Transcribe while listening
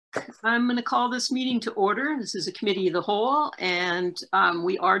I'm going to call this meeting to order. This is a committee of the whole, and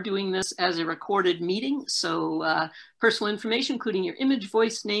we are doing this as a recorded meeting. So personal information, including your image,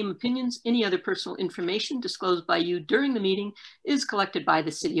 voice, name, opinions, any other personal information disclosed by you during the meeting is collected by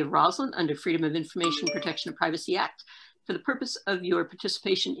the City of Roslyn under Freedom of Information Protection of Privacy Act for the purpose of your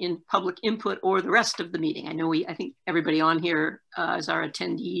participation in public input or the rest of the meeting. I think everybody on here as our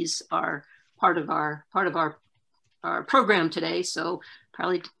attendees are part of our program today, so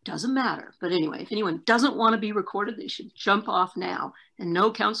probably doesn't matter. But anyway, if anyone doesn't want to be recorded, they should jump off now. And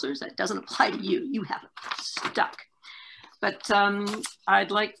no, counselors, that doesn't apply to you. You have it stuck. But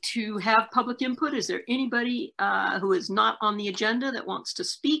I'd like to have public input. Is there anybody who is not on the agenda that wants to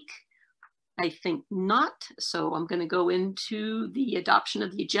speak? I think not. So I'm going to go into the adoption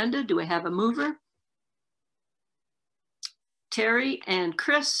of the agenda. Do I have a mover? Terry and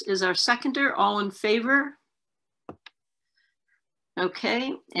Chris is our seconder. All in favor?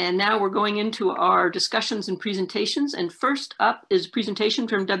 Okay, and now we're going into our discussions and presentations. And first up is a presentation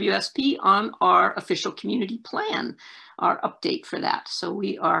from WSP on our official community plan, our update for that. So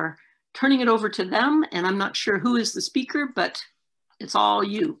we are turning it over to them, and I'm not sure who is the speaker, but it's all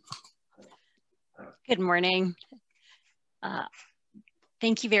you. Good morning.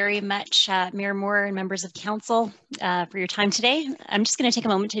 Thank you very much, Mayor Moore and members of council for your time today. I'm just going to take a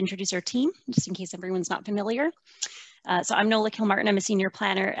moment to introduce our team, just in case everyone's not familiar. So I'm Nola Kilmartin. I'm a senior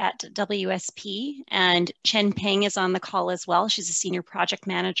planner at WSP, and Chen Peng is on the call as well. She's a senior project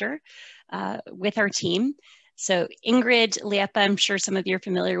manager with our team. So Ingrid Liepa, I'm sure some of you are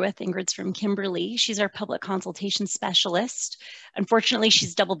familiar with. Ingrid's from Kimberley. She's our public consultation specialist. Unfortunately,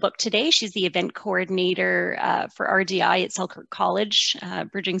 she's double booked today. She's the event coordinator for RDI at Selkirk College,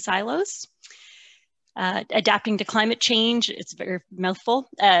 Bridging Silos. Adapting to climate change, it's a very mouthful,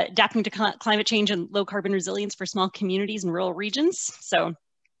 adapting to climate change and low carbon resilience for small communities and rural regions. So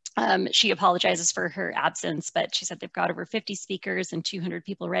she apologizes for her absence, but she said they've got over 50 speakers and 200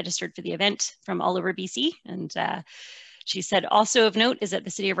 people registered for the event from all over BC. And she said also of note is that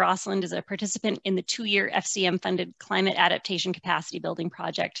the City of Rossland is a participant in the 2-year FCM funded climate adaptation capacity building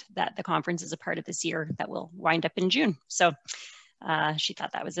project that the conference is a part of this year that will wind up in June. So she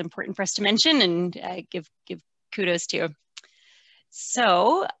thought that was important for us to mention and give kudos to.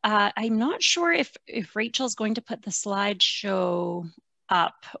 So I'm not sure if Rachel's going to put the slideshow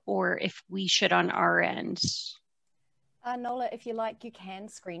up or if we should on our end. Nola, if you like, you can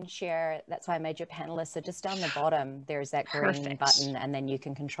screen share. That's why I made you a panelist. So just down the bottom, there's that green button, and then you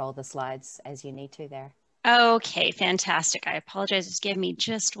can control the slides as you need to there. Okay, fantastic. I apologize. Just give me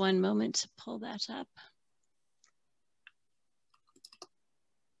just one moment to pull that up.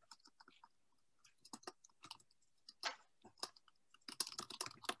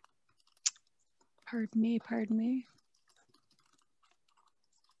 Pardon me, pardon me.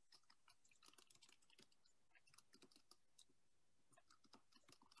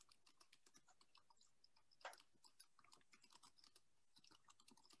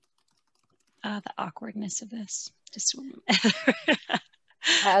 The awkwardness of this. Just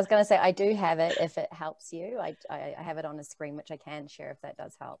I was going to say, I do have it if it helps you. I have it on a screen, which I can share if that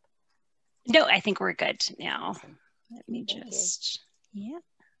does help. No, I think we're good now. Awesome. Let me just, yeah.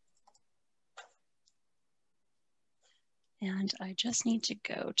 And I just need to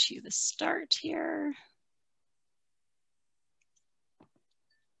go to the start here.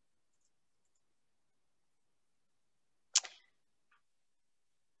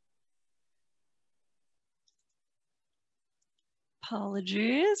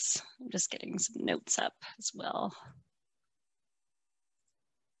 Apologies. I'm just getting some notes up as well.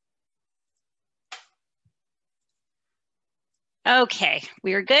 Okay,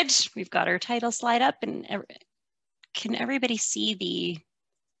 we are good. We've got our title slide up, and can everybody see the,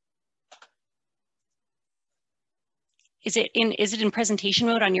 is it in presentation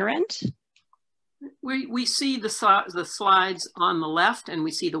mode on your end? We see the slides on the left, and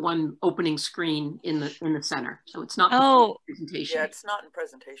we see the one opening screen in the center. So it's not the presentation. Yeah, it's not in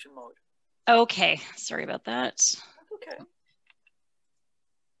presentation mode. Okay, sorry about that. That's okay.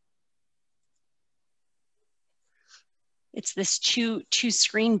 It's this two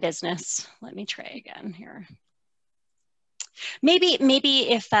screen business. Let me try again here. Maybe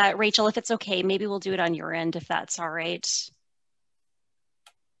if Rachel, if it's okay, maybe we'll do it on your end if that's all right.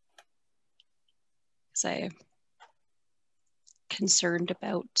 Because I'm concerned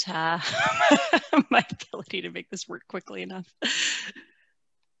about my ability to make this work quickly enough.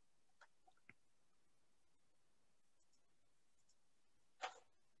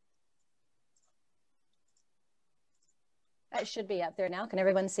 That should be up there now. Can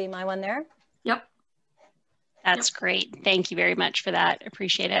everyone see my one there? Yep. That's great. Thank you very much for that.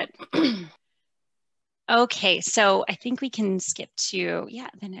 Appreciate it. Okay, so I think we can skip to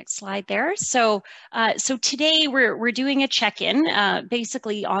the next slide there. So today we're doing a check-in,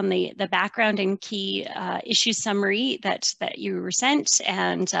 basically on the background and key issue summary that you were sent,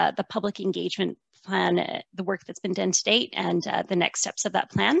 and the public engagement plan, the work that's been done to date, and the next steps of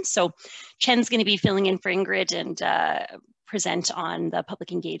that plan. So Chen's going to be filling in for Ingrid and present on the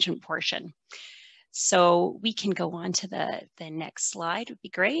public engagement portion. So we can go on to the next slide, would be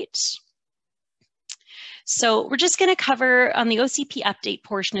great. So we're just going to cover on the OCP update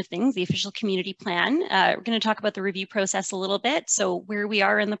portion of things, the official community plan. We're going to talk about the review process a little bit. So where we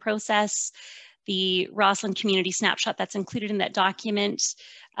are in the process, the Rossland community snapshot that's included in that document,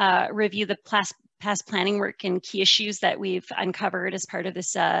 review the past planning work and key issues that we've uncovered as part of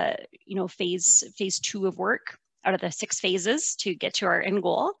this, phase 2 of work out of the 6 phases to get to our end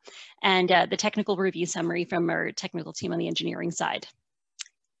goal, and the technical review summary from our technical team on the engineering side.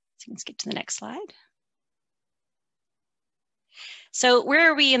 So you can skip to the next slide. So where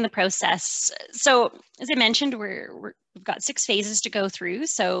are we in the process? So as I mentioned, we've got 6 phases to go through.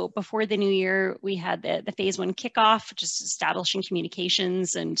 So before the new year, we had the phase 1 kickoff, which is establishing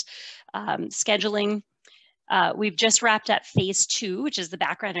communications and scheduling. We've just wrapped up phase 2, which is the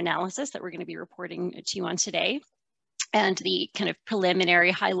background analysis that we're going to be reporting to you on today, and the kind of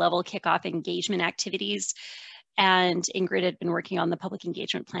preliminary high-level kickoff engagement activities. And Ingrid had been working on the public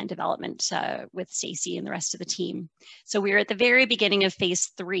engagement plan development with Stacy and the rest of the team. So we're at the very beginning of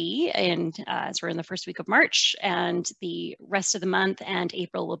phase 3, and as we're in the first week of March, and the rest of the month and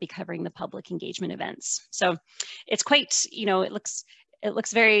April will be covering the public engagement events. So it's quite, it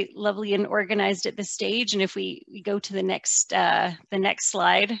looks very lovely and organized at this stage. And if we go to the next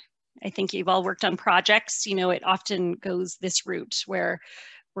slide, I think you've all worked on projects. It often goes this route where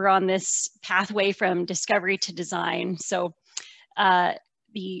we're on this pathway from discovery to design. So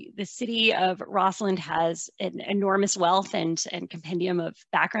the city of Rossland has an enormous wealth and compendium of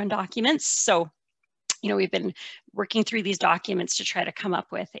background documents. So, we've been working through these documents to try to come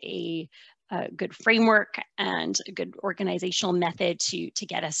up with a good framework and a good organizational method to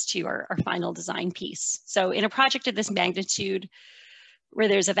get us to our final design piece. So in a project of this magnitude, where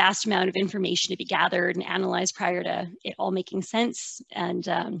there's a vast amount of information to be gathered and analyzed prior to it all making sense. And,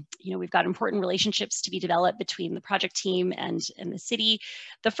 we've got important relationships to be developed between the project team and the city.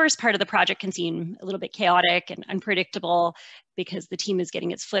 The first part of the project can seem a little bit chaotic and unpredictable because the team is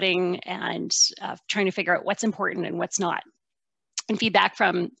getting its footing and trying to figure out what's important and what's not. And feedback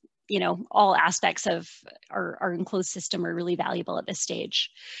from all aspects of our enclosed system are really valuable at this stage.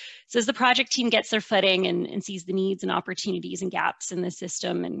 So as the project team gets their footing and sees the needs and opportunities and gaps in the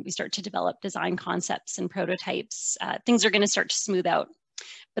system, and we start to develop design concepts and prototypes, things are going to start to smooth out.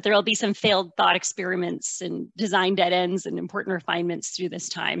 But there will be some failed thought experiments and design dead ends and important refinements through this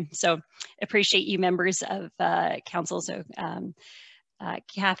time. So appreciate you members of council. So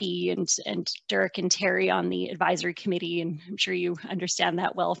Kathy and Derek and Terry on the advisory committee, and I'm sure you understand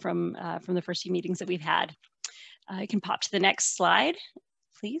that well from the first few meetings that we've had. You can pop to the next slide,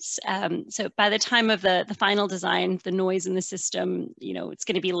 please. So by the time of the final design, the noise in the system, it's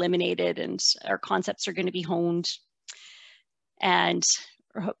going to be eliminated, and our concepts are going to be honed, and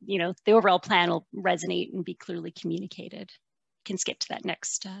the overall plan will resonate and be clearly communicated. You can skip to that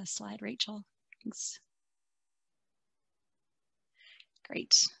next slide, Rachel. Thanks.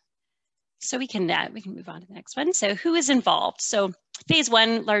 Great. So we can move on to the next one. So who is involved? So phase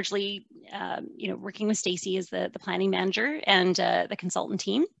 1, largely, working with Stacy as the planning manager and the consultant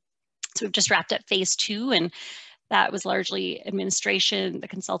team. So we've just wrapped up phase 2, and that was largely administration, the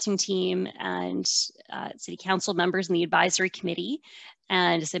consulting team, and city council members in the advisory committee.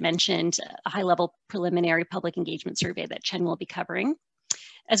 And as I mentioned, a high-level preliminary public engagement survey that Chen will be covering.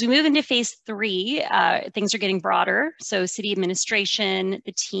 As we move into phase 3, things are getting broader. So city administration,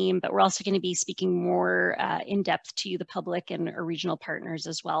 the team, but we're also going to be speaking more in depth to the public and our regional partners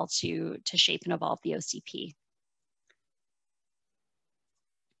as well to shape and evolve the OCP.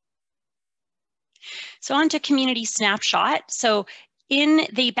 So on to community snapshot. So in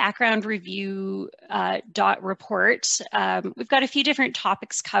the background review report, we've got a few different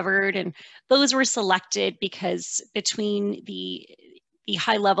topics covered, and those were selected because between the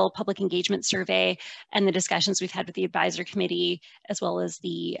high-level public engagement survey and the discussions we've had with the advisory committee, as well as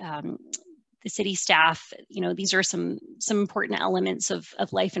the city staff, these are some important elements of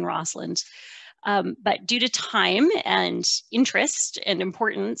life in Rossland. But due to time and interest and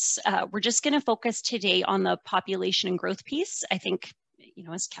importance, we're just going to focus today on the population and growth piece. I think, you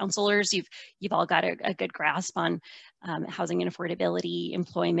know, as councillors, you've all got a good grasp on housing and affordability,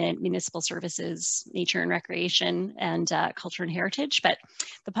 employment, municipal services, nature and recreation, and culture and heritage. But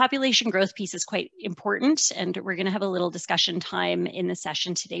the population growth piece is quite important, and we're going to have a little discussion time in the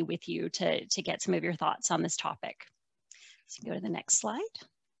session today with you to get some of your thoughts on this topic. So go to the next slide.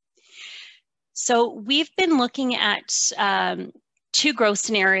 So we've been looking at two growth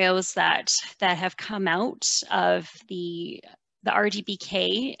scenarios that have come out of the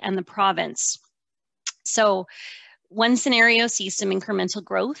RDBK and the province. So one scenario sees some incremental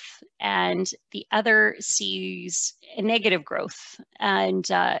growth, and the other sees a negative growth. And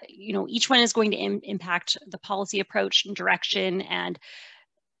you know, each one is going to impact the policy approach and direction, and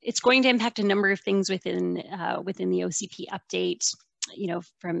it's going to impact a number of things within the OCP update. You know,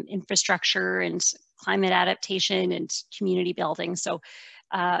 from infrastructure and climate adaptation and community building. So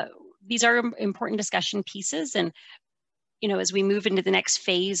these are important discussion pieces. And, you know, as we move into the next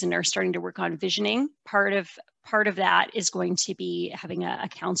phase and are starting to work on visioning, part of that is going to be having a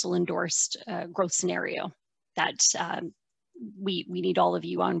council endorsed growth scenario that we need all of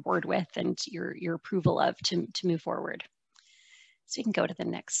you on board with and your approval of to move forward. So you can go to the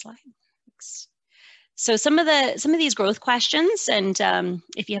next slide. Thanks. So some of these growth questions, and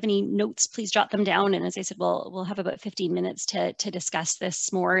if you have any notes, please jot them down. And as I said, we'll have about 15 minutes to discuss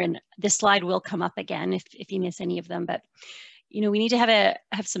this more. And this slide will come up again if you miss any of them. But you know, we need to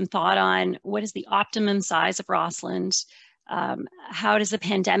have some thought on what is the optimum size of Rossland. How does the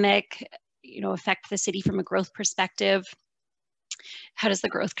pandemic, you know, affect the city from a growth perspective? How does the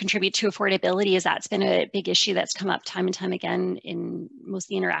growth contribute to affordability, as that's been a big issue that's come up time and time again in most of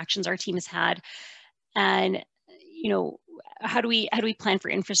the interactions our team has had. And, you know, how do we plan for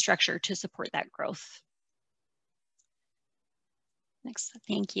infrastructure to support that growth? Next,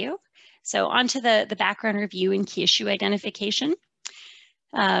 thank you. So on to the background review and key issue identification.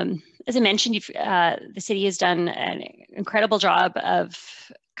 As I mentioned, the city has done an incredible job of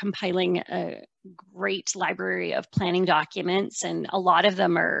compiling a great library of planning documents, and a lot of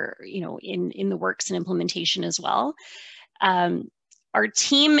them are, you know, in the works and implementation as well. Our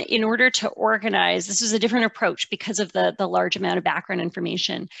team, in order to organize, this is a different approach because of the large amount of background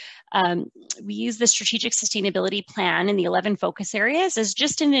information. We use the strategic sustainability plan and the 11 focus areas as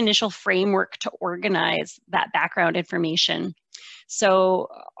just an initial framework to organize that background information. So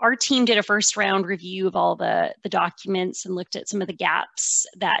our team did a first round review of all the documents and looked at some of the gaps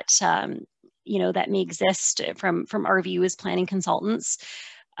that, you know, that may exist from our view as planning consultants.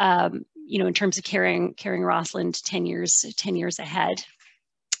 You know, in terms of carrying Rossland 10 years ahead.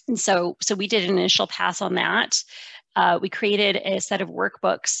 And so we did an initial pass on that. We created a set of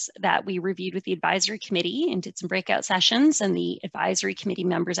workbooks that we reviewed with the advisory committee and did some breakout sessions. And the advisory committee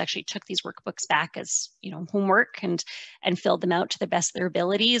members actually took these workbooks back as, you know, homework and filled them out to the best of their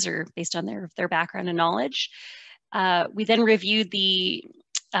abilities or based on their background and knowledge. We then reviewed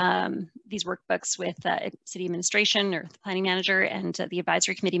these workbooks with city administration or the planning manager and the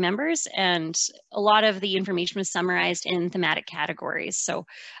advisory committee members, and a lot of the information was summarized in thematic categories. So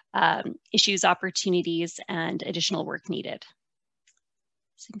issues, opportunities, and additional work needed.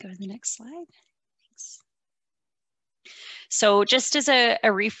 So you can go to the next slide. Thanks. So just as a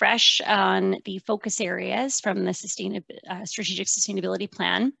refresh on the focus areas from the strategic sustainability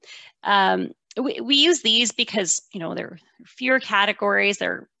plan, we use these because, you know, there are fewer categories.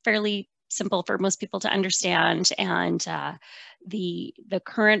 They're fairly simple for most people to understand. And the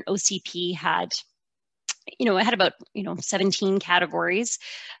current OCP had, you know, it had about, you know, 17 categories.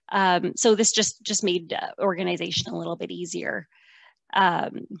 So this just made organization a little bit easier,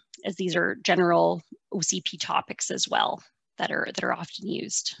 as these are general OCP topics as well that are often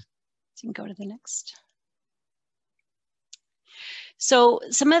used. So you can go to the next. So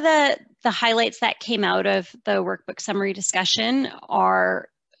some of the highlights that came out of the workbook summary discussion are,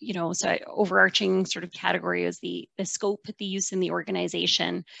 you know, so overarching sort of category is the scope, the use in the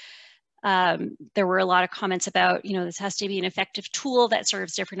organization. There were a lot of comments about, you know, this has to be an effective tool that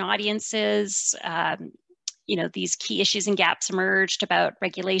serves different audiences. You know, these key issues and gaps emerged about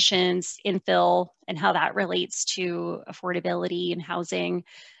regulations, infill, and how that relates to affordability and housing.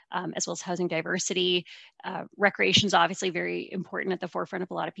 As well as housing diversity. Recreation is obviously very important at the forefront of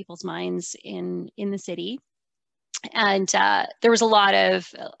a lot of people's minds in the city. And there was a lot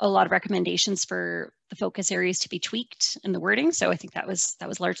of recommendations for the focus areas to be tweaked in the wording. So I think that was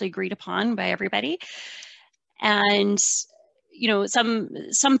largely agreed upon by everybody. And you know,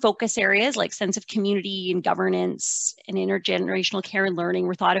 some focus areas like sense of community and governance and intergenerational care and learning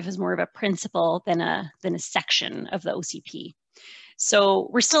were thought of as more of a principle than a section of the OCP. So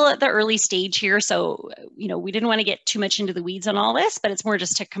we're still at the early stage here. So, you know, we didn't want to get too much into the weeds on all this, but it's more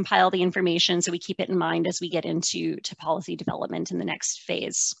just to compile the information so we keep it in mind as we get into policy development in the next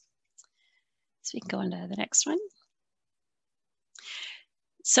phase. So we can go on to the next one.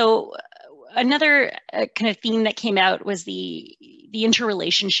 So another kind of theme that came out was the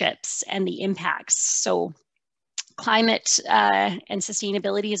interrelationships and the impacts. So climate and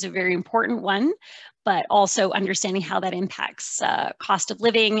sustainability is a very important one, but also understanding how that impacts cost of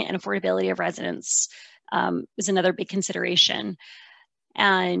living and affordability of residents is another big consideration.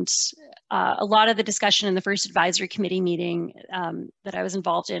 And a lot of the discussion in the first advisory committee meeting that I was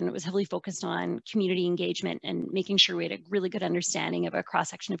involved in was heavily focused on community engagement and making sure we had a really good understanding of a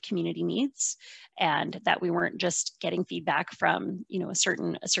cross-section of community needs, and that we weren't just getting feedback from, you know, a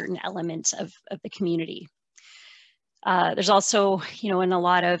certain element of the community. There's also, you know, in a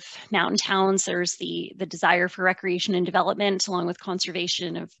lot of mountain towns, there's the desire for recreation and development, along with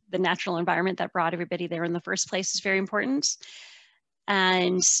conservation of the natural environment that brought everybody there in the first place, is very important.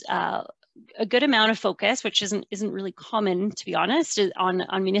 And a good amount of focus, which isn't really common, to be honest, is on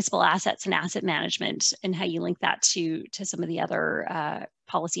municipal assets and asset management, and how you link that to some of the other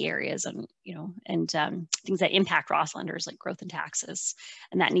policy areas, and, you know, and things that impact Rosslanders, like growth and taxes,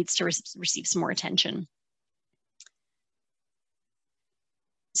 and that needs to receive some more attention.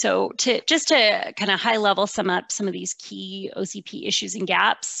 So just to kind of high level sum up some of these key OCP issues and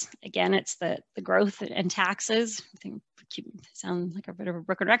gaps, again, it's the growth and taxes. I think sound like a bit of a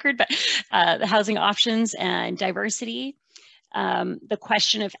broken record, but the housing options and diversity. The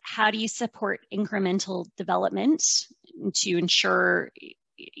question of how do you support incremental development to ensure,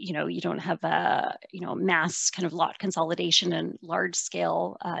 you know, you don't have a, you know, mass kind of lot consolidation and large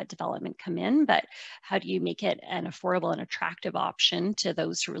scale development come in, but how do you make it an affordable and attractive option to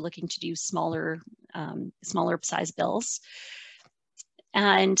those who are looking to do smaller size bills?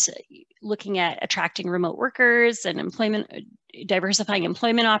 And looking at attracting remote workers and diversifying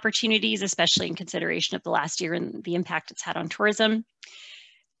employment opportunities, especially in consideration of the last year and the impact it's had on tourism.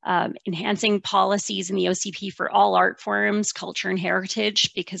 Enhancing policies in the OCP for all art forms, culture, and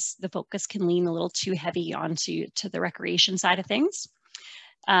heritage, because the focus can lean a little too heavy onto the recreation side of things.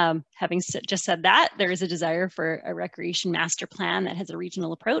 Having just said that, there is a desire for a recreation master plan that has a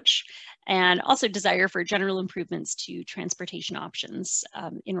regional approach, and also desire for general improvements to transportation options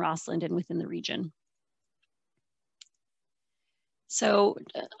in Rossland and within the region. So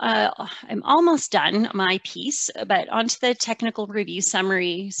I'm almost done my piece, but onto the technical review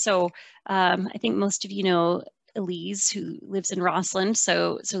summary. So I think most of you know Elise, who lives in Rossland.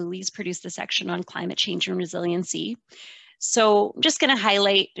 So Elise produced the section on climate change and resiliency. So I'm just going to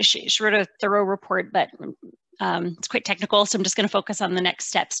highlight, she wrote a thorough report, but it's quite technical. So I'm just going to focus on the next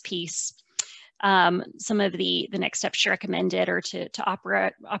steps piece. Some of the next steps she recommended are to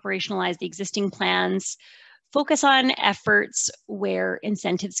operationalize the existing plans, focus on efforts where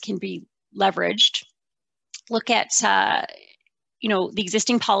incentives can be leveraged, look at you know, the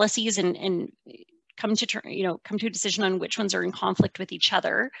existing policies and come to a decision on which ones are in conflict with each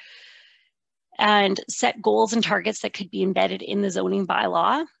other, and set goals and targets that could be embedded in the zoning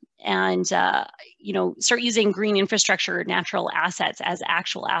bylaw, and you know, start using green infrastructure, natural assets as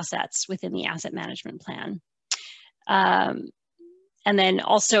actual assets within the asset management plan. And then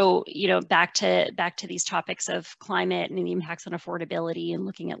also, you know, back to these topics of climate and the impacts on affordability, and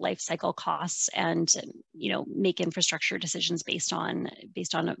looking at life cycle costs, and, you know, make infrastructure decisions based on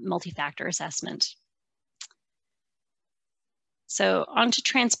a multi-factor assessment. So on to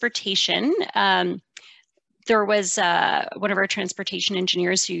transportation. There was one of our transportation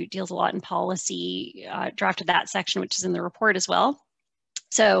engineers who deals a lot in policy, drafted that section, which is in the report as well.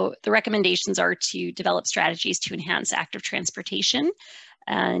 So the recommendations are to develop strategies to enhance active transportation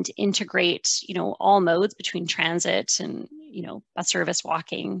and integrate, you know, all modes between transit and, you know, bus service,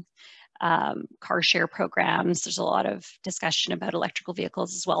 walking, car share programs. There's a lot of discussion about electrical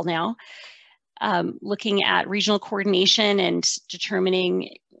vehicles as well now. Looking at regional coordination and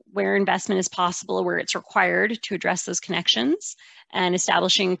determining where investment is possible, where it's required to address those connections, and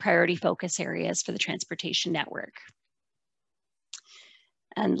establishing priority focus areas for the transportation network.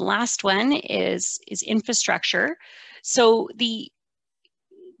 And the last one is infrastructure. So the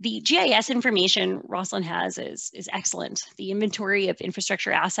GIS information Rossland has is excellent. The inventory of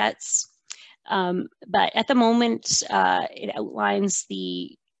infrastructure assets, but at the moment it outlines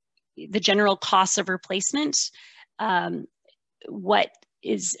the general costs of replacement. What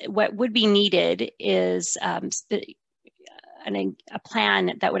would be needed is a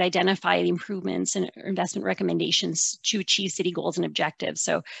plan that would identify the improvements and investment recommendations to achieve city goals and objectives.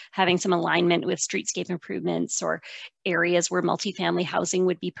 So having some alignment with streetscape improvements or areas where multifamily housing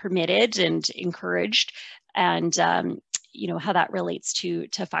would be permitted and encouraged, and you know, how that relates to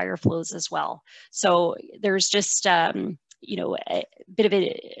fire flows as well. So there's just you know, a bit of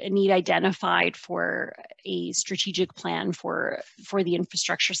a need identified for a strategic plan for the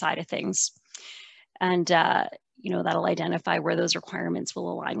infrastructure side of things. And, you know, that'll identify where those requirements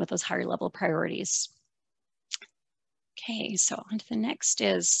will align with those higher level priorities. Okay, so on to the next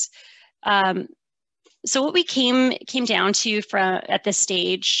is, so what we came down to at this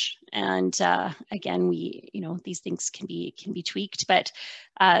stage, and again, you know, these things can be tweaked, but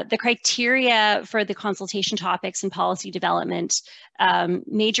the criteria for the consultation topics and policy development,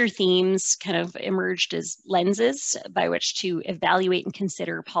 major themes kind of emerged as lenses by which to evaluate and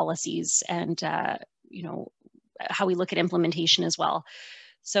consider policies and, you know, how we look at implementation as well.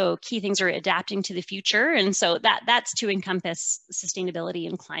 So key things are adapting to the future. And so that's to encompass sustainability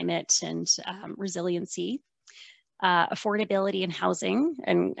and climate and resiliency. Affordability and housing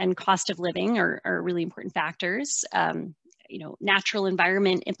and cost of living are really important factors. You know, natural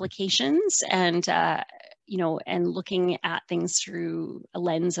environment implications and, you know, and looking at things through a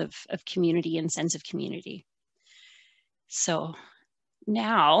lens of community and sense of community. So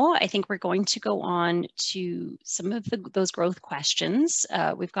now I think we're going to go on to some of those growth questions.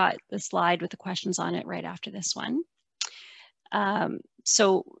 We've got the slide with the questions on it right after this one.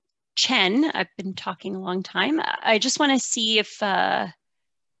 So Chen, I've been talking a long time. I just want to see if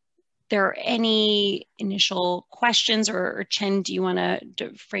there are any initial questions, or Chen, do you want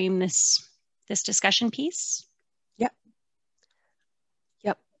to frame this discussion piece? Yep.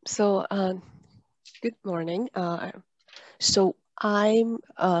 So good morning. So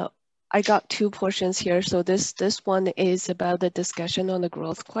I got two portions here. So this one is about the discussion on the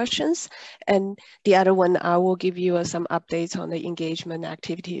growth questions, and the other one I will give you some updates on the engagement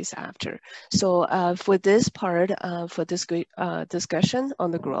activities after. So for this part, for this discussion on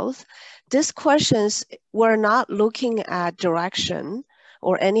the growth, these questions, we're not looking at direction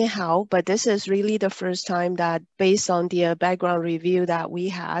or anyhow, but this is really the first time that based on the background review that we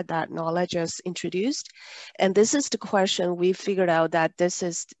had, that knowledge is introduced. And this is the question we figured out that this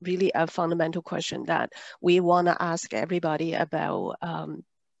is really a fundamental question that we want to ask everybody about how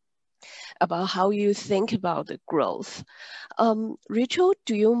you think about the growth. Rachel,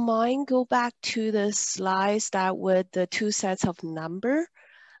 do you mind go back to the slides that with the two sets of number,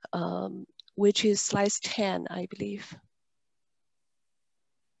 which is slides 10, I believe.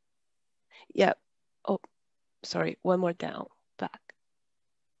 Yeah. Oh, sorry. One more down, back.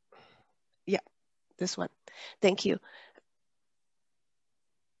 Yeah, this one. Thank you.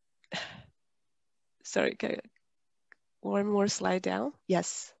 Sorry, one more slide down.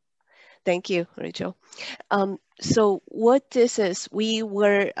 Yes. Thank you, Rachel. So what this is, we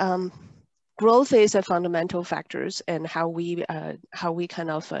were, growth is a fundamental factors and how we kind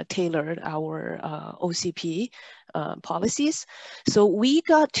of tailored our OCP policies. So we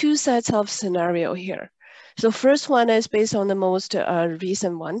got two sets of scenario here. So first one is based on the most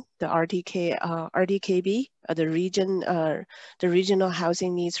recent one, the RDKB, the Regional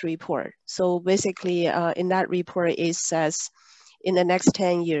Housing Needs Report. So basically in that report, it says in the next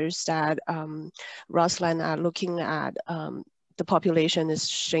 10 years that Rossland are looking at the population is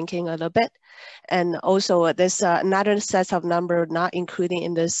shrinking a little bit. And also there's another set of number not including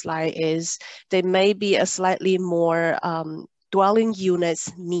in this slide is there may be a slightly more dwelling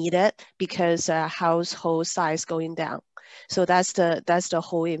units needed because household size going down. So that's the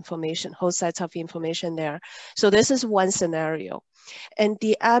whole information, whole set of information there. So this is one scenario. And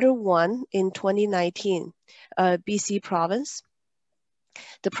the other one in 2019, BC province,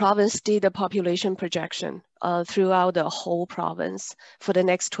 the province did a population projection throughout the whole province for the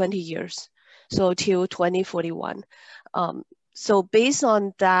next 20 years, so till 2041. So based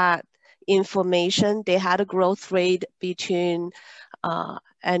on that information, they had a growth rate between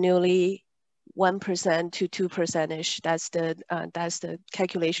annually 1% to 2%ish. That's the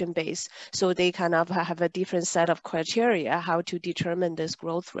calculation base. So they kind of have a different set of criteria how to determine this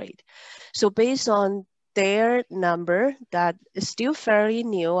growth rate. So based on their number that is still fairly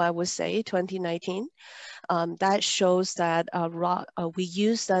new, I would say 2019, that shows that we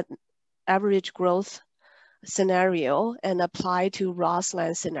use that average growth scenario and apply to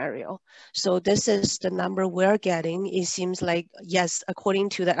Rossland scenario. So this is the number we're getting. It seems like, yes, according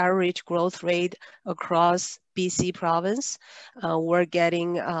to the average growth rate across BC province, we're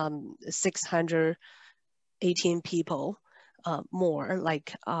getting 618 people more,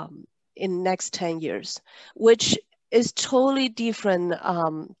 like in next 10 years, which is totally different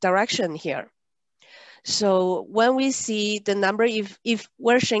direction here. So when we see the number, if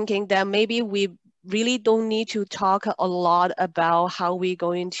we're shrinking, then maybe we really don't need to talk a lot about how we're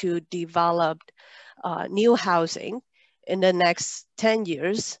going to develop new housing in the next 10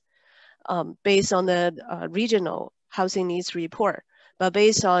 years based on the regional housing needs report. But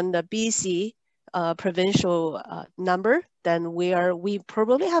based on the BC provincial number, then we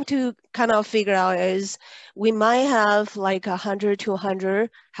probably have to kind of figure out is we might have like 100 to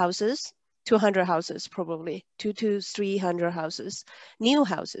 100 houses, 200 houses probably, 200 to 300 houses, new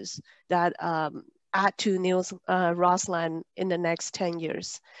houses that add to new Rossland in the next 10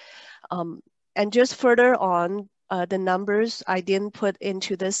 years. And just further on, the numbers I didn't put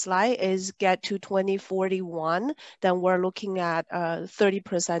into this slide is get to 2041, then we're looking at a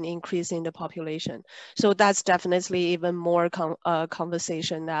 30% increase in the population. So that's definitely even more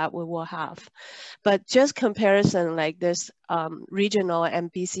conversation that we will have. But just comparison like this regional and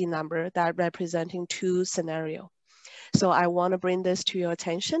BC number that representing two scenarios. So I want to bring this to your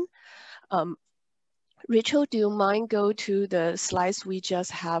attention. Rachel, do you mind go to the slides we just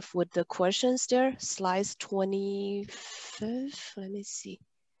have with the questions there? Slides 25, let me see.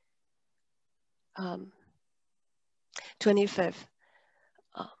 25.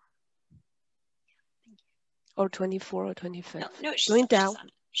 Or 24 or 25. No, going down.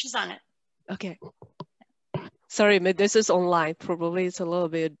 She's on it. Okay. Sorry, but this is online. Probably it's a little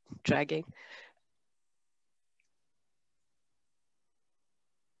bit dragging.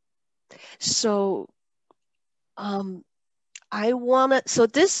 So, I wanna, so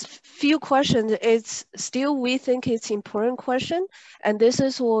this few questions, it's still, we think it's important question. And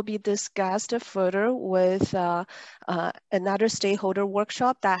this will be discussed further with another stakeholder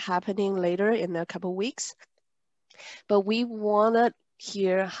workshop that happening later in a couple of weeks. But we wanna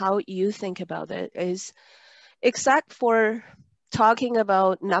hear how you think about it is, except for talking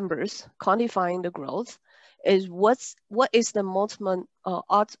about numbers, quantifying the growth, is what is the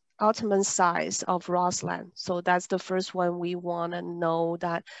ultimate size of Rossland? So that's the first one we want to know,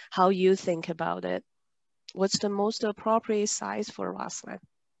 that how you think about it. What's the most appropriate size for Rossland?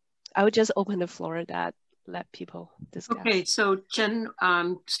 I would just open the floor that let people discuss. Okay, so Jen,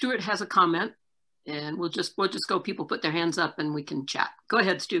 Stuart has a comment, and we'll just go. People put their hands up, and we can chat. Go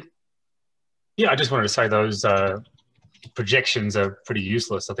ahead, Stu. Yeah, I just wanted to say those projections are pretty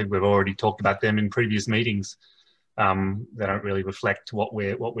useless. I think we've already talked about them in previous meetings. They don't really reflect what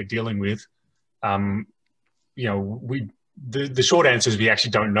we're dealing with. You know, the short answer is we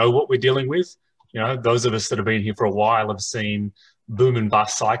actually don't know what we're dealing with. You know, those of us that have been here for a while have seen boom and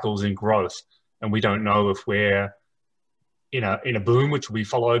bust cycles in growth, and we don't know if we're in a boom, which will be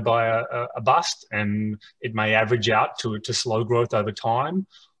followed by a bust, and it may average out to slow growth over time.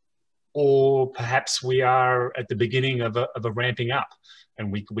 Or perhaps we are at the beginning of a ramping up, and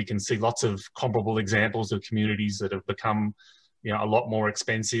we can see lots of comparable examples of communities that have become, you know, a lot more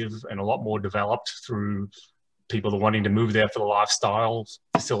expensive and a lot more developed through people wanting to move there for the lifestyle,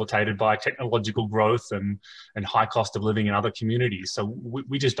 facilitated by technological growth and high cost of living in other communities. So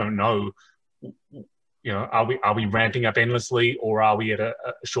we just don't know, you know, are we ramping up endlessly, or are we at a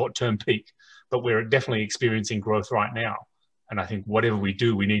short-term peak? But we're definitely experiencing growth right now. And I think whatever we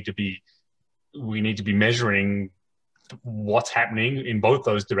do, we need to be measuring what's happening in both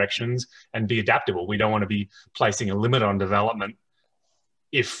those directions and be adaptable. We don't want to be placing a limit on development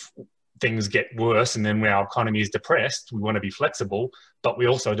if things get worse and then our economy is depressed. We want to be flexible, but we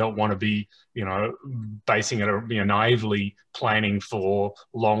also don't want to be, you know, basing it, you know, naively planning for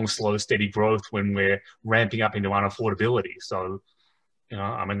long, slow, steady growth when we're ramping up into unaffordability. So, you know,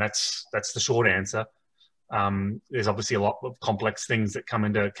 I mean, that's the short answer. There's obviously a lot of complex things that come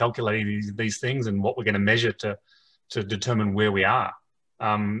into calculating these things and what we're going to measure to determine where we are.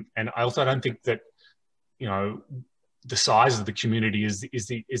 And I also don't think that, you know, the size of the community is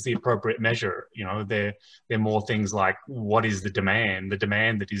the appropriate measure. You know, they're more things like, what is the demand? The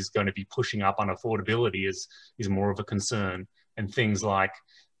demand that is going to be pushing up unaffordability is more of a concern. And things like,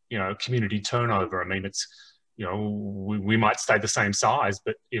 you know, community turnover. I mean, it's, you know, we might stay the same size,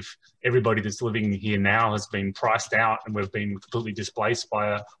 but if everybody that's living here now has been priced out and we've been completely displaced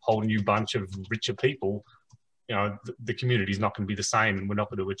by a whole new bunch of richer people, you know, the community is not going to be the same, and we're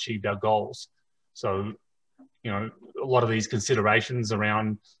not going to achieve our goals. So, you know, a lot of these considerations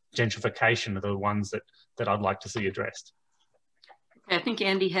around gentrification are the ones that I'd like to see addressed. Okay, I think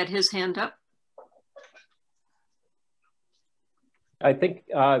Andy had his hand up. I think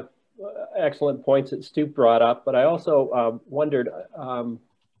excellent points that Stu brought up, but I also wondered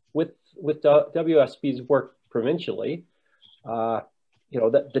with WSP's work provincially, you know,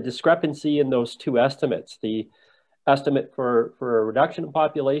 the discrepancy in those two estimates, the estimate for a reduction in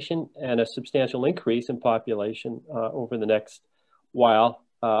population and a substantial increase in population over the next while.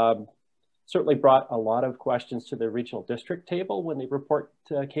 Certainly brought a lot of questions to the regional district table when the report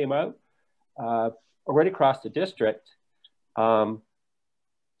came out. Right across the district,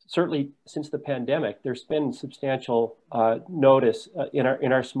 certainly since the pandemic, there's been substantial notice in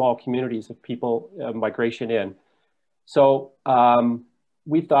our small communities of people migration in. So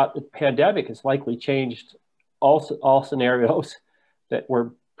we thought the pandemic has likely changed all scenarios that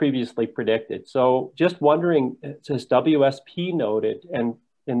were previously predicted. So just wondering, as WSP noted, and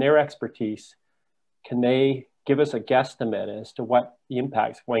in their expertise, can they give us a guesstimate as to what the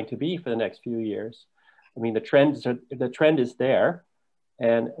impact is going to be for the next few years? I mean, the trend is there,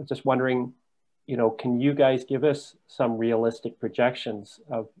 and I'm just wondering, you know, can you guys give us some realistic projections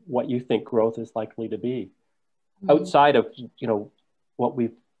of what you think growth is likely to be outside of, you know, what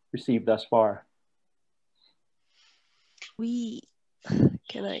we've received thus far?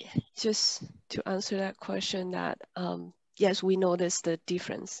 Can I just to answer that question that yes, we noticed the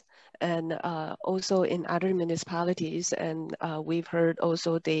difference, and also in other municipalities, and we've heard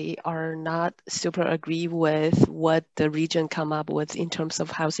also they are not super agree with what the region come up with in terms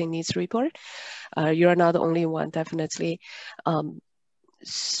of housing needs report. You're not the only one, definitely.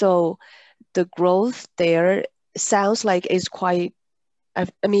 So the growth there sounds like it's quite, I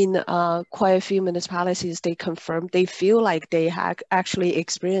mean, quite a few municipalities, they confirm, they feel like they actually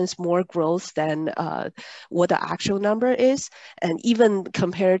experienced more growth than what the actual number is. And even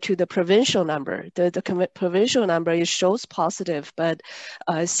compared to the provincial number, the provincial number, it shows positive, but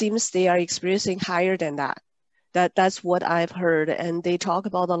seems they are experiencing higher than that. That's what I've heard. And they talk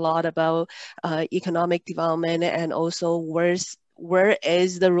about a lot about economic development and also where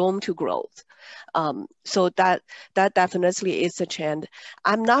is the room to growth. So that definitely is a trend.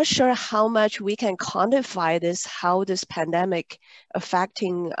 I'm not sure how much we can quantify this, how this pandemic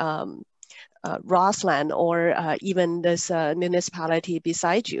affecting Rossland or even this municipality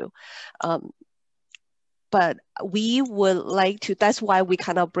beside you. But we would like to, that's why we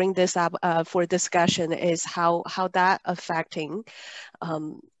kind of bring this up for discussion, is how that affecting.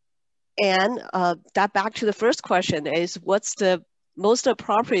 And that back to the first question is, what's the most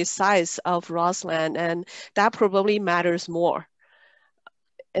appropriate size of Rossland? And that probably matters more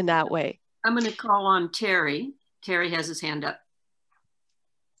in that way. I'm going to call on Terry. Terry has his hand up.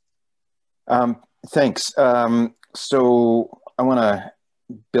 Thanks. So I want to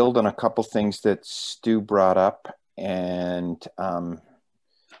build on a couple things that Stu brought up, and I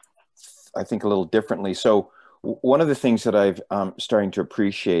think a little differently. So one of the things that I've starting to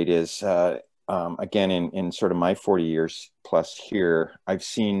appreciate is, again, in sort of my 40 years plus here, I've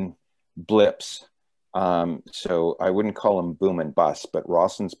seen blips. So I wouldn't call them boom and bust, but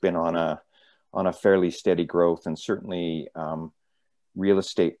Rossland's been on a fairly steady growth, and certainly real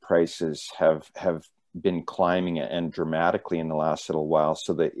estate prices have been climbing and dramatically in the last little while.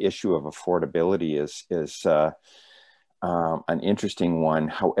 So the issue of affordability is an interesting one.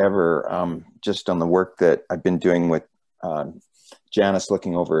 However, just on the work that I've been doing with Janice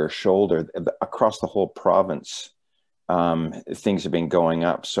looking over her shoulder, across the whole province, things have been going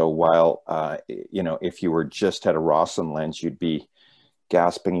up. So while, you know, if you were just at a Rossland lens, you'd be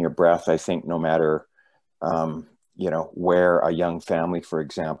gasping your breath. I think no matter, you know, where a young family, for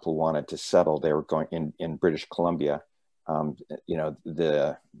example, wanted to settle, they were going in British Columbia, you know,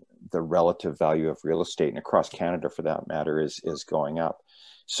 the relative value of real estate, and across Canada for that matter, is going up.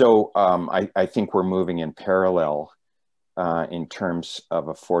 So I think we're moving in parallel in terms of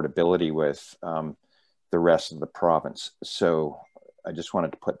affordability with the rest of the province. So I just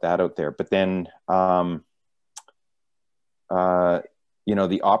wanted to put that out there. But then, you know,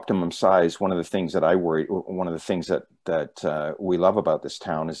 the optimum size, one of the things that I worry, one of the things that we love about this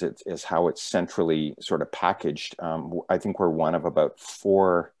town is how it's centrally sort of packaged. I think we're one of about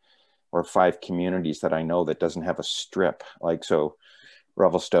 4 or 5 communities that I know that doesn't have a strip. Like, so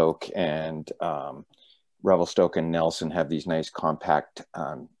Revelstoke and Nelson have these nice compact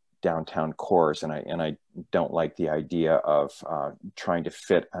downtown cores, and I don't like the idea of trying to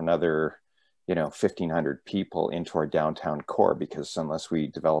fit another, you know, 1,500 people into our downtown core, because unless we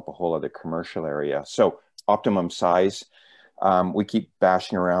develop a whole other commercial area. So optimum size, we keep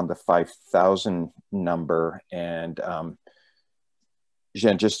bashing around the 5,000 number, and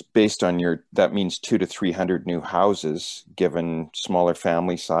Jean, just based on that means 200 to 300 new houses, given smaller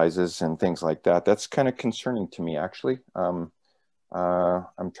family sizes and things like that. That's kind of concerning to me, actually. I'm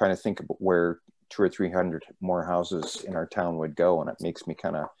trying to think about where 200 or 300 more houses in our town would go, and it makes me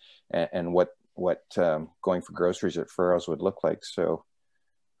kind of, and what going for groceries at Furrows would look like. So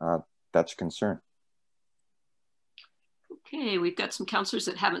that's a concern. Okay, we've got some councillors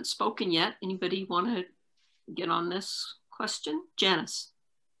that haven't spoken yet. Anybody want to get on this question? Janice.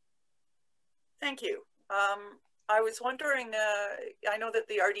 Thank you. I was wondering, I know that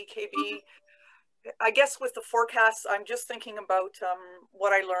the RDKB, I guess with the forecasts, I'm just thinking about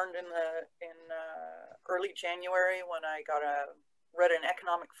what I learned in early January when I read an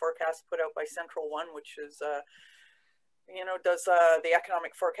economic forecast put out by Central One, which is, you know, does the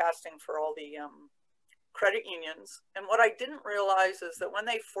economic forecasting for all the credit unions. And what I didn't realize is that when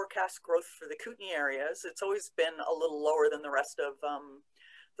they forecast growth for the Kootenay areas, it's always been a little lower than the rest of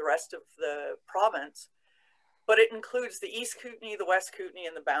the province. But it includes the East Kootenay, the West Kootenay,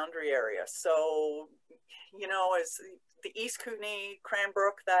 and the Boundary area. So, you know, as the East Kootenay,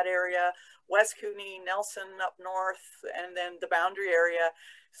 Cranbrook, that area, West Kootenay, Nelson up north, and then the Boundary area.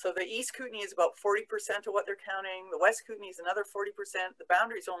 So the East Kootenay is about 40% of what they're counting. The West Kootenay is another 40%. The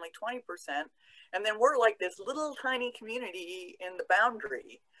Boundary is only 20%. And then we're like this little tiny community in the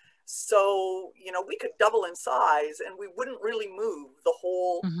Boundary. So, you know, we could double in size and we wouldn't really move the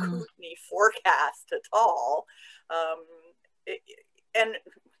whole Kootenay forecast at all. And,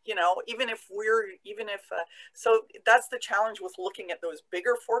 you know, so that's the challenge with looking at those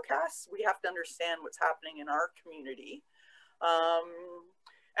bigger forecasts. We have to understand what's happening in our community.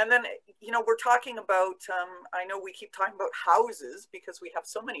 And then, you know, we're talking about, I know we keep talking about houses because we have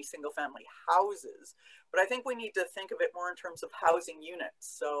so many single family houses, but I think we need to think of it more in terms of housing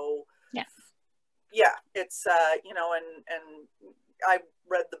units. So yeah, it's, you know, and I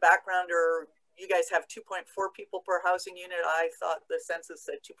read the backgrounder, you guys have 2.4 people per housing unit. I thought the census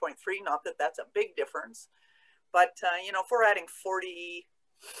said 2.3, not that that's a big difference, but, you know, if we're adding 40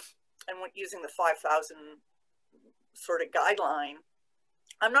 and using the 5,000 sort of guideline,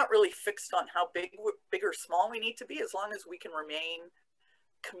 I'm not really fixed on how big or small we need to be, as long as we can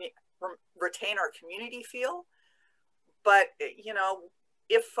retain our community feel. But, you know,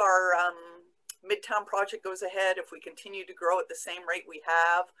 if our Midtown project goes ahead, if we continue to grow at the same rate we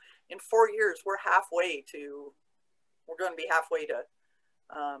have, in 4 years, we're going to be halfway to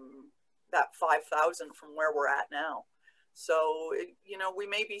that 5,000 from where we're at now. So, you know, we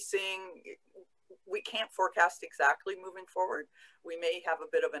may be seeing, we can't forecast exactly moving forward. We may have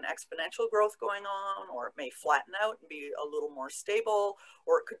a bit of an exponential growth going on, or it may flatten out and be a little more stable,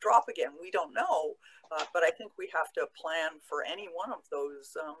 or it could drop again. We don't know, but I think we have to plan for any one of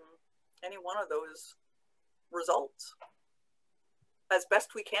those results as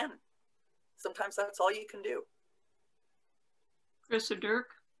best we can. Sometimes that's all you can do. Chris or Dirk?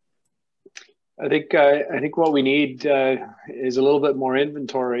 I think what we need is a little bit more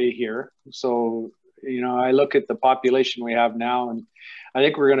inventory here. So, you know, I look at the population we have now, and I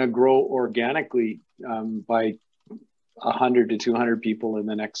think we're going to grow organically by 100 to 200 people in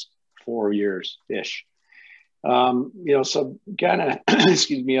the next 4 years-ish. You know, so kind of,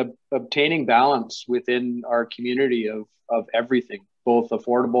 excuse me, obtaining balance within our community of everything, both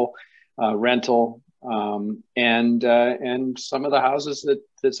affordable, rental, and some of the houses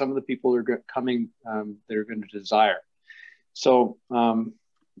that some of the people are coming, they're going to desire. So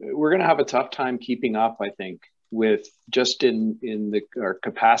we're going to have a tough time keeping up, I think, with just in our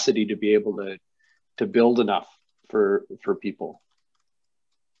capacity to be able to build enough for people.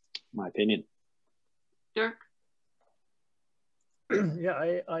 My opinion. Dirk?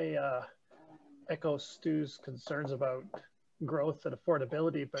 Yeah, I echo Stu's concerns about growth and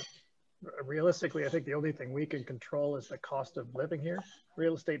affordability, but realistically, I think the only thing we can control is the cost of living here.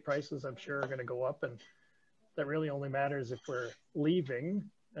 Real estate prices, I'm sure, are going to go up, and that really only matters if we're leaving,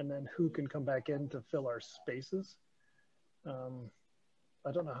 and then who can come back in to fill our spaces.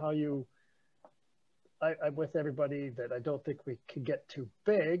 I don't know how I'm with everybody that I don't think we can get too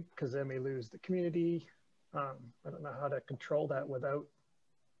big, because then we lose the community. I don't know how to control that without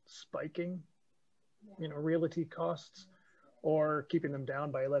spiking, you know, realty costs, or keeping them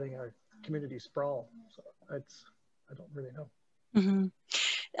down by letting our community sprawl. So I don't really know.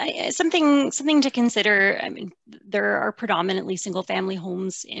 Mm-hmm. Something to consider. I mean, there are predominantly single family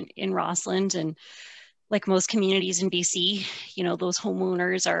homes in Rossland, and like most communities in BC, you know, those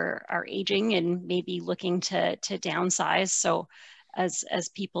homeowners are aging and maybe looking to downsize. So as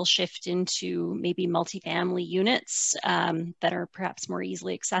people shift into maybe multifamily units that are perhaps more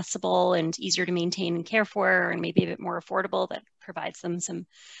easily accessible and easier to maintain and care for, and maybe a bit more affordable, that provides them some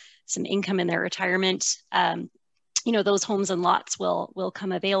income in their retirement, you know, those homes and lots will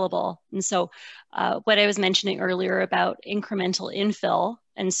come available. And so what I was mentioning earlier about incremental infill,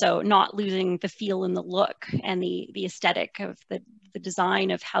 and so not losing the feel and the look and the aesthetic of the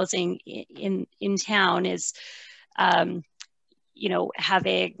design of housing in town is, you know,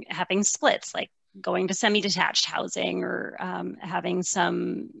 having splits, like going to semi-detached housing or having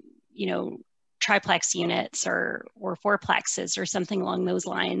some, you know, triplex units or fourplexes or something along those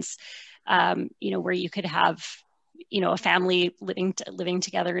lines, you know, where you could have, you know, a family living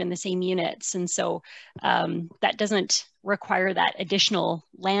together in the same units. And so that doesn't require that additional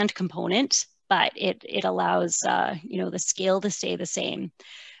land component, but it allows, you know, the scale to stay the same.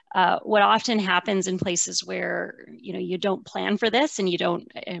 What often happens in places where, you know, you don't plan for this and you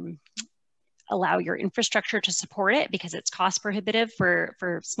don't allow your infrastructure to support it because it's cost prohibitive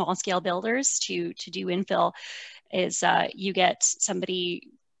for small scale builders to do infill, is you get somebody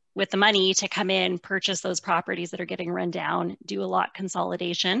with the money to come in, purchase those properties that are getting run down, do a lot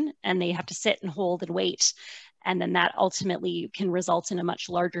consolidation, and they have to sit and hold and wait. And then that ultimately can result in a much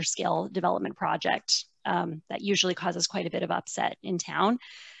larger scale development project that usually causes quite a bit of upset in town.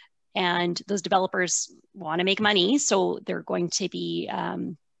 And those developers want to make money, so they're going to be,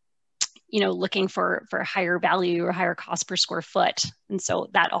 you know, looking for higher value or higher cost per square foot. And so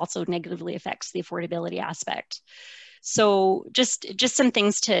that also negatively affects the affordability aspect. So just some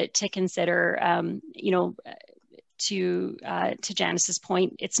things to consider, you know, to Janice's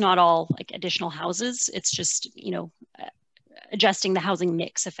point, it's not all like additional houses. It's just, you know, adjusting the housing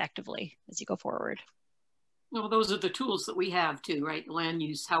mix effectively as you go forward. Well, those are the tools that we have too, right? Land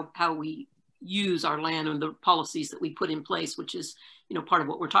use, how we use our land and the policies that we put in place, which is, you know, part of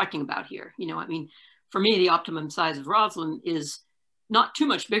what we're talking about here. You know, I mean, for me, the optimum size of Roslyn is not too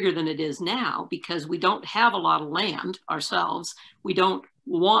much bigger than it is now because we don't have a lot of land ourselves. We don't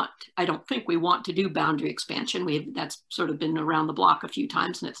want, I don't think we want to do boundary expansion. That's sort of been around the block a few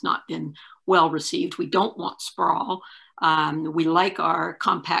times and it's not been well received. We don't want sprawl. We like our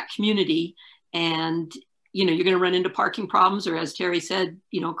compact community, and you know, you're going to run into parking problems, or as Terry said,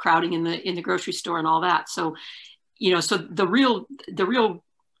 you know, crowding in the grocery store and all that. So, you know, so the real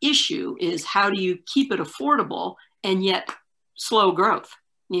issue is how do you keep it affordable and yet slow growth,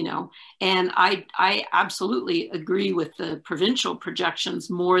 you know? And I absolutely agree with the provincial projections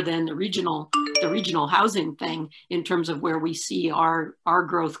more than the regional housing thing in terms of where we see our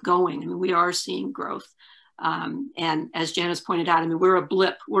growth going. I mean, we are seeing growth. And as Janice pointed out, I mean, we're a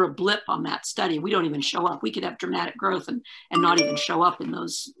blip on that study. We don't even show up. We could have dramatic growth and not even show up in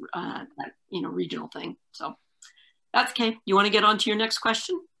those, you know, regional thing. So that's okay. You want to get on to your next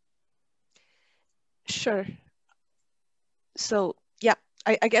question? Sure. So yeah,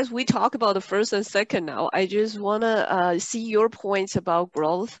 I guess we talk about the first and second now. I just want to see your points about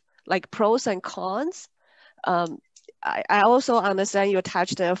growth, like pros and cons. I also understand you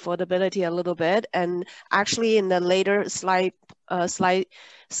touched the affordability a little bit, and actually in the later slides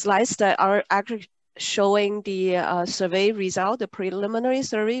that are actually showing the survey result, the preliminary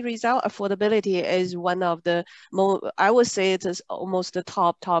survey result, affordability is one of the I would say it is almost the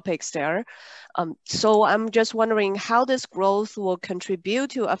top topics there. So I'm just wondering how this growth will contribute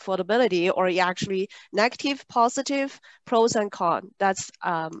to affordability, or actually negative, positive, pros and cons. That's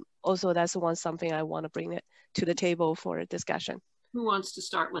also that's something I want to bring it to the table for discussion. Who wants to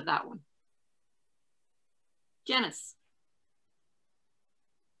start with that one? Janice.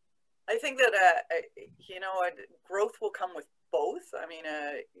 I think that, you know, growth will come with both. I mean,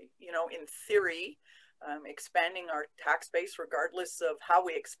 you know, in theory, expanding our tax base, regardless of how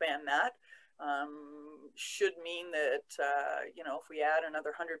we expand that, should mean that, you know, if we add another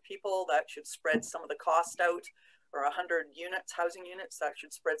 100 people, that should spread some of the cost out, or 100 units, housing units, that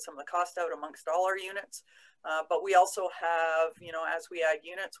should spread some of the cost out amongst all our units. But we also have, you know, as we add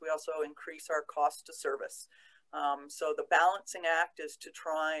units, we also increase our cost to service. So the balancing act is to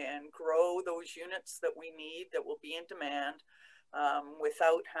try and grow those units that we need, that will be in demand,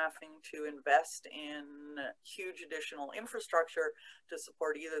 without having to invest in huge additional infrastructure to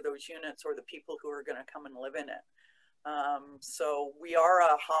support either those units or the people who are going to come and live in it. So we are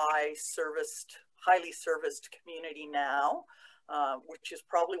a highly serviced community now, which is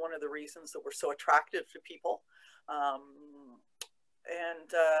probably one of the reasons that we're so attractive to people.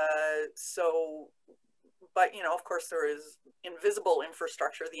 But, you know, of course, there is invisible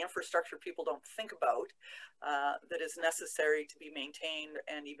infrastructure, the infrastructure people don't think about, that is necessary to be maintained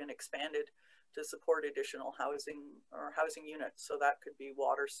and even expanded to support additional housing or housing units. So that could be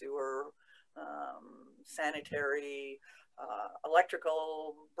water, sewer, sanitary,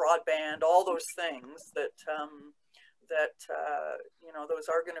 electrical, broadband, all those things that, you know, those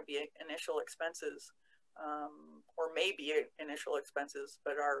are going to be initial expenses, or maybe initial expenses,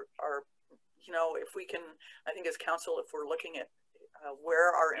 but are, you know, if we can, I think as council, if we're looking at where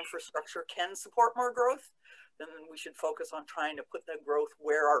our infrastructure can support more growth, then we should focus on trying to put the growth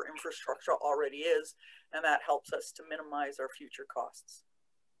where our infrastructure already is, and that helps us to minimize our future costs.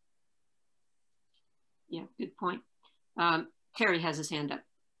 Yeah, good point. Terry has his hand up.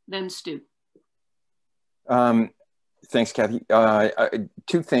 Then Stu. Thanks, Kathy.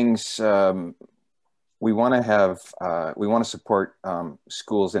 Two things. We want to support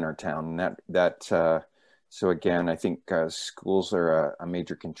schools in our town. So again, I think schools are a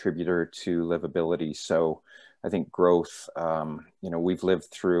major contributor to livability. So I think growth. We've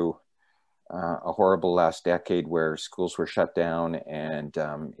lived through a horrible last decade where schools were shut down, and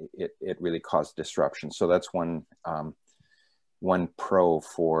it really caused disruption. So that's one pro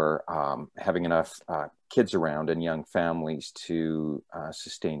for having enough kids around and young families to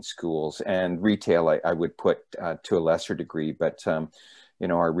sustain schools. And retail, I would put to a lesser degree, but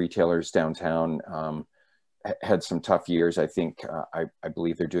our retailers downtown had some tough years. I think I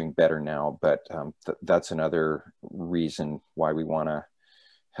believe they're doing better now, but that's another reason why we want to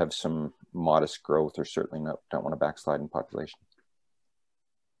have some modest growth, or certainly don't want to backslide in population.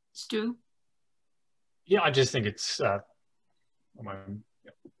 Stu? Yeah, I just think it's the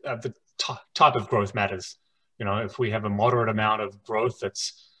type of growth matters. If we have a moderate amount of growth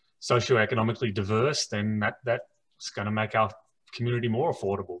that's socioeconomically diverse, then that's going to make our community more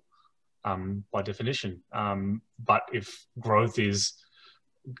affordable by definition. But if growth is,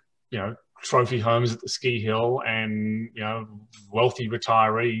 trophy homes at the ski hill and, wealthy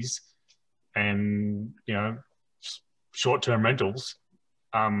retirees and, short-term rentals,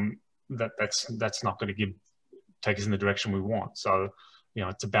 that's not going to take us in the direction we want. So,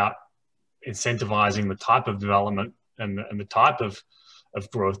 it's about incentivizing the type of development and the type of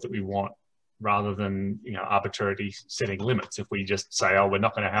growth that we want, rather than arbitrarily setting limits. If we just say, oh, we're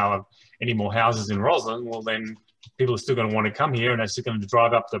not going to have any more houses in Roslyn, well, then people are still going to want to come here, and that's still going to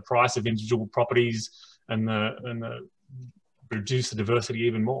drive up the price of individual properties and reduce the diversity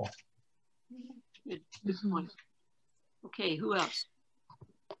even more. Good point. Okay, who else?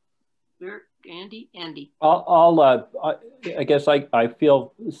 Andy? I guess I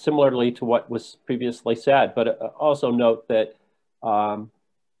feel similarly to what was previously said, but also note that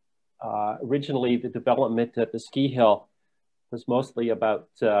originally the development at the ski hill was mostly about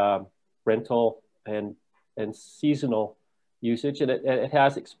rental and seasonal usage, and it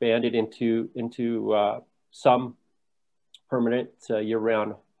has expanded into some permanent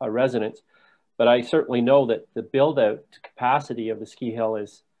year-round residents. But I certainly know that the build-out capacity of the ski hill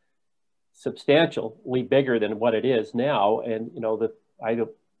is substantially bigger than what it is now, and I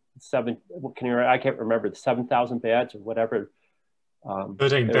can't remember, the 7,000 beds or whatever.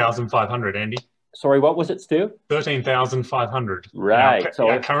 13,500, Andy. Sorry, what was it, Stu? 13,500. Right.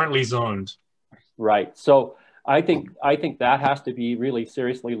 So currently zoned. Right. So I think that has to be really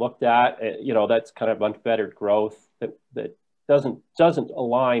seriously looked at. That's kind of unfettered growth that doesn't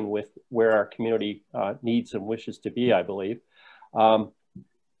align with where our community needs and wishes to be, I believe.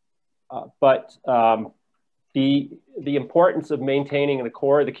 But the importance of maintaining the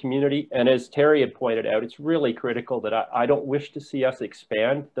core of the community, and as Terry had pointed out, it's really critical that I don't wish to see us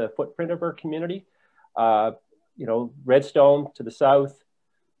expand the footprint of our community. Redstone to the south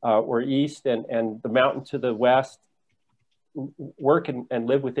or east, and the mountain to the west, work and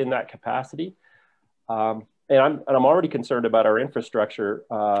live within that capacity. And I'm already concerned about our infrastructure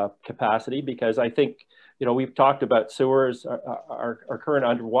capacity, because I think we've talked about sewers, our current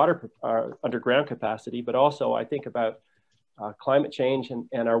underground capacity, but also I think about climate change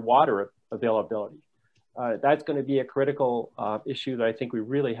and our water availability. That's going to be a critical issue that I think we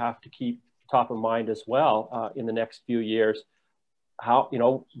really have to keep top of mind as well in the next few years. How,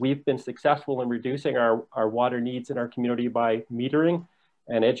 we've been successful in reducing our water needs in our community by metering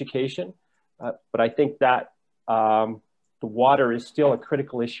and education, but I think that the water is still a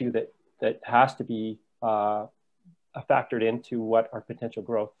critical issue that has to be factored into what our potential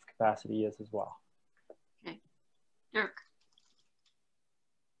growth capacity is as well. Okay, Dirk.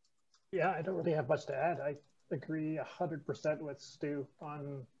 Yeah, I don't really have much to add. I agree 100% with Stu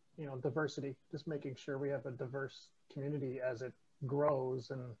on diversity. Just making sure we have a diverse community as it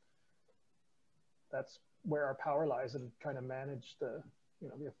grows, and that's where our power lies in trying to manage the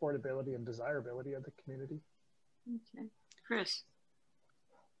the affordability and desirability of the community. Okay, Chris.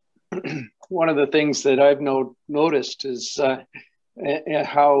 One of the things that I've noticed is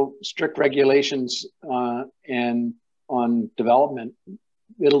how strict regulations and on development,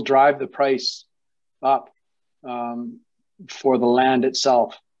 it'll drive the price up for the land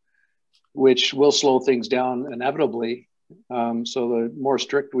itself, which will slow things down inevitably. So the more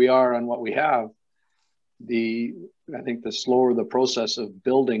strict we are on what we have, I think the slower the process of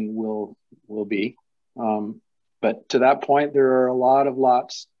building will be. But to that point, there are a lot of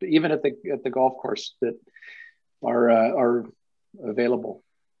lots, even at the golf course, that are available.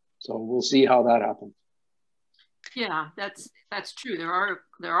 So we'll see how that happens. Yeah, that's true.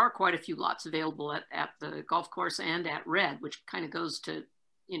 There are quite a few lots available at the golf course and at Red, which kind of goes to,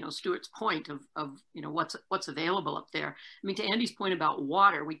 you know, Stuart's point of you know, what's available up there. I mean, to Andy's point about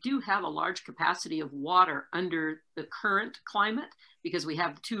water, we do have a large capacity of water under the current climate because we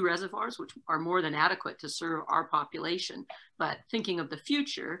have 2 reservoirs, which are more than adequate to serve our population. But thinking of the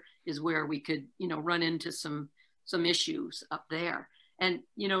future is where we could, you know, run into some issues up there. And,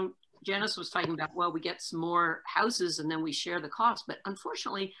 you know, Janice was talking about, well, we get some more houses and then we share the cost, but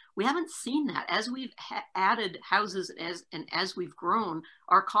unfortunately we haven't seen that. As we've added houses and as we've grown,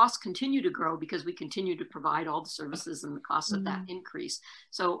 our costs continue to grow because we continue to provide all the services and the costs of that increase.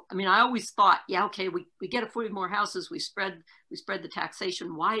 So, I mean, I always thought, yeah, okay, we get a few more houses, we spread the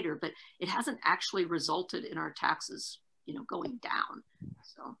taxation wider, but it hasn't actually resulted in our taxes, you know, going down.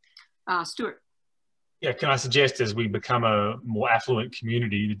 So, Stuart. Yeah, can I suggest as we become a more affluent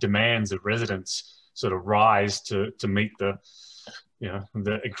community, the demands of residents sort of rise to meet the, you know,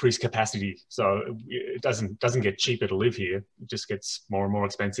 the increased capacity. So it doesn't get cheaper to live here. It just gets more and more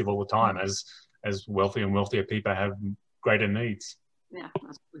expensive all the time as wealthy and wealthier people have greater needs. Yeah, that's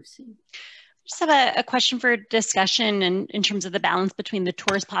what we've seen. Just have a question for discussion in terms of the balance between the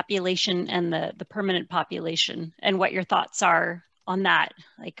tourist population and the permanent population, and what your thoughts are on that,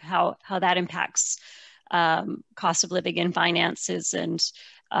 like how that impacts cost of living and finances, and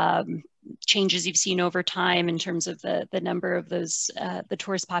changes you've seen over time in terms of the number of those, the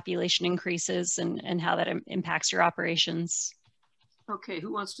tourist population increases, and how that impacts your operations. Okay,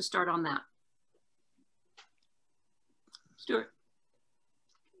 who wants to start on that? Stuart.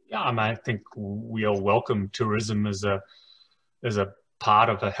 Yeah, I think we all welcome tourism as a part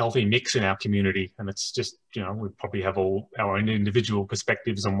of a healthy mix in our community, and it's just, you know, we probably have all our own individual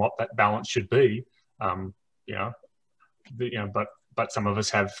perspectives on what that balance should be. But some of us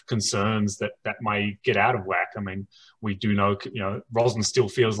have concerns that may get out of whack. I mean, we do know, you know, Roslyn still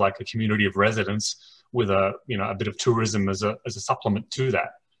feels like a community of residents with a bit of tourism as a supplement to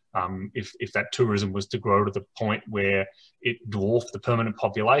that. If that tourism was to grow to the point where it dwarfed the permanent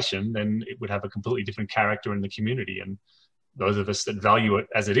population, then it would have a completely different character in the community. And those of us that value it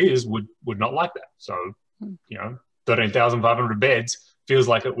as it is would not like that. So, you know, 13,500 beds feels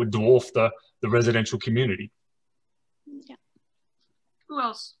like it would dwarf the residential community. Yeah. Who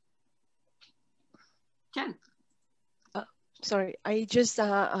else? Jen. Sorry, I just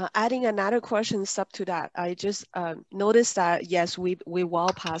adding another question up to that. I just noticed that, yes, we well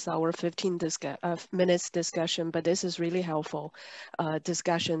past our 15 minutes discussion, but this is really helpful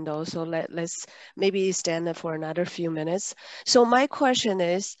discussion though. So let's maybe stand for another few minutes. So my question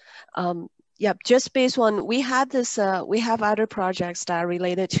is, yeah, just based on, we have other projects that are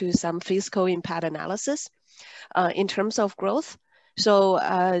related to some fiscal impact analysis in terms of growth. So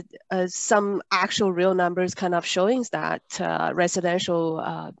some actual real numbers kind of showing that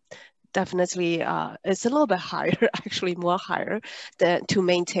residential definitely it's a little bit higher, actually more higher to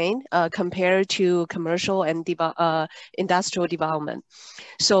maintain compared to commercial and industrial development.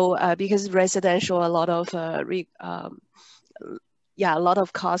 So because residential, a lot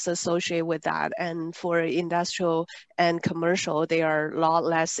of costs associated with that. And for industrial and commercial, they are a lot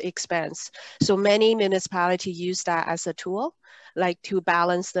less expense. So many municipalities use that as a tool, like to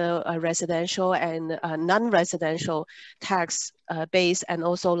balance the residential and non-residential tax base, and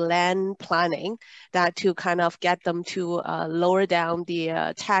also land planning, that to kind of get them to lower down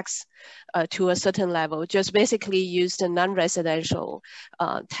the tax to a certain level. Just basically use the non-residential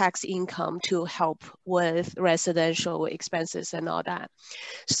tax income to help with residential expenses and all that.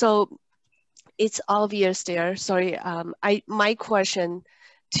 So it's obvious there. Sorry, my question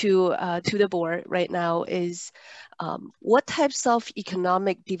to the board right now is, what types of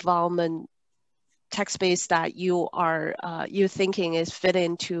economic development tax base that you are you thinking is fit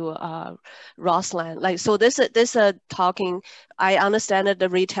into Rossland? Like, so this talking, I understand that the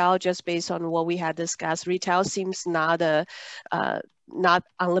retail, just based on what we had discussed, retail seems not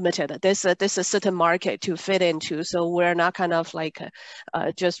unlimited. There's a certain market to fit into, so we're not kind of like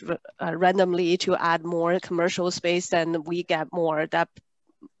just randomly to add more commercial space, then we get more. That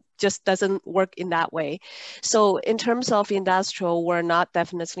just doesn't work in that way. So in terms of industrial, we're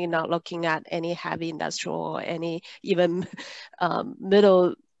definitely not looking at any heavy industrial or any even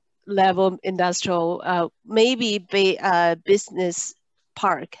middle level industrial, maybe business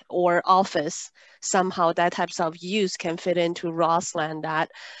park or office, somehow that types of use can fit into Rossland,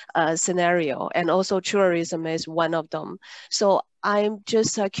 that scenario. And also tourism is one of them. So I'm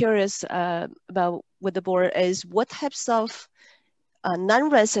just curious about with the board is what types of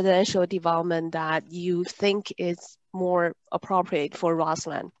non-residential development that you think is more appropriate for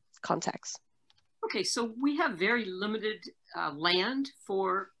Rossland context? Okay, so we have very limited land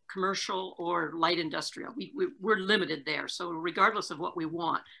for commercial or light industrial. We're limited there. So regardless of what we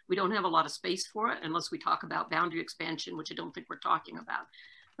want, we don't have a lot of space for it unless we talk about boundary expansion, which I don't think we're talking about.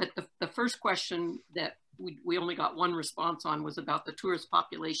 But the first question that we only got one response on was about the tourist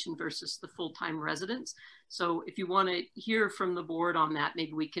population versus the full-time residents. So if you want to hear from the board on that,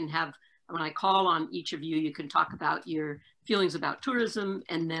 maybe we can have, when I call on each of you, you can talk about your feelings about tourism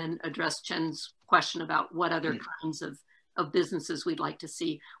and then address Chen's question about what other kinds of businesses we'd like to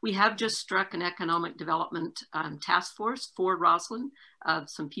see. We have just struck an economic development task force for Roslyn of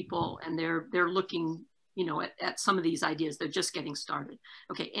some people, and they're looking, you know, at some of these ideas. They're just getting started.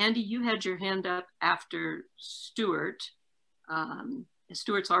 Okay, Andy, you had your hand up after Stuart.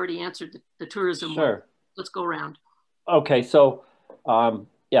 Stuart's already answered the tourism Sure. one. Let's go around. Okay, so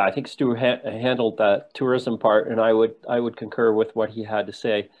yeah, I think Stuart handled that tourism part, and I would concur with what he had to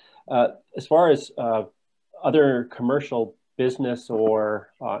say. As far as other commercial business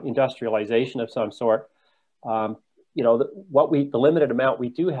or industrialization of some sort, you know, the limited amount we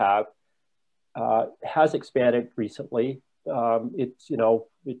do have has expanded recently. It's, you know,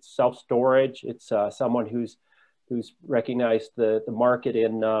 it's self-storage. It's someone who's recognized the market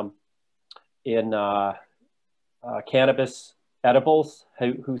in cannabis edibles,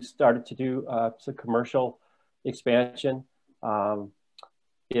 who started to do some commercial expansion.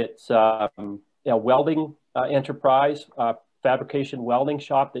 It's a welding enterprise, fabrication welding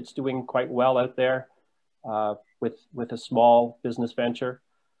shop that's doing quite well out there with a small business venture.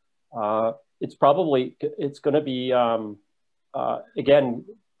 It's going to be, again,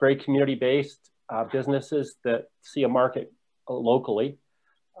 very community-based businesses that see a market locally.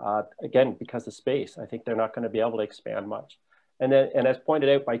 Again, because of space, I think they're not going to be able to expand much. And as pointed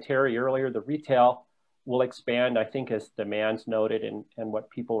out by Terry earlier, the retail will expand, I think, as demand's noted and what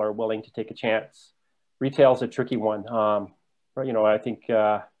people are willing to take a chance. Retail is a tricky one. You know, I think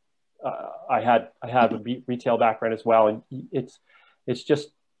I have a retail background as well, and it's just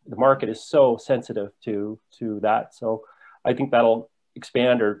the market is so sensitive to that. So I think that'll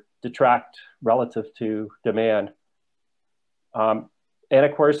expand or detract relative to demand. And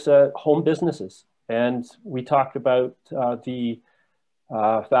of course, home businesses. And we talked about the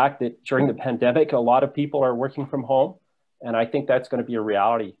fact that during the pandemic, a lot of people are working from home. And I think that's going to be a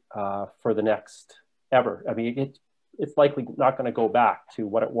reality for the next ever. I mean, it's likely not going to go back to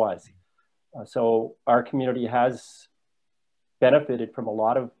what it was. So our community has benefited from a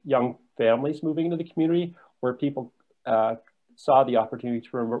lot of young families moving into the community where people saw the opportunity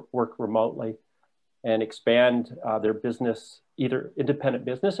to work remotely and expand their business, either independent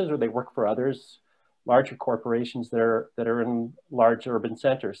businesses or they work for others, larger corporations that are in large urban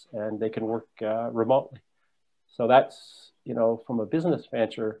centers, and they can work remotely. So that's, you know, from a business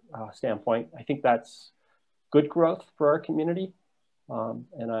venture standpoint, I think that's good growth for our community. And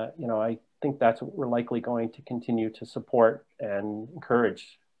you know, I think that's what we're likely going to continue to support and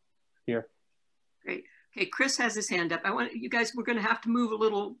encourage here. Great. Okay, Chris has his hand up. I want you guys, we're going to have to move a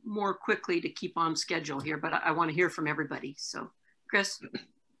little more quickly to keep on schedule here, but I want to hear from everybody. So, Chris.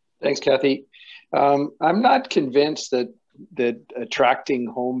 Thanks, Kathy. I'm not convinced that attracting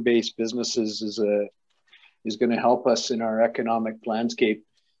home-based businesses is going to help us in our economic landscape.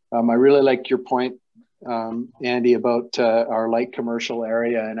 I really like your point, Andy, about our light commercial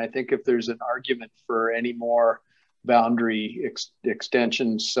area. And I think if there's an argument for any more boundary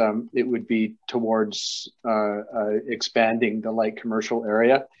extensions, it would be towards expanding the light commercial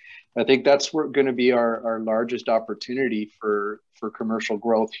area. I think that's going to be our largest opportunity for commercial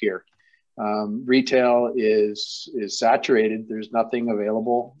growth here. Retail is saturated. There's nothing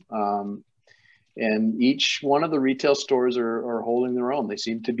available. And each one of the retail stores are holding their own. They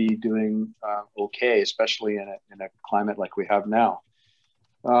seem to be doing okay, especially in a climate like we have now.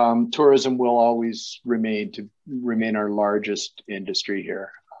 Tourism will always remain our largest industry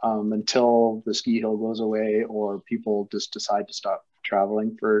here until the ski hill goes away or people just decide to stop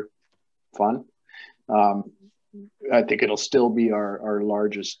traveling for fun. I think it'll still be our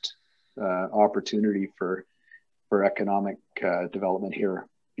largest opportunity for economic development here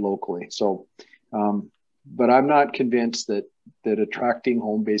locally. So, but I'm not convinced that attracting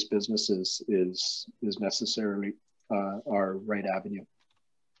home-based businesses is necessarily our right avenue.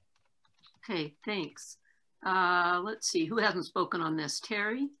 Okay, thanks. Let's see, who hasn't spoken on this?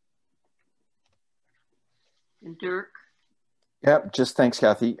 Terry? And Dirk? Yep, just thanks,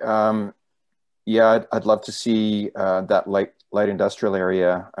 Kathy. Yeah, I'd love to see that light industrial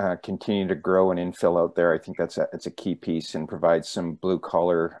area continue to grow and infill out there. I think it's a key piece and provides some blue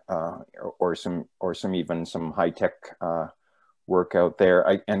collar or some even some high tech work out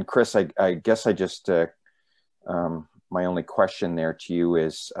there. And Chris, I guess I just, my only question there to you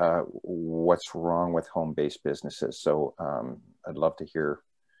is what's wrong with home-based businesses? So I'd love to hear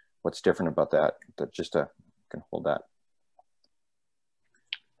what's different about that, just to can hold that.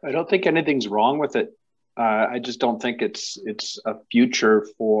 I don't think anything's wrong with it. I just don't think it's a future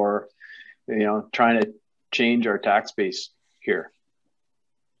for, trying to change our tax base here.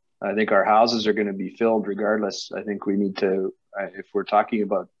 I think our houses are going to be filled regardless. I think we need to, if we're talking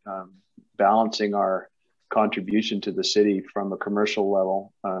about balancing our contribution to the city from a commercial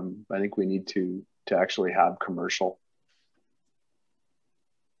level, I think we need to actually have commercial.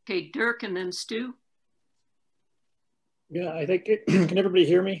 Okay, Dirk, and then Stu. Yeah, I think, can everybody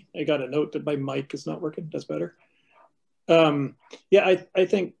hear me? I got a note that my mic is not working. That's better. Yeah, I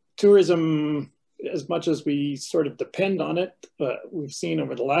think tourism, as much as we sort of depend on it, we've seen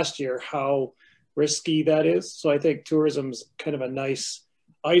over the last year how risky that is. So I think tourism's kind of a nice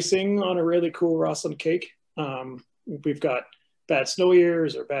icing on a really cool Roslyn cake. We've got bad snow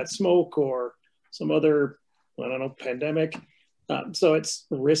years or bad smoke or some other, I don't know, pandemic. So it's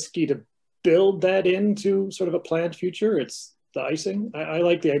risky to build that into sort of a planned future. It's the icing. I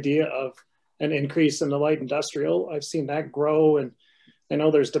like the idea of an increase in the light industrial. I've seen that grow, and I know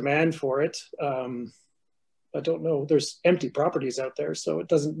there's demand for it. I don't know, there's empty properties out there, so it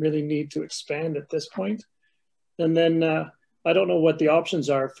doesn't really need to expand at this point. And then I don't know what the options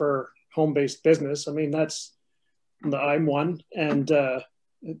are for home-based business. I mean, I'm one, and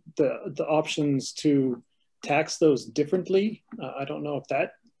the options to tax those differently, I don't know if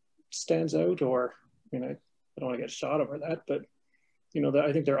that stands out, or, I mean, I don't want to get shot over that, but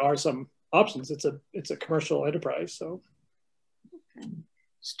I think there are some options. It's a commercial enterprise, so. Okay.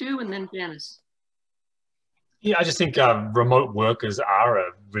 Stu, and then Janice. Yeah, I just think remote workers are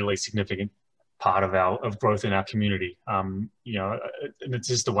a really significant part of growth in our community. And it's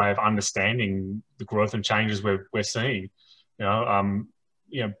just a way of understanding the growth and changes we're seeing.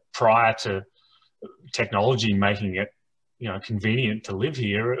 Prior to technology making it, convenient to live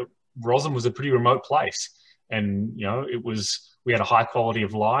here, Roslyn was a pretty remote place, and we had a high quality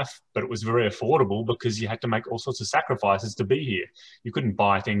of life, but it was very affordable because you had to make all sorts of sacrifices to be here. You couldn't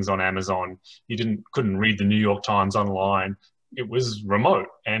buy things on Amazon. You couldn't read the New York Times online. It was remote,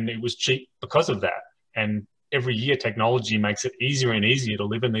 and it was cheap because of that. And every year, technology makes it easier and easier to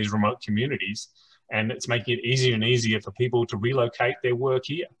live in these remote communities, and it's making it easier and easier for people to relocate their work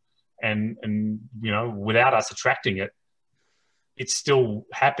here. And without us attracting it, it's still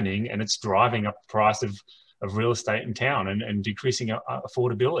happening, and it's driving up the price of real estate in town and decreasing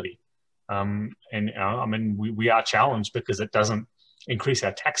affordability. I mean, we are challenged because it doesn't increase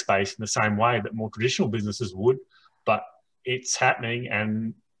our tax base in the same way that more traditional businesses would, but it's happening,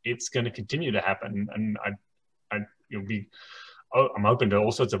 and it's going to continue to happen. And I'm open to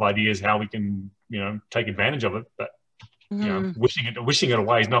all sorts of ideas how we can, take advantage of it, but wishing it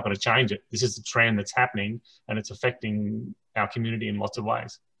away is not going to change it. This is the trend that's happening, and it's affecting our community in lots of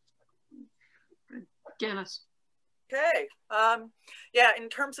ways. Janice. Okay. Yeah, in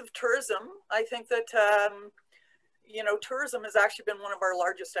terms of tourism, I think that, tourism has actually been one of our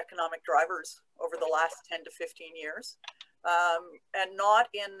largest economic drivers over the last 10 to 15 years. And not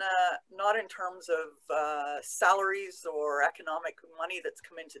in terms of salaries or economic money that's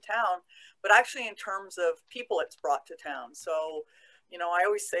come into town, but actually in terms of people it's brought to town. So, I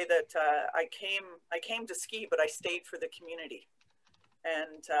always say that I came to ski, but I stayed for the community.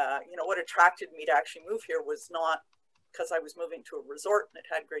 And, what attracted me to actually move here was not because I was moving to a resort and it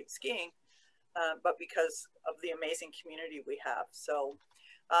had great skiing, but because of the amazing community we have. So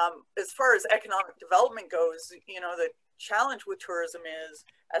as far as economic development goes, the challenge with tourism is,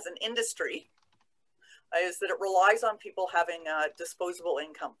 as an industry, is that it relies on people having disposable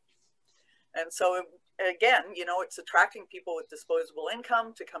income. And so again, it's attracting people with disposable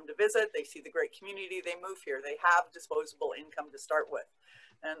income to come to visit. They see the great community, they move here, they have disposable income to start with.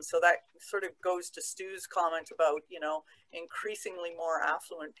 And so that sort of goes to Stu's comment about, increasingly more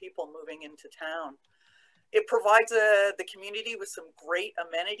affluent people moving into town. It provides the community with some great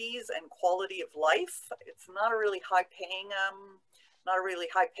amenities and quality of life. It's not a really high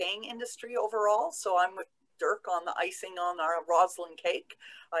paying industry overall. So I'm with Dirk on the icing on our Roslyn cake.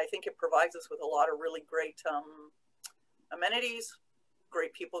 I think it provides us with a lot of really great amenities.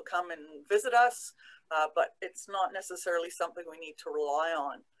 Great people come and visit us, but it's not necessarily something we need to rely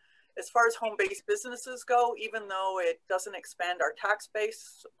on. As far as home-based businesses go, even though it doesn't expand our tax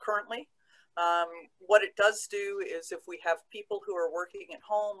base currently, what it does do is, if we have people who are working at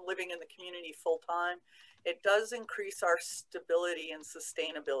home, living in the community full-time, it does increase our stability and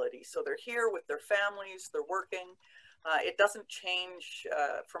sustainability. So they're here with their families, they're working. It doesn't change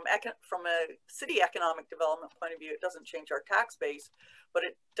from a city economic development point of view, it doesn't change our tax base, but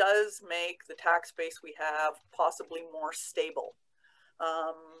it does make the tax base we have possibly more stable.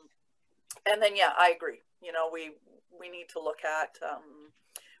 And then, yeah, I agree. You know, we need to look at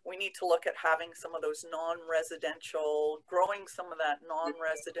having some of those non-residential, growing some of that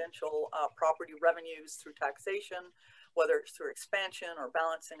non-residential property revenues through taxation, whether it's through expansion or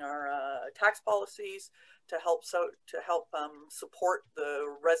balancing our tax policies to help support the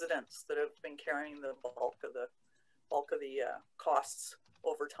residents that have been carrying the bulk of the costs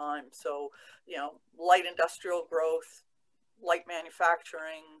over time. So, you know, light industrial growth, light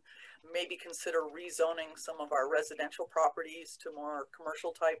manufacturing, maybe consider rezoning some of our residential properties to more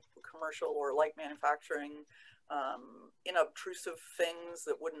commercial or light manufacturing, inobtrusive things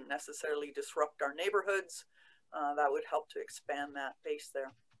that wouldn't necessarily disrupt our neighborhoods. That would help to expand that base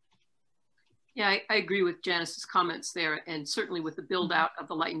there. Yeah, I agree with Janice's comments there, and certainly with the build out of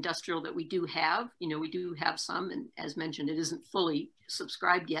the light industrial that we do have. You know, we do have some, and as mentioned, it isn't fully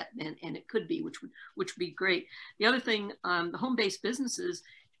subscribed yet, and it could be, which would be great. The other thing, the home-based businesses,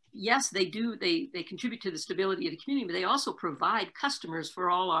 yes, they do. They contribute to the stability of the community, but they also provide customers for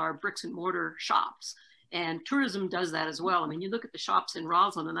all our bricks and mortar shops. And tourism does that as well. I mean, you look at the shops in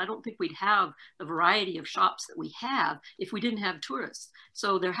Roslyn, and I don't think we'd have the variety of shops that we have if we didn't have tourists.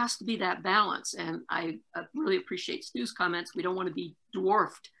 So there has to be that balance. And I really appreciate Stu's comments. We don't want to be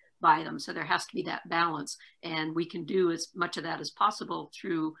dwarfed by them. So there has to be that balance. And we can do as much of that as possible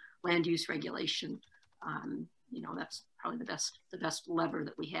through land use regulation. You know, that's probably the best lever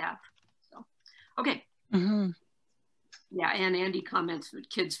that we have. So, okay. Mm-hmm. Yeah, and Andy comments for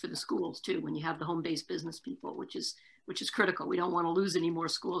kids for the schools too, when you have the home-based business people, which is critical. We don't want to lose any more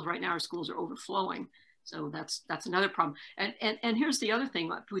schools. Right now our schools are overflowing. So that's another problem. And here's the other thing.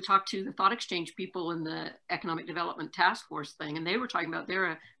 We talked to the Thought Exchange people in the Economic Development Task Force thing, and they were talking about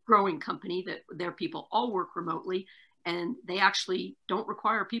they're a growing company that their people all work remotely, and they actually don't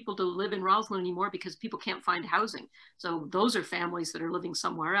require people to live in Roslyn anymore because people can't find housing. So those are families that are living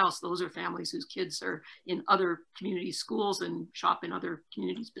somewhere else. Those are families whose kids are in other community schools and shop in other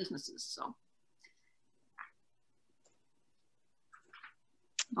communities' businesses. So,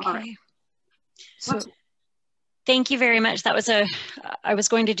 okay. All right. So thank you very much. That was I was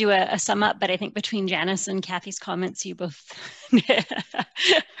going to do a sum up, but I think between Janice and Kathy's comments, you both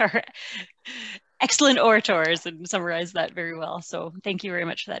are excellent orators and summarized that very well. So thank you very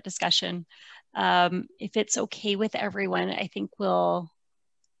much for that discussion. If it's okay with everyone, I think we'll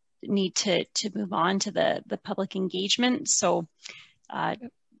need to move on to the public engagement. So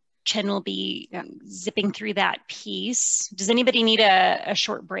Chen will be zipping through that piece. Does anybody need a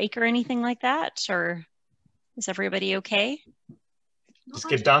short break or anything like that? Or is everybody okay? Just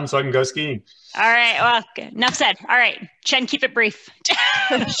get done so I can go skiing. All right, well, enough said. All right, Chen, keep it brief.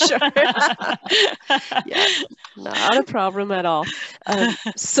 Sure. Yeah, not a problem at all.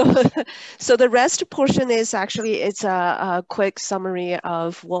 So the rest portion is actually, it's a quick summary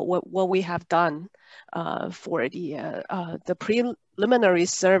of what we have done for the preliminary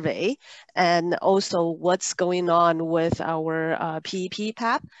survey, and also what's going on with our PEP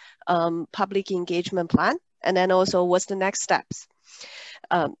PAP, public engagement plan, and then also what's the next steps.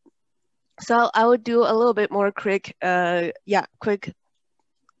 So I would do a little bit more quick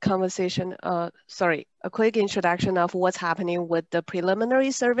conversation, a quick introduction of what's happening with the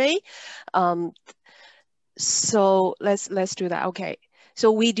preliminary survey. So let's do that. Okay. So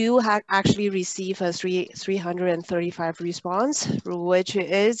we do actually receive a 335 response, which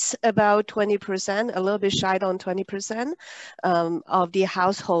is about 20%, a little bit shy on 20% of the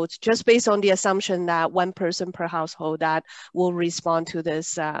households, just based on the assumption that one person per household that will respond to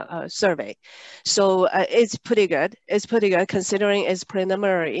this survey. So it's pretty good. It's pretty good considering it's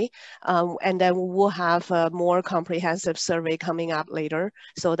preliminary. And then we'll have a more comprehensive survey coming up later.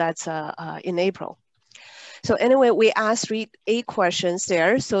 So that's in April. So anyway, we asked 8 questions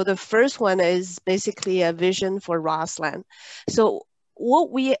there. So the first one is basically a vision for Roslyn. So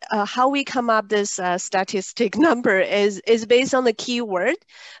how we come up this statistic number is based on the keyword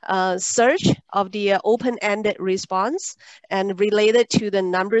search of the open-ended response and related to the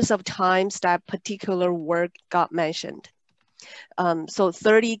numbers of times that particular word got mentioned. So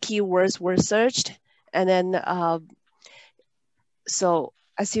 30 keywords were searched, and then so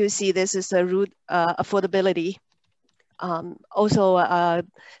as you see, this is a root affordability. Also,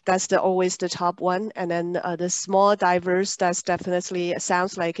 that's always the top one. And then the small diverse, that's definitely, it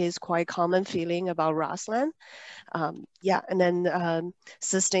sounds like it's quite common feeling about Roslyn. Yeah, and then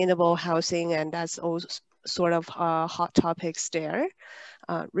sustainable housing, and that's also sort of hot topics there.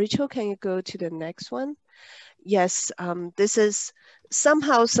 Rachel, can you go to the next one? yes, this is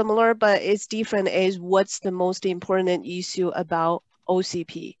somehow similar, but it's different is what's the most important issue about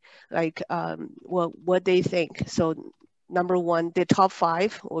OCP, like what they think. So number one, the top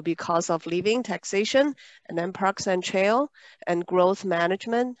 5 will be cost of living, taxation, and then parks and trail, and growth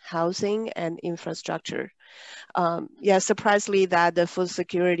management, housing, and infrastructure. Yeah, surprisingly that the food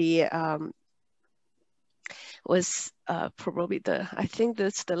security was probably I think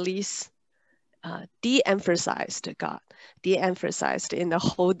that's the least de-emphasized in the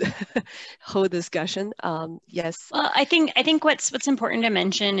whole discussion. Yes. Well, I think what's important to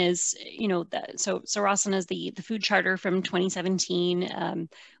mention is, you know, that so Rosslyn is the food charter from 2017.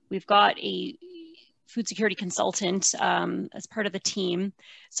 We've got a food security consultant as part of the team.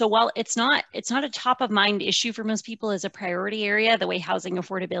 So while it's not a top of mind issue for most people as a priority area, the way housing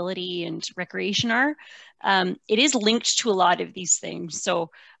affordability and recreation are, it is linked to a lot of these things. So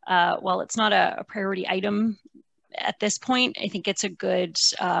while it's not a priority item at this point, I think it's a good,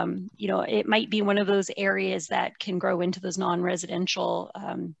 you know, it might be one of those areas that can grow into those non-residential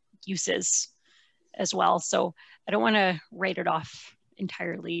uses as well. So I don't want to write it off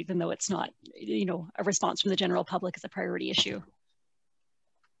entirely, even though it's not, you know, a response from the general public as a priority issue.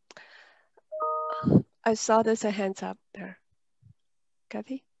 I saw there's a hands up there.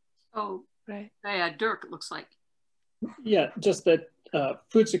 Kathy? Oh, right. Yeah, Dirk, it looks like. Yeah, just that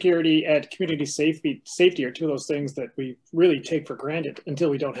food security and community safety are two of those things that we really take for granted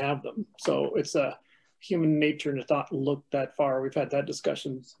until we don't have them. So it's a human nature to not look that far. We've had that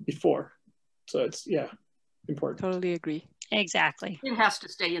discussion before. So it's, yeah, important. Totally agree. Exactly. It has to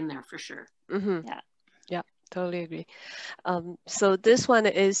stay in there for sure. Mm-hmm. Yeah. Yeah, totally agree. So this one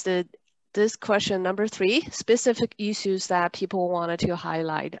is this question number 3, specific issues that people wanted to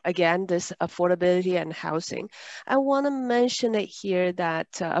highlight. Again, this affordability and housing. I want to mention it here that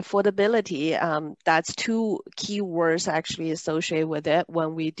affordability, that's 2 keywords actually associated with it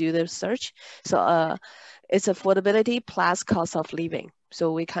when we do the search. So it's affordability plus cost of living.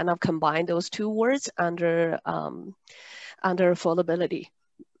 So we kind of combine those 2 words under affordability.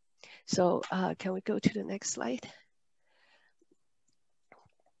 So can we go to the next slide?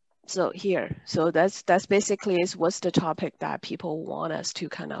 So here, so that's basically is what's the topic that people want us to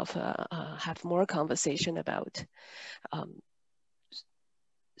kind of have more conversation about.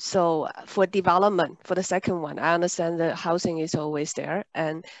 So for development, for the second one, I understand that housing is always there,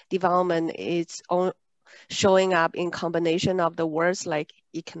 and development is showing up in combination of the words like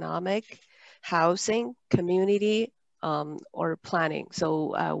economic, housing, community, or planning.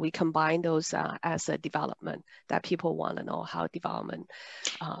 So we combine those as a development that people want to know how development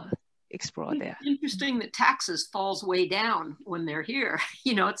explore there. Interesting that taxes falls way down when they're here.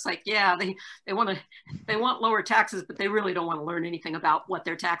 You know, it's like, yeah, they want lower taxes, but they really don't want to learn anything about what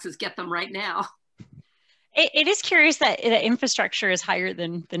their taxes get them right now. It is curious that the infrastructure is higher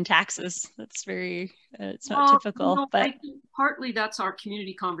than taxes. That's very, it's not typical. You know, but I think partly that's our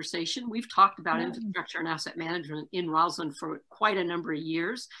community conversation. We've talked about infrastructure and asset management in Roslyn for quite a number of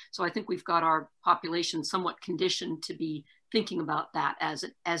years. So I think we've got our population somewhat conditioned to be thinking about that as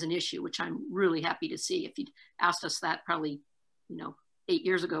an issue, which I'm really happy to see. If you'd asked us that probably, you know, 8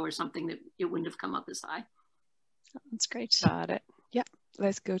 years ago or something, that it wouldn't have come up as high. That's great. Got it. Yeah,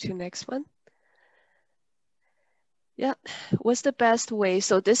 let's go to the next one. Yeah, what's the best way?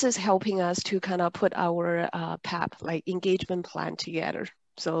 So this is helping us to kind of put our PAP, like engagement plan together.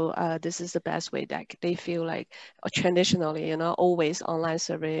 So this is the best way that they feel like traditionally, you know, always online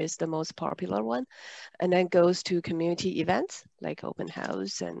survey is the most popular one, and then goes to community events like open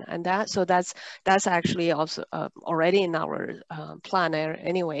house and that. So that's actually also already in our planner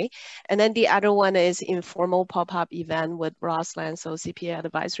anyway. And then the other one is informal pop-up event with Rossland's OCP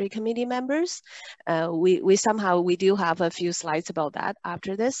advisory committee members. We do have a few slides about that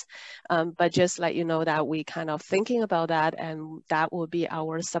after this, but just let you know that we kind of thinking about that, and that will be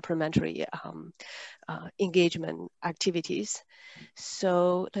our supplementary engagement activities.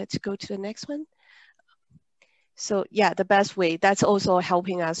 So let's go to the next one. So yeah, the best way, that's also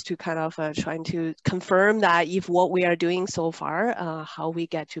helping us to kind of trying to confirm that if what we are doing so far, how we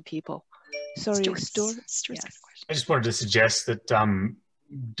get to people. Sorry, Stuart. Yes. I just wanted to suggest that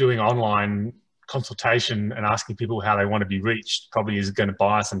doing online consultation and asking people how they want to be reached probably is going to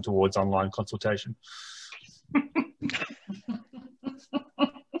bias them towards online consultation.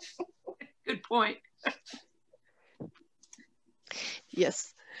 Good point.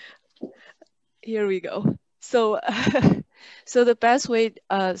 Yes. Here we go. So, so the best way,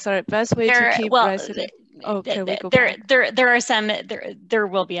 best way to keep residents. Oh, can we go back? There are some. There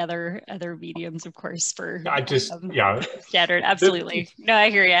will be other mediums, of course, for I just yeah scattered. Absolutely. No, I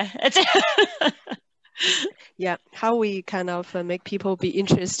hear you. Yeah, how we kind of make people be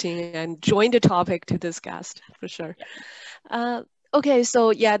interesting and join the topic to discuss, for sure. Okay,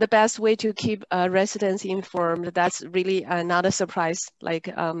 so yeah, the best way to keep residents informed, that's really not a surprise.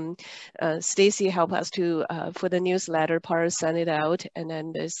 Like Stacy helped us to, for the newsletter part, send it out. And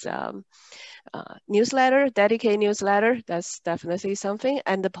then this newsletter, dedicated newsletter, that's definitely something.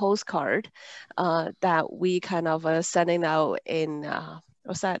 And the postcard that we kind of sending out in,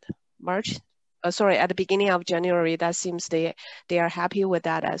 what's that, March? Sorry, at the beginning of January, that seems they are happy with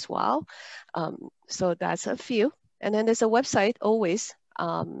that as well. So that's a few. And then there's a website, always,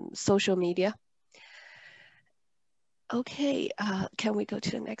 social media. Okay, can we go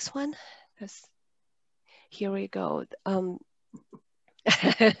to the next one? Here we go.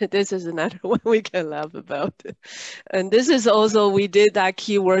 This is another one we can laugh about. And this is also, we did that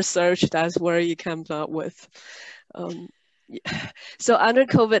keyword search, that's where you come up with. So under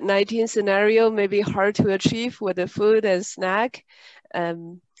COVID-19 scenario, may be hard to achieve with the food and snack.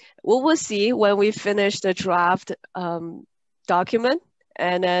 We will see when we finish the draft document,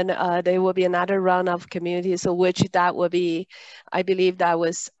 and then there will be another round of community. So which that will be, I believe that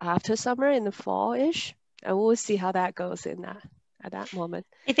was after summer, in the fall-ish, and we'll see how that goes in that at that moment.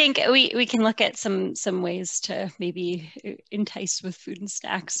 I think we can look at some ways to maybe entice with food and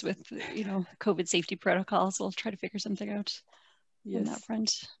snacks with, you know, COVID safety protocols. We'll try to figure something out on that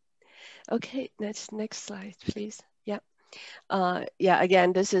front. Okay, next slide, please. Yeah. Yeah,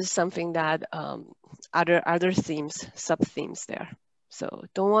 again, this is something that other themes, sub-themes there. So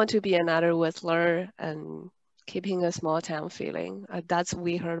don't want to be another Whistler and keeping a small town feeling. That's,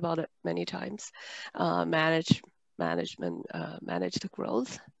 we heard about it many times. Manage the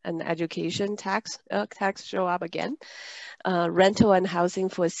growth, and education tax show up again. Rental and housing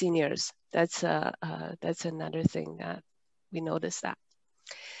for seniors. That's another thing that we noticed that.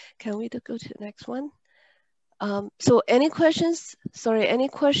 Can we go to the next one? So any questions? Sorry, any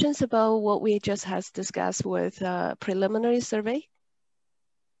questions about what we just has discussed with preliminary survey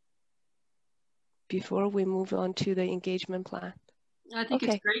before we move on to the engagement plan? I think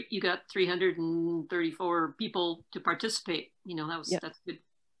it's great. You got 334 people to participate. You know, that's good.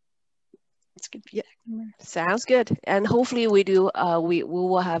 It's good. Yeah, sounds good. And hopefully we do. We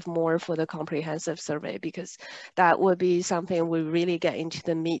will have more for the comprehensive survey, because that would be something we really get into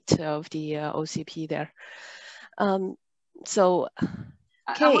the meat of the OCP there. So,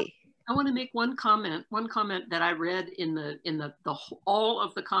 okay. I want to make one comment that I read in the all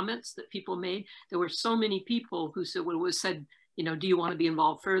of the comments that people made. There were so many people who said, you know, do you want to be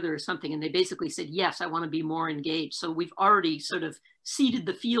involved further or something? And they basically said, yes, I want to be more engaged. So we've already sort of seeded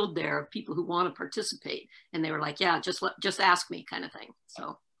the field there of people who want to participate. And they were like, yeah, just ask me, kind of thing.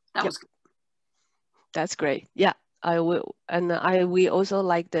 So that was good. That's great. Yeah, I will. And we also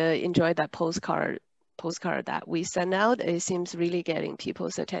enjoy that postcard that we send out. It seems really getting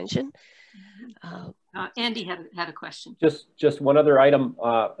people's attention. Andy had a question. Just one other item,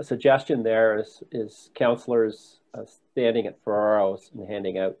 a suggestion there is counselors standing at Ferraro's and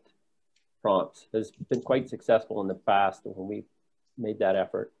handing out prompts has been quite successful in the past when we made that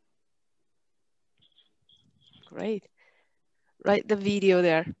effort. Great. Right, the video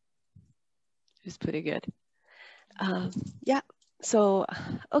there is pretty good. Yeah. So,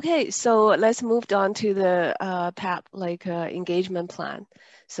 okay, so let's move on to the PAP, engagement plan.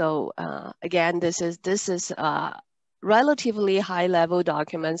 So again, this is relatively high level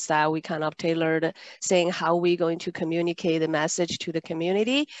documents that we kind of tailored, saying how we're going to communicate the message to the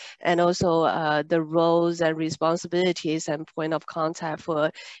community, and also the roles and responsibilities and point of contact for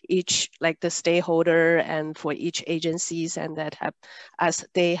each, the stakeholder and for each agencies, and that have, as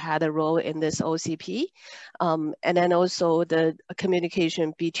they had a role in this OCP. And then also the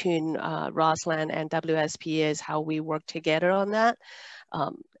communication between Rossland and WSP is how we work together on that.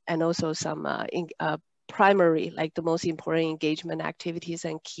 And also some primary, the most important engagement activities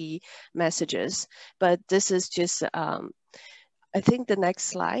and key messages. But this is just, I think the next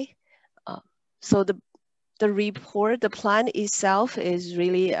slide. So the report, the plan itself is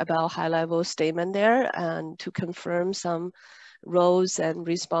really about high level statement there, and to confirm some roles and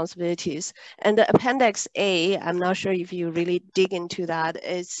responsibilities. And the Appendix A, I'm not sure if you really dig into that,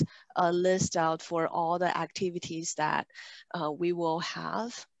 it's a list out for all the activities that we will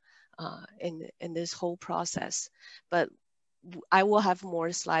have in this whole process. But I will have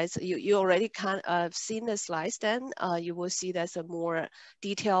more slides. You already kind of seen the slides then. You will see there's a more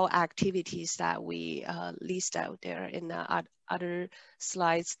detailed activities that we list out there in the other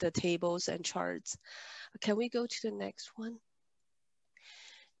slides, the tables and charts. Can we go to the next one?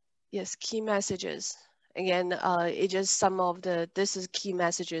 Yes, key messages. Again, it's just some of this is key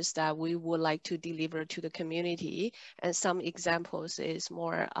messages that we would like to deliver to the community. And some examples is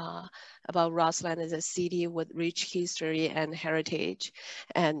more about Rossland as a city with rich history and heritage,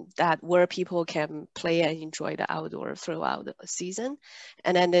 and that where people can play and enjoy the outdoor throughout the season.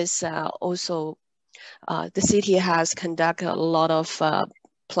 And then there's also, the city has conducted a lot of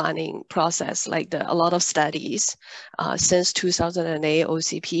planning process, like a lot of studies since 2008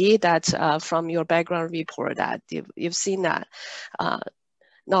 OCP, that's from your background report that you've seen that.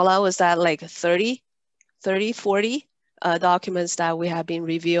 Nala, was that like 30, 40 documents that we have been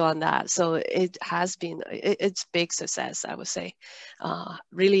reviewed on that. So it has been, it's big success, I would say.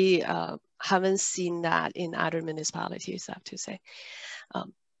 Really haven't seen that in other municipalities, I have to say.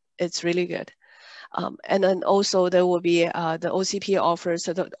 It's really good. And then also there will be, the OCP offers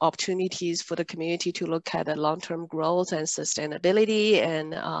the opportunities for the community to look at the long-term growth and sustainability,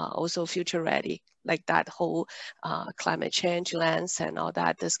 and also future ready, like that whole climate change lens and all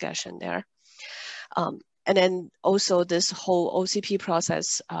that discussion there. And then also this whole OCP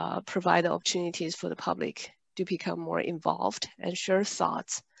process provide opportunities for the public to become more involved and share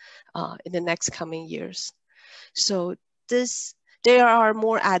thoughts in the next coming years. So there are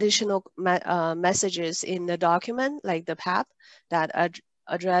more additional messages in the document, like the PAP, that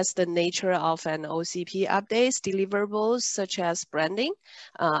address the nature of an OCP updates, deliverables such as branding,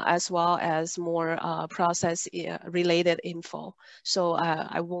 as well as more process-related info. So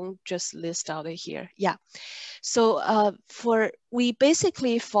I won't just list out here. Yeah. So we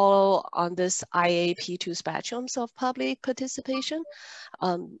basically follow on this IAP2 spectrums of public participation.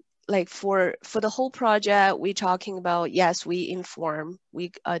 Like for the whole project, we're talking about, yes, we inform,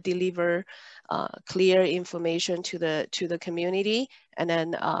 we deliver clear information to the community, and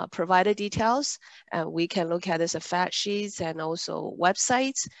then provide the details. And we can look at this as fact sheets and also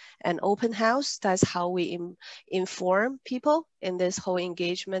websites and open house. That's how we inform people in this whole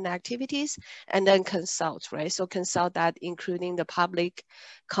engagement activities, and then consult, right? So consult that including the public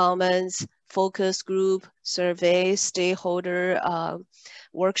comments, focus group, surveys, stakeholder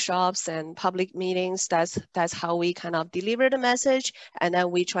workshops, and public meetings. That's how we kind of deliver the message, and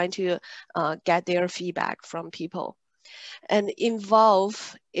then we try to get their feedback from people. And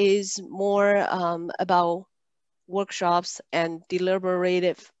involve is more about workshops and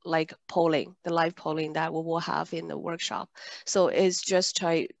deliberative, like polling, the live polling that we will have in the workshop. So it's just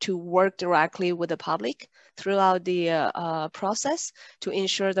try to work directly with the public throughout the process to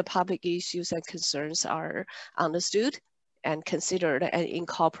ensure the public issues and concerns are understood and considered and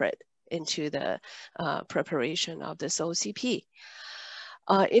incorporated into the preparation of this OCP.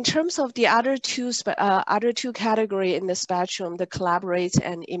 In terms of the other two categories in the spectrum, the collaborate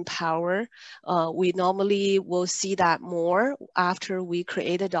and empower, we normally will see that more after we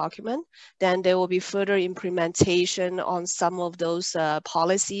create a document. Then there will be further implementation on some of those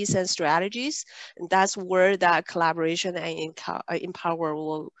policies and strategies. And that's where that collaboration and empower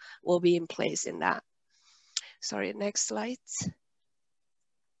will be in place in that. Sorry, next slide.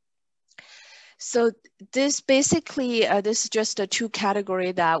 So this basically, this is just a two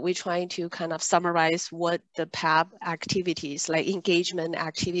category that we're trying to kind of summarize what the PAP activities, like engagement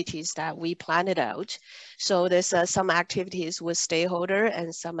activities that we planned out. So there's some activities with stakeholder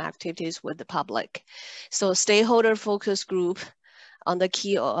and some activities with the public. So stakeholder focus group on the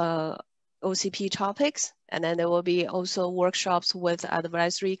key OCP topics, and then there will be also workshops with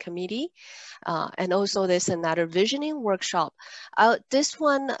advisory committee. And also there's another visioning workshop. This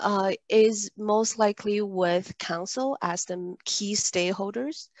one is most likely with council as the key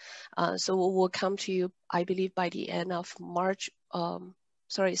stakeholders. So we will come to you, I believe, by the end of March,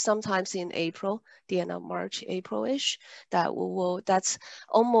 sometimes in April, the end of March, April-ish, that's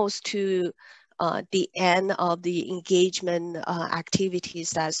almost to the end of the engagement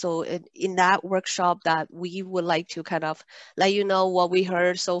activities. So in that workshop that we would like to kind of let you know what we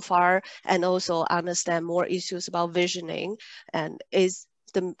heard so far, and also understand more issues about visioning, and is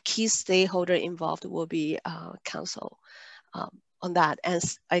the key stakeholder involved will be council on that,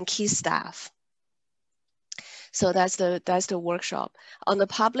 and key staff. So that's the workshop. On the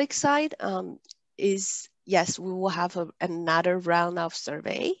public side, yes, we will have another round of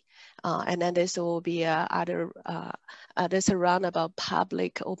survey. And then this will be there's a round about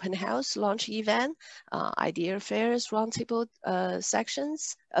public open house launch event, idea fairs, roundtable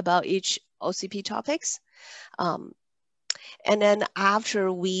sections about each OCP topics. And then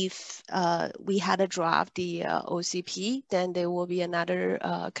after we had a draft, the OCP, then there will be another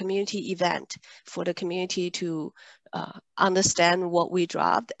community event for the community to understand what we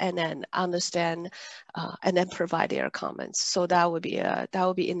dropped, and then understand and then provide their comments. So that would be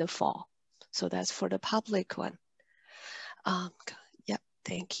in the fall. So that's for the public one. Yep,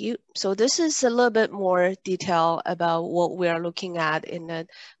 thank you. So this is a little bit more detail about what we are looking at in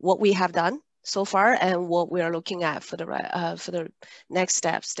what we have done so far and what we are looking at for the next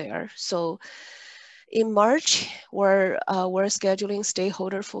steps there. So in March, we're scheduling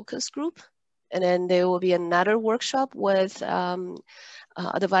stakeholder focus group, and then there will be another workshop with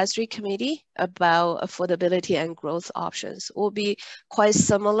advisory committee about affordability and growth options. It will be quite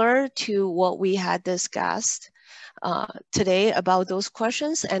similar to what we had discussed today about those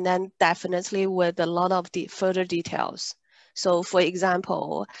questions, and then definitely with a lot of further details. So for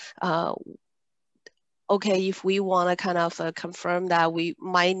example, okay, if we want to kind of confirm that we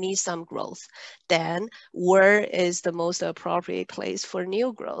might need some growth, then where is the most appropriate place for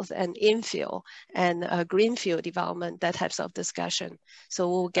new growth and infill and greenfield development, that types of discussion. So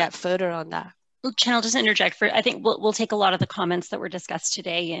we'll get further on that. Well, Chen, I'll just interject. I think we'll take a lot of the comments that were discussed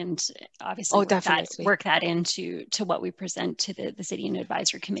today and obviously work that into what we present to the City and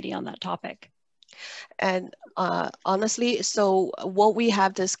Advisory Committee on that topic. And honestly, so what we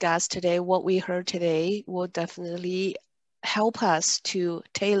have discussed today, what we heard today will definitely help us to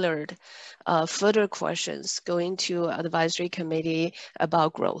tailor further questions going to advisory committee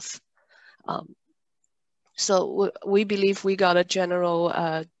about growth. So we believe we got a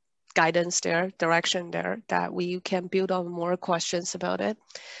general guidance there, direction there, that we can build on more questions about it.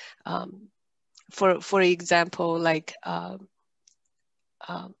 For example, like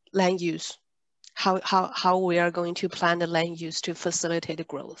land use. How we are going to plan the land use to facilitate the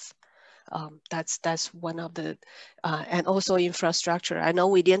growth. That's one of the, and also infrastructure. I know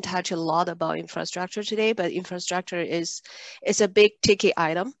we didn't touch a lot about infrastructure today, but infrastructure is a big ticket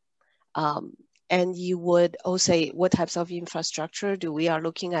item. And you would also say, what types of infrastructure do we are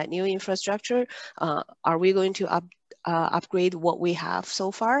looking at? New infrastructure? Are we going to upgrade what we have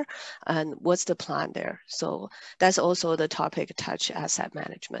so far, and what's the plan there? So that's also the topic, touch asset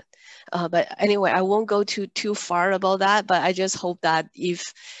management. But anyway, I won't go too far about that, but I just hope that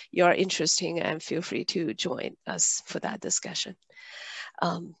if you're interested, and feel free to join us for that discussion.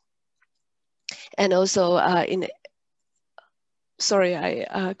 And also sorry,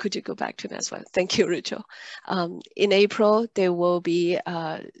 could you go back to the next one? Thank you, Rachel. In April, there will be,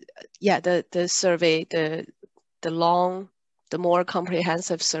 the survey, the more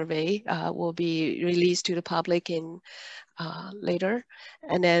comprehensive survey will be released to the public in later.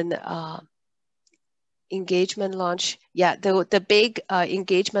 And then engagement launch, the big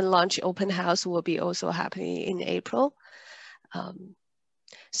engagement launch open house will be also happening in April.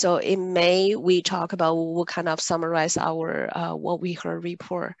 So in May, we talk about, we'll kind of summarize our what we heard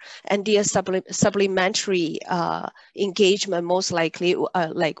report, and the supplementary engagement most likely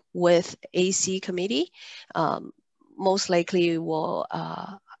like with AC committee, most likely will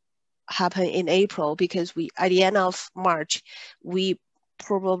happen in April, because at the end of March, we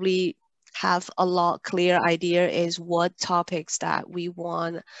probably have a lot clear idea is what topics that we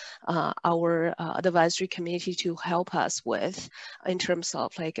want our advisory committee to help us with in terms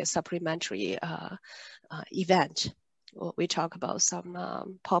of like a supplementary event. We talk about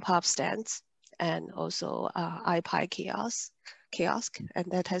some pop-up stands and also iPi kiosk and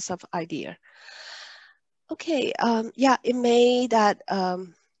that type of idea. Okay, in May that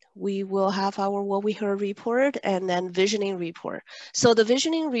we will have our what we heard report and then visioning report. So the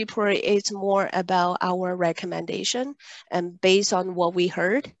visioning report is more about our recommendation and based on what we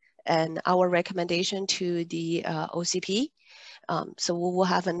heard and our recommendation to the OCP. So we will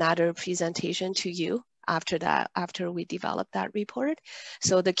have another presentation to you after that, after we develop that report.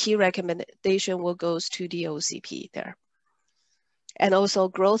 So the key recommendation will go to the OCP there. And also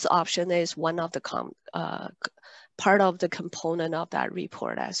growth option is one of the part of the component of that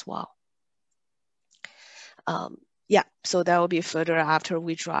report as well. So that will be further after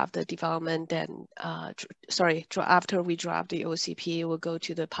we draft the development and, after we draft the OCP, we'll go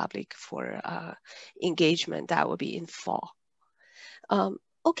to the public for engagement. That will be in fall.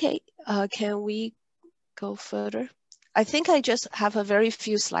 Okay, can we go further? I think I just have a very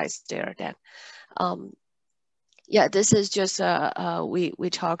few slides there then. This is just, we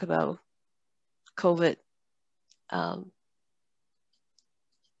talk about COVID.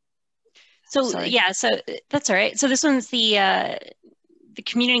 So that's all right. So this one's the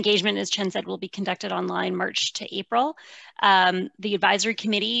community engagement, as Chen said, will be conducted online March to April. The advisory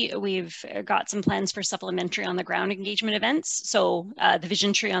committee, we've got some plans for supplementary on the ground engagement events. So the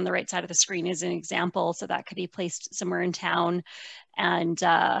vision tree on the right side of the screen is an example. So that could be placed somewhere in town, and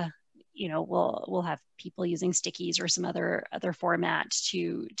we'll have people using stickies or some other format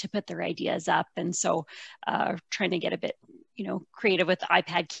to put their ideas up. And so trying to get a bit you know, creative with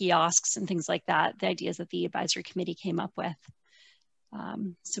iPad kiosks and things like that, the ideas that the advisory committee came up with.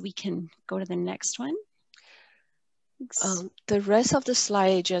 So we can go to the next one. The rest of the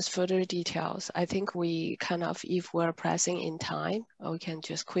slide, just further details. I think we kind of, if we're pressing in time, we can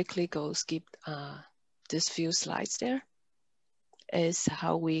just quickly go skip this few slides there. Is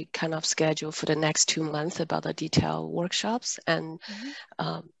how we kind of schedule for the next 2 months about the detailed workshops. And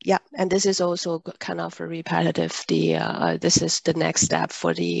yeah, and this is also kind of a repetitive, this is the next step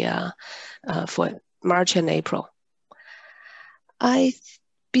for the for March and April. I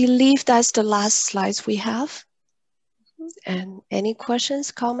believe that's the last slides we have. And any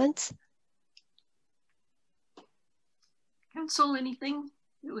questions, comments? Council, anything?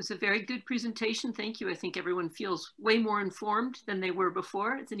 It was a very good presentation. Thank you. I think everyone feels way more informed than they were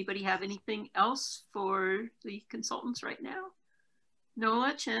before. Does anybody have anything else for the consultants right now?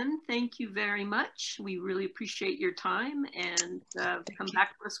 Nola, Chen, thank you very much. We really appreciate your time, and come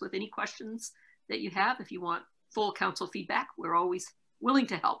back to us with any questions that you have. If you want full council feedback, we're always willing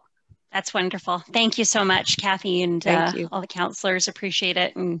to help. That's wonderful. Thank you so much, Kathy, and all the counselors. Appreciate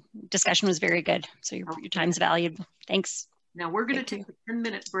it. And discussion was very good. So your time's valuable. Thanks. Now we're going to take a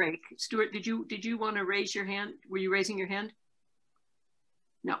 10-minute break. Stuart, did you want to raise your hand? Were you raising your hand?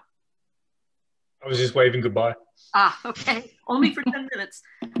 No. I was just waving goodbye. Ah, okay. Only for 10 minutes.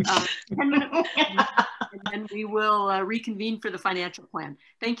 10 minutes, and then we will reconvene for the financial plan.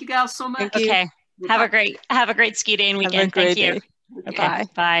 Thank you, guys, so much. Okay. Have a great ski day and weekend. Thank you. Day. Okay. Bye.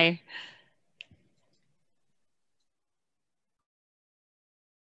 Bye.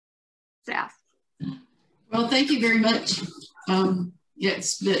 Staff. Well, thank you very much.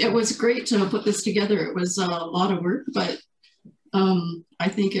 Yes, it was great to put this together. It was a lot of work, but I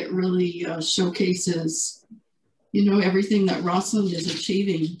think it really showcases, you know, everything that Rossland is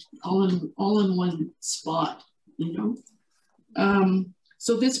achieving all in one spot, you know.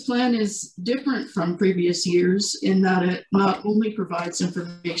 So this plan is different from previous years in that it not only provides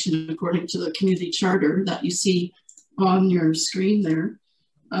information according to the community charter that you see on your screen there,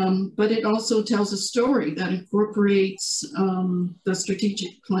 but it also tells a story that incorporates the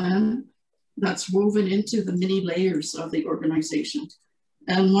strategic plan that's woven into the many layers of the organization.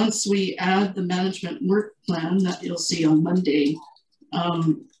 And once we add the management work plan that you'll see on Monday,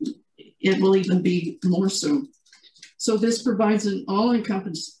 it will even be more so. So this provides an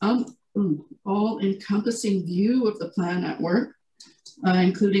all-encompassing view of the plan at work,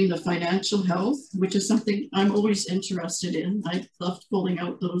 including the financial health, which is something I'm always interested in. I've loved pulling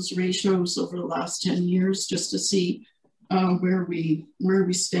out those ratios over the last 10 years just to see where we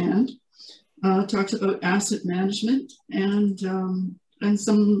stand. Talks about asset management and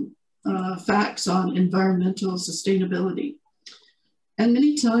some facts on environmental sustainability. And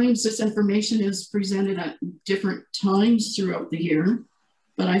many times this information is presented at different times throughout the year,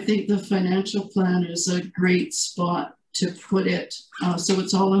 but I think the financial plan is a great spot to put it so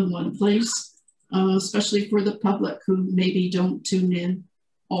it's all in one place, especially for the public who maybe don't tune in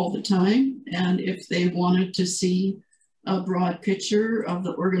all the time. And if they wanted to see a broad picture of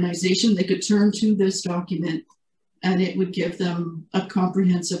the organization, they could turn to this document and it would give them a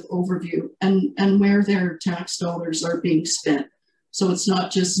comprehensive overview and where their tax dollars are being spent. So it's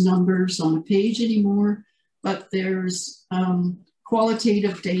not just numbers on a page anymore, but there's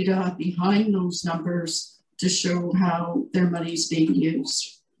qualitative data behind those numbers to show how their money is being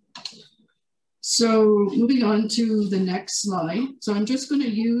used. So moving on to the next slide. So I'm just going to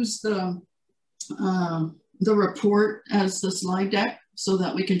use the report as the slide deck so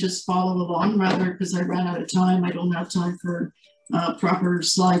that we can just follow along, rather because I ran out of time. I don't have time for proper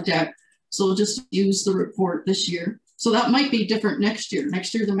slide deck. So we'll just use the report this year. So that might be different next year.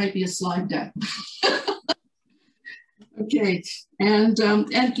 Next year, there might be a slide deck. Okay, and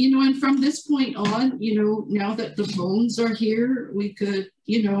you know, and from this point on, you know, now that the bones are here, we could,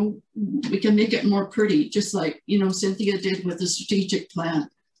 you know, we can make it more pretty, just like, you know, Cynthia did with the strategic plan.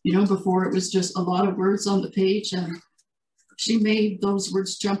 You know, before it was just a lot of words on the page and she made those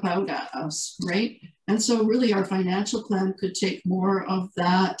words jump out at us, right? And so really our financial plan could take more of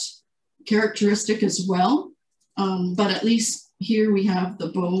that characteristic as well. But at least here we have the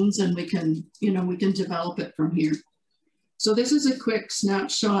bones and we can, you know, we can develop it from here. So this is a quick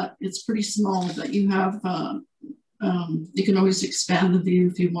snapshot. It's pretty small, but you have, you can always expand the view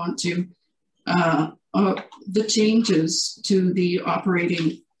if you want to. The changes to the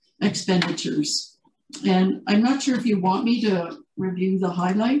operating expenditures. And I'm not sure if you want me to review the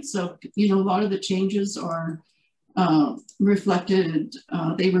highlights of, you know, a lot of the changes are reflected,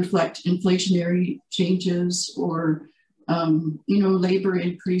 they reflect inflationary changes or, you know, labor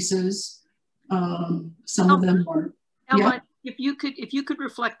increases. Some of them are, Ellen, If you could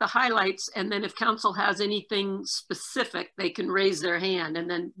reflect the highlights, and then if council has anything specific, they can raise their hand, and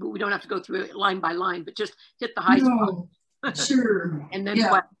then we don't have to go through it line by line, but just hit the high spot. Sure. And then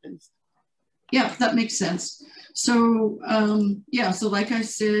questions. Yeah, that makes sense. So yeah, so like I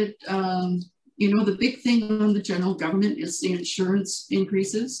said, you know, the big thing on the general government is the insurance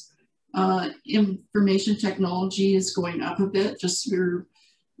increases. Information technology is going up a bit. Just we're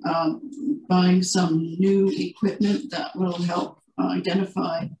buying some new equipment that will help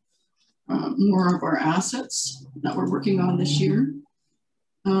identify more of our assets that we're working on this year.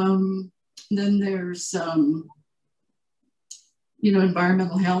 Then there's, you know,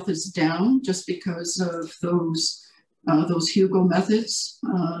 environmental health is down just because of those HUGO methods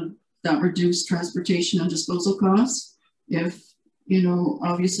that reduce transportation and disposal costs. If, you know,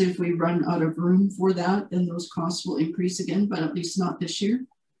 obviously if we run out of room for that, then those costs will increase again, but at least not this year.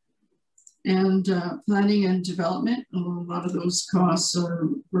 And planning and development, a lot of those costs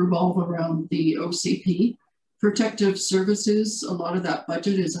revolve around the OCP. Protective services, a lot of that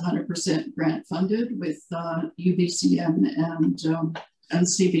budget is 100% grant funded with UBCM and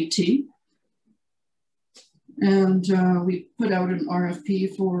CBT. And we put out an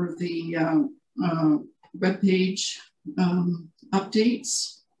RFP for the webpage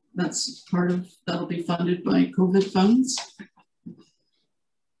updates. That's part of, that'll be funded by COVID funds.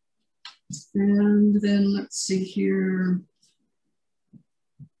 And then let's see here.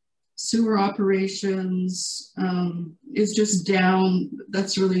 Sewer operations is just down.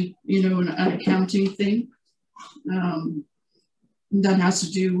 That's really, you know, an accounting thing. That has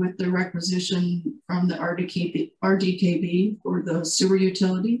to do with the requisition from the RDKB for the sewer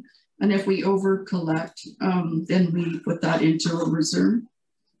utility. And if we over collect, then we put that into a reserve.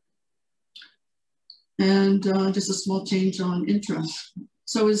 And just a small change on interest.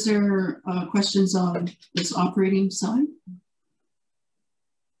 So is there questions on this operating side?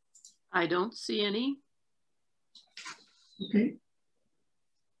 I don't see any. Okay.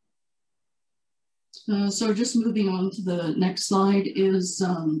 So just moving on to the next slide is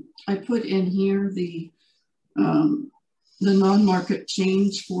I put in here the non-market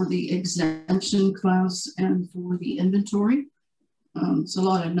change for the exemption class and for the inventory. It's a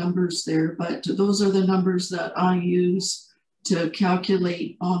lot of numbers there, but those are the numbers that I use to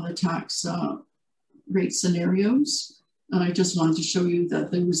calculate on the tax rate scenarios. And I just wanted to show you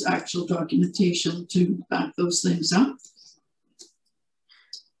that there was actual documentation to back those things up.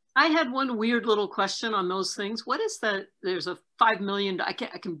 I had one weird little question on those things. What is there's a $5 million, I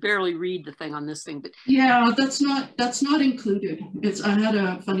can barely read the thing on this thing, but. Yeah, that's not included. I had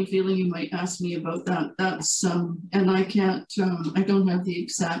a funny feeling you might ask me about that. That's, and I can't, I don't have the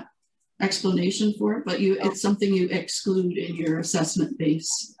exact explanation for it, but it's something you exclude in your assessment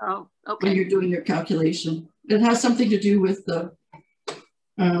base. Oh, okay. When you're doing your calculation. It has something to do with the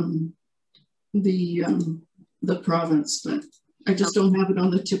province, but I just don't have it on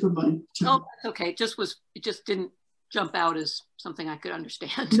the tip of my tongue. Oh, okay. It just didn't jump out as something I could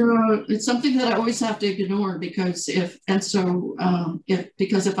understand. No, it's something that I always have to ignore because if I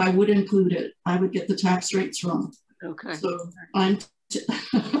would include it, I would get the tax rates wrong. Okay. So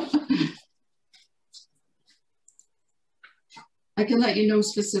I can let you know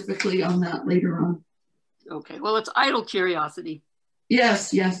specifically on that later on. Okay, well, it's idle curiosity.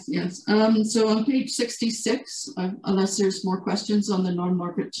 Yes, yes, yes. So on page 66, unless there's more questions on the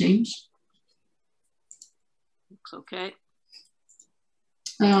non-market change. Looks okay.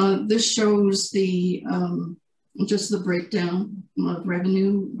 This shows the just the breakdown of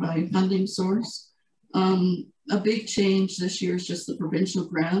revenue by funding source. A big change this year is just the provincial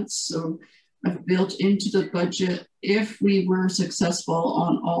grants. So I've built into the budget, if we were successful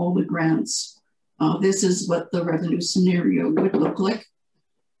on all the grants, this is what the revenue scenario would look like.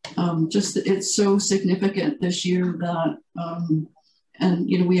 It's so significant this year that, and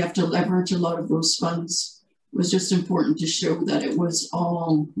you know, we have to leverage a lot of those funds. It was just important to show that it was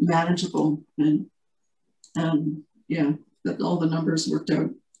all manageable and yeah, that all the numbers worked out.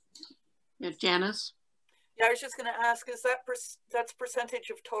 Yeah, Janice? Yeah, I was just going to ask, is that's percentage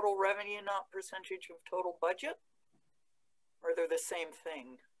of total revenue, not percentage of total budget? Or they're the same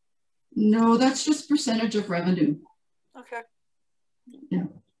thing? No, that's just percentage of revenue. Okay. Yeah.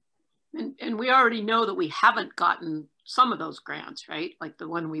 And we already know that we haven't gotten some of those grants, right? Like the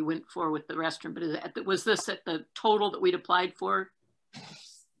one we went for with the restroom, but was this at the total that we'd applied for?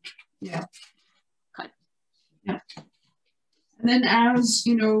 Yeah. Cut. Yeah. And then as,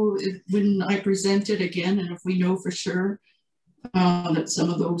 you know, when I present it again, and if we know for sure that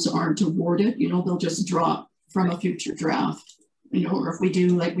some of those aren't awarded, you know, they'll just drop from a future draft, you know, or if we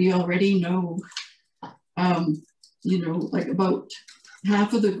do, like we already know you know, like about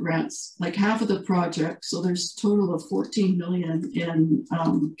half of the grants, like half of the projects. So there's a total of 14 million in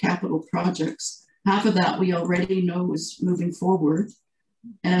capital projects. Half of that we already know is moving forward.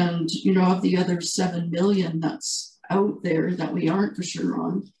 And, you know, of the other 7 million that's out there that we aren't for sure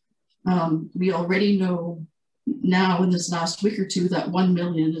on, we already know now in this last week or two that 1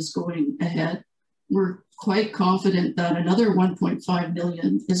 million is going ahead. We're quite confident that another 1.5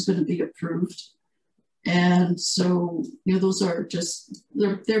 million is going to be approved. And so, you know, those are just,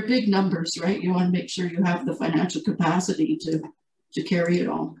 they're big numbers, right? You want to make sure you have the financial capacity to carry it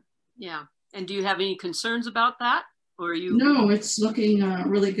all. Yeah. And do you have any concerns about that? Or are you? No, it's looking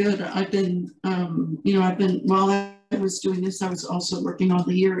really good. I've been, you know, while I was doing this, I was also working on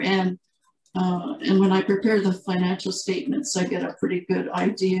the year end. And when I prepare the financial statements, I get a pretty good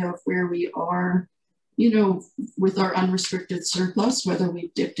idea of where we are, you know, with our unrestricted surplus, whether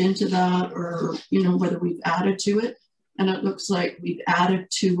we've dipped into that or, you know, whether we've added to it. And it looks like we've added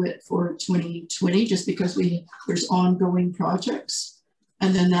to it for 2020 just because there's ongoing projects.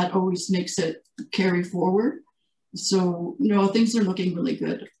 And then that always makes it carry forward. So, you know, things are looking really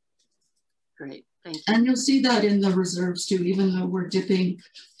good. Great, thank you. And you'll see that in the reserves too, even though we're dipping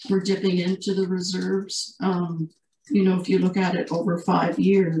into the reserves. You know, if you look at it over 5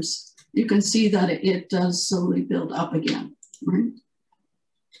 years, you can see that it does slowly build up again, right?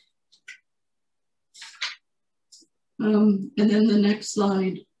 And then the next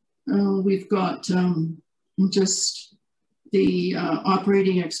slide, we've got just the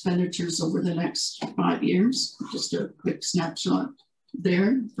operating expenditures over the next 5 years. Just a quick snapshot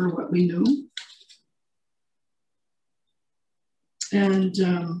there for what we know. And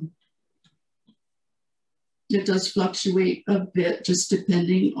it does fluctuate a bit just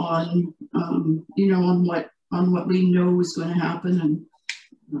depending on, you know, on what we know is going to happen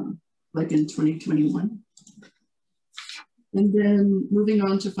and like in 2021. And then moving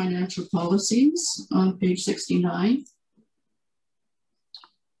on to financial policies on page 69.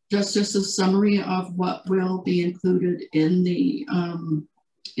 Just a summary of what will be included in the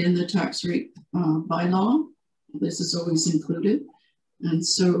tax rate bylaw. This is always included. And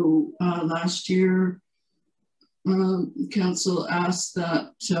so last year, Council asked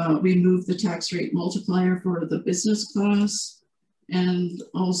that we move the tax rate multiplier for the business class. And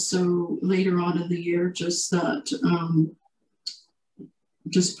also later on in the year, just that,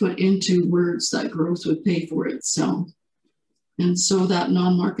 just put into words that growth would pay for itself. And so that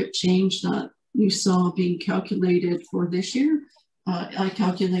non-market change that you saw being calculated for this year, I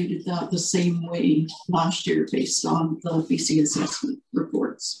calculated that the same way last year based on the BC assessment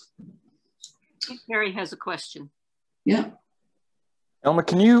reports. Carrie has a question. Yeah. Elma,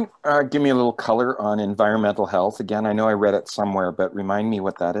 can you give me a little color on environmental health? Again, I know I read it somewhere, but remind me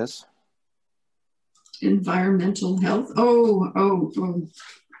what that is. Environmental health? Oh.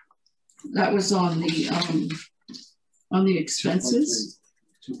 That was on the expenses.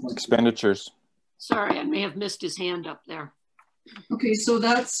 Expenditures. Sorry, I may have missed his hand up there. Okay, so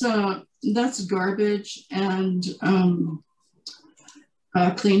that's garbage and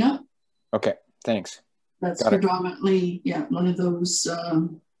cleanup. Okay, thanks. That's predominantly, yeah, one of those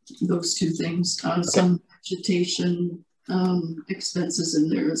two things. Okay. Some vegetation expenses in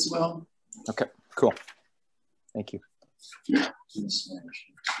there as well. Okay, cool. Thank you. Yeah. I'm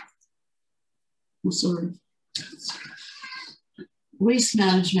sorry. Waste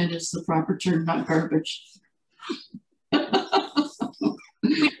management is the proper term, not garbage. We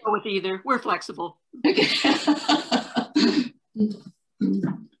go with either. We're flexible. Okay.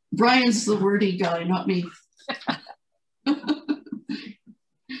 Brian's the wordy guy, not me.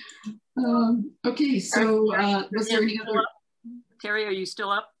 Okay, so was there any other? Terry, are you still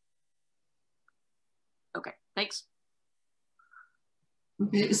up? Okay, thanks.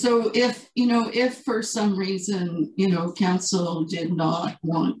 Okay, so if for some reason, council did not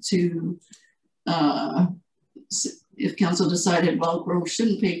want to, if council decided, well, growth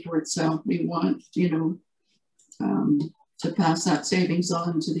shouldn't pay for itself, we want, to pass that savings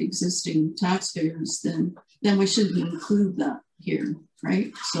on to the existing taxpayers, then we shouldn't include that here,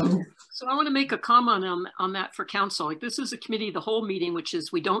 right? So I want to make a comment on that for council. Like, this is a committee of the whole meeting, which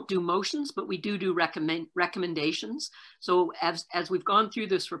is we don't do motions, but we do recommendations. So as we've gone through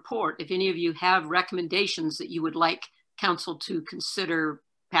this report, if any of you have recommendations that you would like council to consider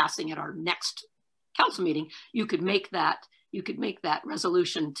passing at our next council meeting, you could make that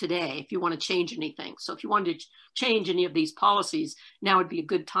resolution today if you want to change anything. So if you wanted to change any of these policies, now would be a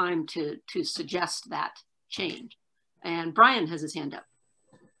good time to suggest that change. And Brian has his hand up.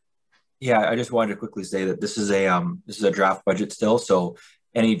 Yeah, I just wanted to quickly say that this is a draft budget still. So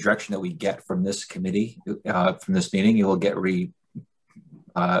any direction that we get from this committee, from this meeting, it will get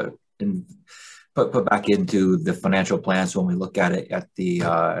put back into the financial plans when we look at it at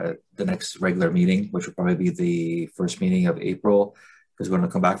the next regular meeting, which will probably be the first meeting of April, because we're going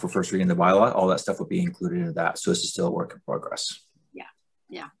to come back for first reading the bylaw. All that stuff will be included in that. So this is still a work in progress. Yeah,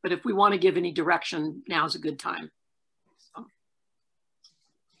 yeah. But if we want to give any direction, now's a good time. So.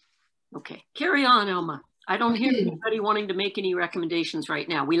 Okay, carry on, Elma. I don't hear anybody wanting to make any recommendations right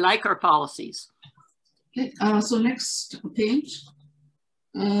now. We like our policies. Okay, so next page.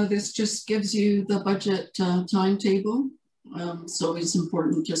 This just gives you the budget timetable. So it's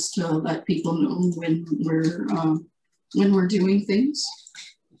important just to let people know when we're doing things.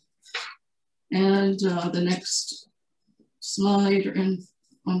 And the next slide and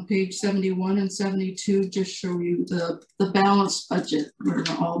on page 71 and 72 just show you the balanced budget where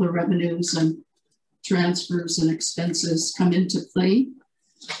all the revenues and transfers and expenses come into play.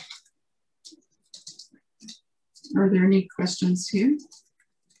 Are there any questions here?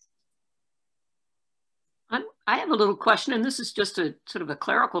 I have a little question, and this is just a sort of a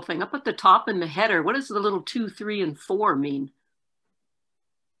clerical thing. Up at the top in the header, what does the little 2, 3, and 4 mean?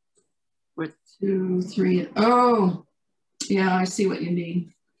 2, 3. Oh, yeah, I see what you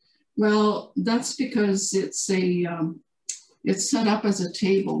mean. Well, that's because it's set up as a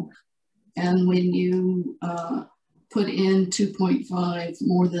table, and when you put in 2.5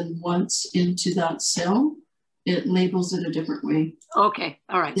 more than once into that cell, it labels it a different way. Okay,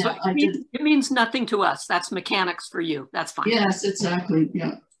 all right. Yeah, so it means nothing to us. That's mechanics for you. That's fine. Yes, exactly.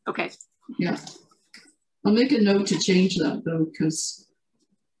 Yeah. Okay. Yeah. I'll make a note to change that though, because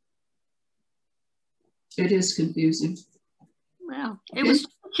it is confusing. Well, it was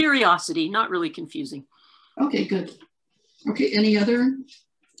curiosity, not really confusing. Okay, good. Okay, any other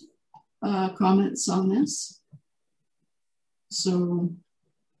comments on this? So,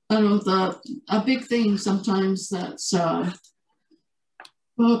 I don't know, a big thing sometimes that's,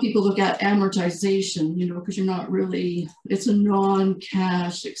 well, people look at amortization, you know, because you're not really, it's a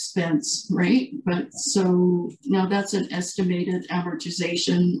non-cash expense, right? But so now that's an estimated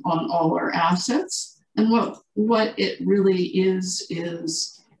amortization on all our assets. And what it really is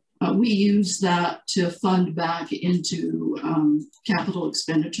we use that to fund back into capital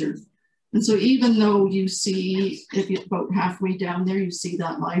expenditure. And so even though you see, if you're about halfway down there, you see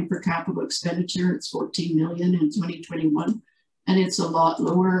that line for capital expenditure, it's 14 million in 2021, and it's a lot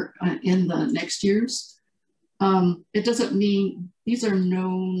lower in the next years. It doesn't mean these are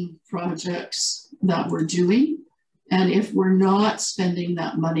known projects that we're doing. And if we're not spending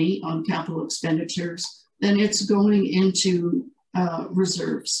that money on capital expenditures, then it's going into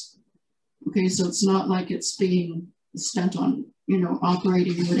reserves. Okay, so it's not like it's being spent on, you know,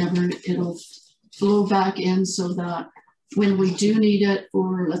 operating whatever. It'll flow back in so that when we do need it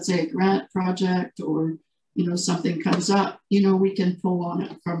for, let's say, a grant project or, you know, something comes up, you know, we can pull on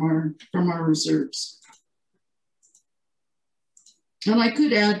it from our reserves. And I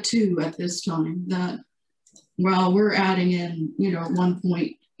could add too at this time that while we're adding in, you know,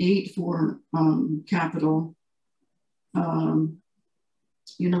 1.8 for capital,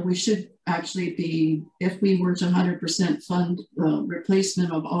 you know, we should actually be, if we were to 100% fund the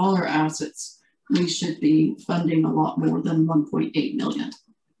replacement of all our assets, we should be funding a lot more than 1.8 million,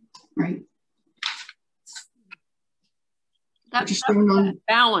 right? That was that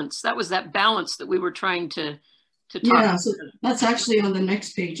balance. That was that balance that we were trying to talk about. Yeah, so that's actually on the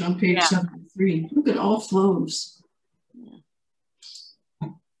next page, on page 73. Look at all flows.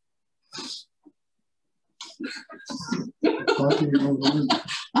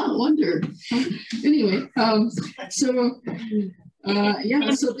 I wonder. Anyway, so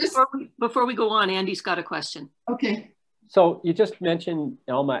yeah. So this before we go on, Andy's got a question. Okay. So you just mentioned,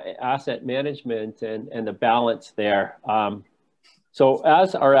 Elma, asset management and the balance there. So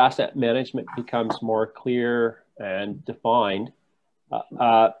as our asset management becomes more clear and defined,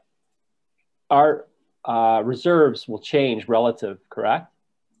 our reserves will change relative, correct?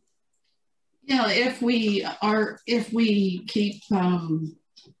 Yeah, if we keep on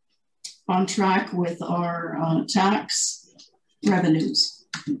track with our tax revenues,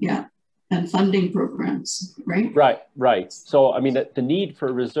 yeah, and funding programs, right? Right. So, I mean, the need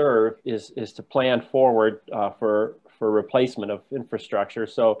for reserve is to plan forward for replacement of infrastructure.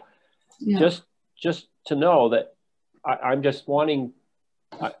 So, yeah. just to know that I'm just wanting.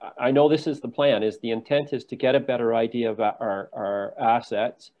 I know this is the plan. The intent is to get a better idea of our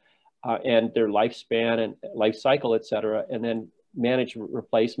assets. And their lifespan and life cycle, et cetera, and then manage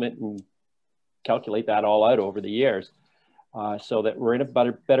replacement and calculate that all out over the years so that we're in a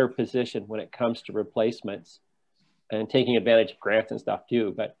better position when it comes to replacements. and taking advantage of grants and stuff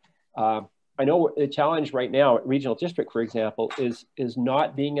too. But I know the challenge right now at Regional District, for example, is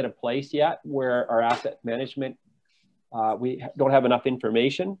not being in a place yet where our asset management, we don't have enough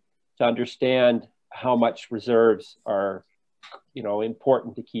information to understand how much reserves are, you know,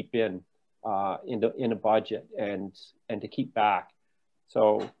 important to keep in a budget and to keep back.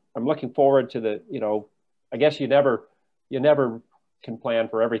 So I'm looking forward to the, you know, I guess you never can plan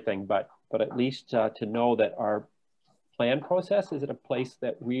for everything, but at least to know that our plan process is at a place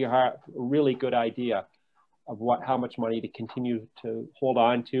that we have a really good idea of how much money to continue to hold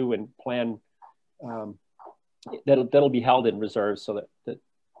on to and plan that'll be held in reserves so that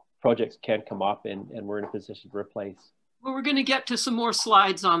projects can come up and we're in a position to replace. Well, we're going to get to some more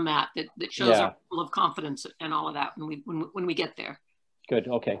slides on that shows our level of confidence and all of that when we get there. Good.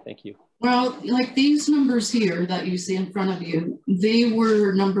 Okay. Thank you. Well, like these numbers here that you see in front of you, they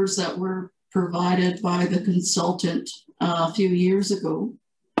were numbers that were provided by the consultant a few years ago.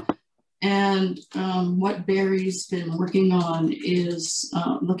 And what Barry's been working on is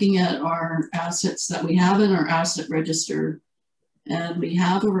looking at our assets that we have in our asset register. And we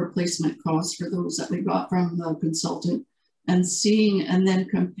have a replacement cost for those that we got from the consultant, and seeing and then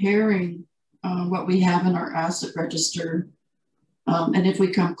comparing what we have in our asset register and if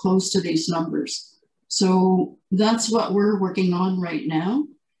we come close to these numbers. So that's what we're working on right now.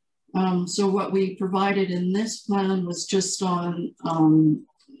 So what we provided in this plan was just on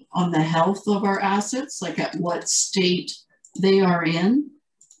the health of our assets, like at what state they are in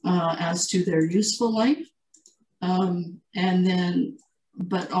as to their useful life. And then,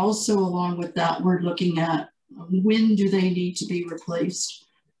 but also along with that, we're looking at when do they need to be replaced.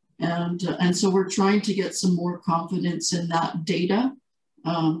 And so we're trying to get some more confidence in that data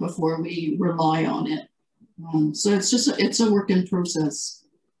before we rely on it. So it's a work in process.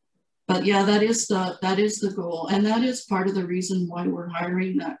 But yeah, that is the goal. And that is part of the reason why we're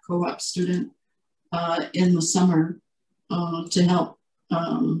hiring that co-op student in the summer to help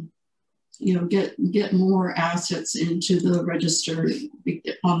you know, get more assets into the register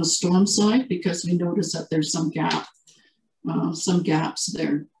on the storm side, because we notice that there's some gaps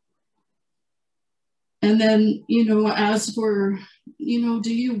there. And then, you know, as for, you know,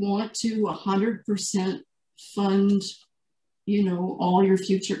 do you want to 100% fund, you know, all your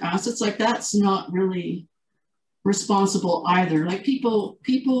future assets? Like, that's not really responsible either. Like,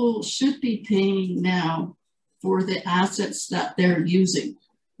 people should be paying now for the assets that they're using.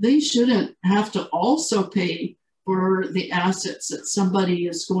 They shouldn't have to also pay for the assets that somebody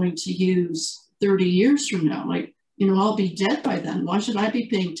is going to use 30 years from now. Like, you know, I'll be dead by then. Why should I be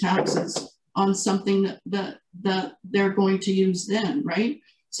paying taxes on something that they're going to use then, right?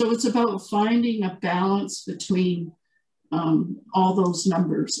 So it's about finding a balance between all those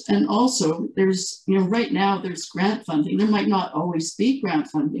numbers. And also there's, you know, right now there's grant funding. There might not always be grant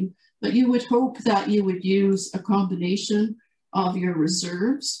funding, but you would hope that you would use a combination of your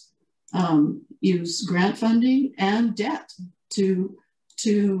reserves, use grant funding and debt to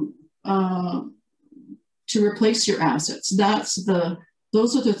replace your assets.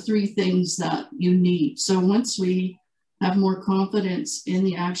 Those are the three things that you need. So once we have more confidence in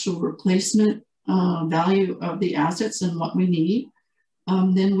the actual replacement value of the assets and what we need,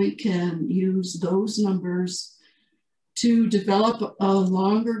 then we can use those numbers to develop a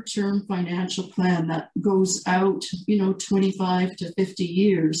longer term financial plan that goes out, you know, 25 to 50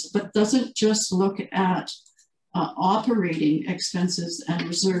 years, but doesn't just look at operating expenses and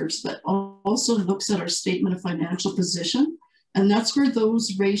reserves, but also looks at our statement of financial position. And that's where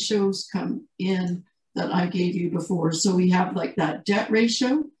those ratios come in that I gave you before. So we have like that debt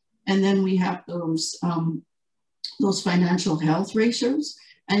ratio, and then we have those financial health ratios.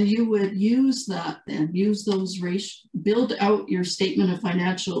 And you would use that then, use those ratios, build out your statement of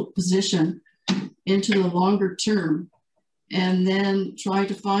financial position into the longer term, and then try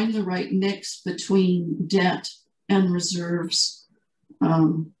to find the right mix between debt and reserves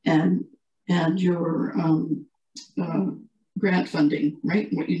and your grant funding, right?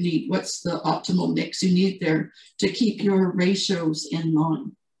 What you need, what's the optimal mix you need there to keep your ratios in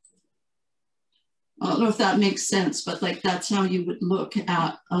line. I don't know if that makes sense, but like that's how you would look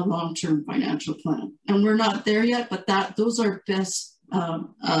at a long-term financial plan. And we're not there yet, but those are best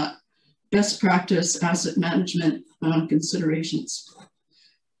practice asset management considerations.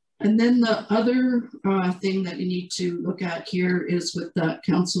 And then the other thing that you need to look at here is with that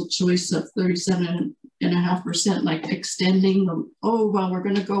council choice of 37.5%, like extending the, oh, well, we're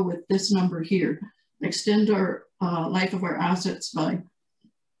going to go with this number here, extend our life of our assets by,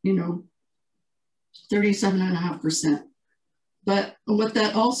 you know, 37.5%. But what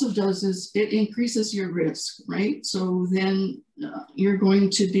that also does is it increases your risk, right? So then you're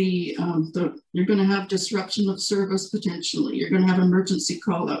going to be, you're going to have disruption of service potentially. You're going to have emergency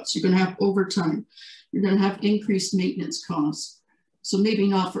call-outs. You're going to have overtime. You're going to have increased maintenance costs. So maybe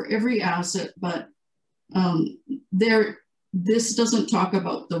not for every asset, but this doesn't talk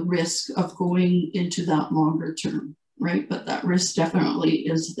about the risk of going into that longer term, right? But that risk definitely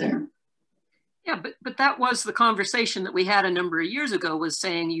is there. Yeah, but that was the conversation that we had a number of years ago, was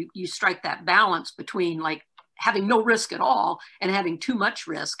saying you strike that balance between like having no risk at all and having too much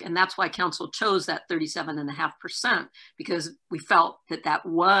risk. And that's why council chose that 37.5%, because we felt that that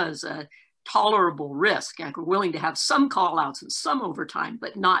was a tolerable risk. Like we're willing to have some call outs and some overtime,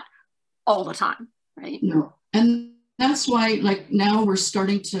 but not all the time, right? No, and that's why like now we're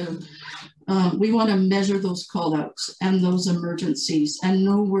starting to, we want to measure those call outs and those emergencies and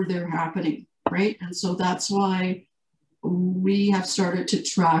know where they're happening. Right. And so that's why we have started to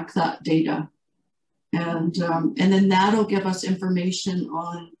track that data. And then that'll give us information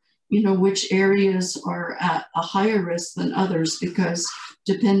on, you know, which areas are at a higher risk than others, because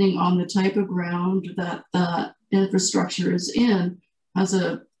depending on the type of ground that the infrastructure is in has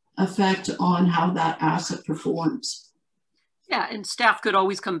an effect on how that asset performs. Yeah, and staff could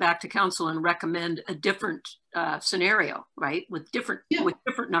always come back to council and recommend a different scenario, right? With different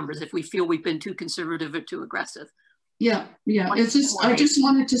numbers if we feel we've been too conservative or too aggressive. Yeah, yeah. It's just I just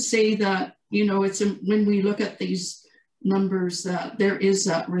wanted to say that, you know, it's when we look at these numbers that there is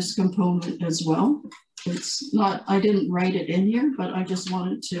that risk component as well. It's not, I didn't write it in here, but I just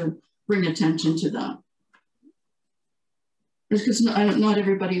wanted to bring attention to that. Because not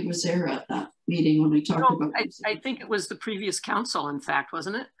everybody was there at that meeting when we talked about this. I think it was the previous council, in fact,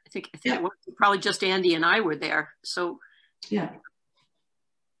 wasn't it? I think yeah. It was probably just Andy and I were there. So yeah.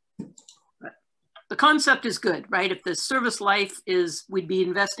 But the concept is good, right? If the service life is, we'd be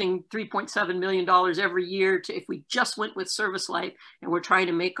investing $3.7 million every year if we just went with service life, and we're trying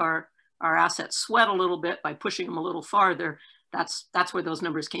to make our assets sweat a little bit by pushing them a little farther. That's where those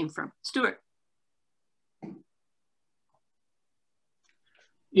numbers came from. Stuart.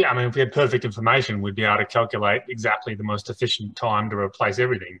 Yeah, I mean, if we had perfect information, we'd be able to calculate exactly the most efficient time to replace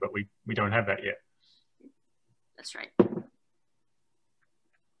everything, but we don't have that yet. That's right.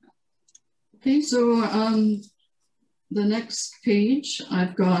 Okay, so the next page,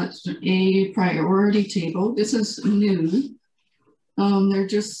 I've got a priority table. This is new. There are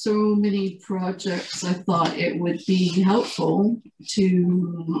just so many projects. I thought it would be helpful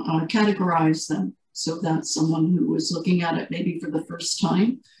to categorize them, so that someone who was looking at it maybe for the first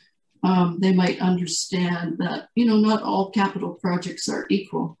time, they might understand that, you know, not all capital projects are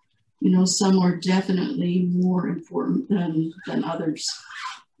equal. You know, some are definitely more important than others.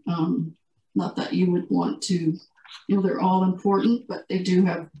 Not that you would want to, you know, they're all important, but they do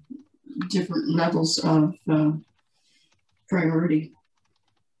have different levels of priority.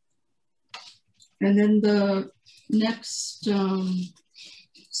 And then the next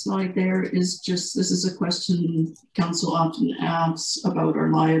slide there is just, this is a question council often asks about our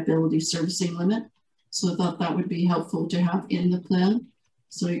liability servicing limit. So I thought that would be helpful to have in the plan.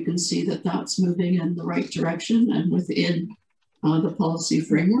 So you can see that that's moving in the right direction and within the policy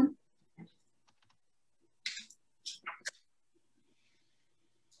framework.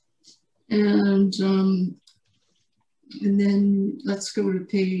 And then let's go to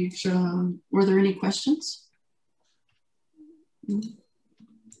page, were there any questions?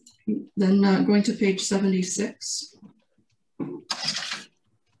 Then going to page 76.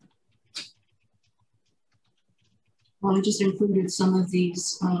 Well, I just included some of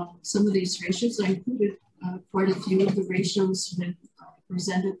these ratios. I included quite a few of the ratios when I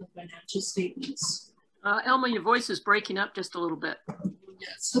presented the financial statements. Elma, your voice is breaking up just a little bit. Yeah,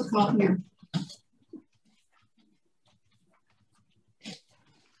 it's the problem here.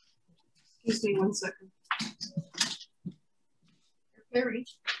 Excuse me 1 second. Barry.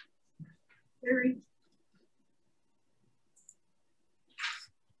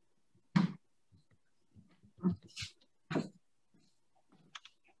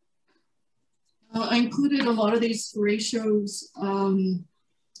 I included a lot of these ratios when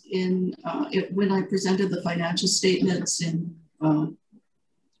I presented the financial statements in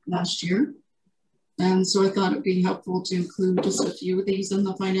last year. And so I thought it'd be helpful to include just a few of these in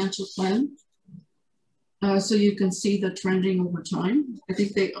the financial plan. So you can see the trending over time. I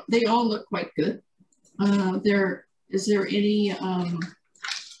think they all look quite good. Is there any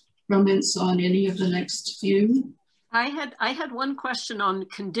comments on any of the next few? I had one question on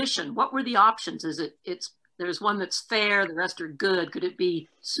condition. What were the options? Is it's there's one that's fair, the rest are good. Could it be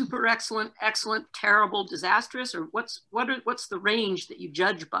super excellent, excellent, terrible, disastrous, or what's the range that you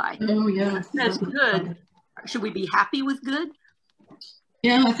judge by? Oh yeah. That's good. Should we be happy with good?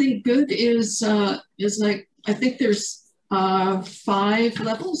 Yeah, I think good is like, I think there's 5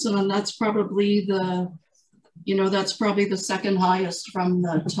 levels, and that's probably the, that's probably the second highest from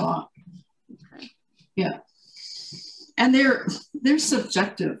the top. Okay. Yeah. And they're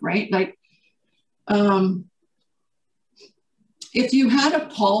subjective, right? Like, if you had a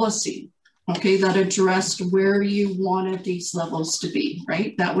policy, okay, that addressed where you wanted these levels to be,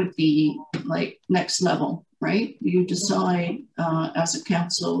 right? That would be like next level, right? You decide as a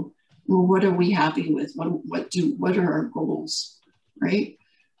council, well, what are we happy with? What are our goals, right?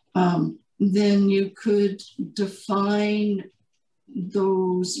 Then you could define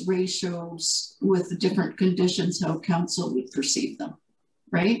those ratios with different conditions, how council would perceive them,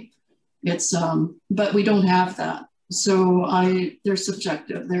 right? It's, but we don't have that. So they're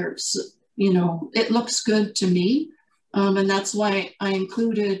subjective. They're, it looks good to me. And that's why I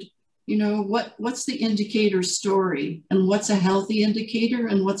included, what's the indicator story, and what's a healthy indicator,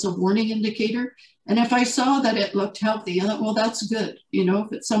 and what's a warning indicator. And if I saw that it looked healthy, well, that's good.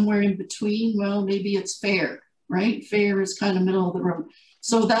 If it's somewhere in between, well, maybe it's fair, right? Fair is kind of middle of the road.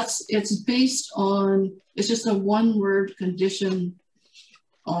 So it's based on, it's just a one-word condition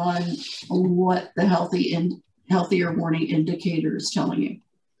on what the healthier warning indicator is telling you.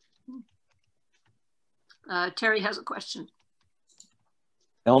 Terry has a question.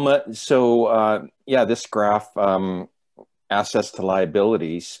 Elma, so yeah, this graph, assets to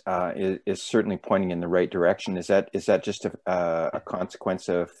liabilities, is certainly pointing in the right direction. Is that just a consequence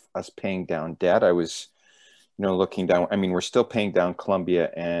of us paying down debt? I was, looking down. I mean, we're still paying down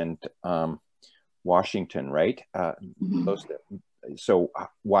Columbia and Washington, right? So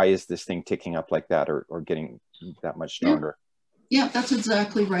why is this thing ticking up like that, or getting that much stronger? Yeah, that's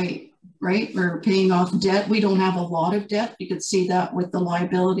exactly right. We're paying off debt. We don't have a lot of debt. You could see that with the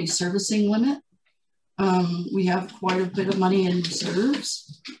liability servicing limit. We have quite a bit of money in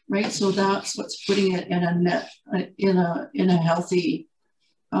reserves, right? So that's what's putting it in a net, in a healthy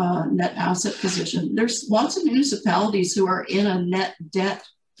net asset position. There's lots of municipalities who are in a net debt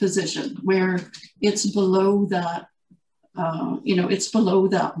position where it's below that, it's below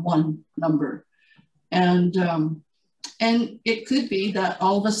that one number. And it could be that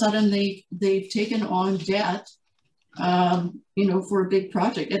all of a sudden they've taken on debt, for a big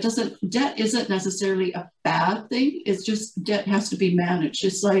project. Debt isn't necessarily a bad thing. It's just debt has to be managed.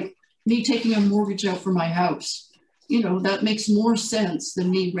 It's like me taking a mortgage out for my house. That makes more sense than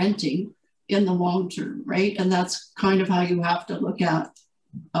me renting in the long term, right? And that's kind of how you have to look at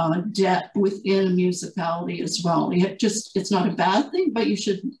debt within a municipality as well. It's not a bad thing, but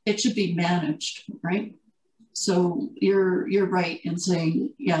it should be managed, right? So you're right in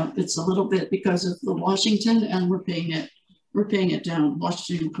saying, yeah, it's a little bit because of the Washington, and we're paying it down,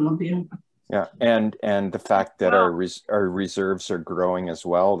 Washington and Columbia. Yeah, and the fact that our reserves are growing as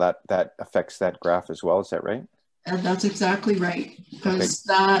well, that affects that graph as well. Is that right? And that's exactly right, because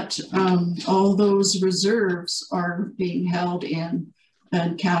all those reserves are being held in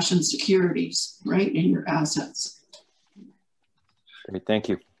cash and securities, right, in your assets. Great, thank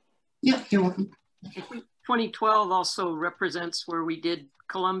you. Yeah, you're welcome. 2012 also represents where we did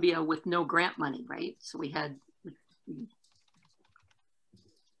Columbia with no grant money, right? So we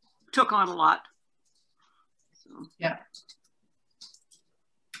took on a lot. So. Yeah.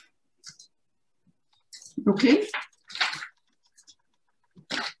 Okay.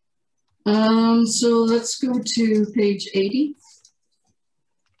 So let's go to page 80.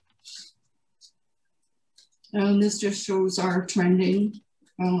 And this just shows our trending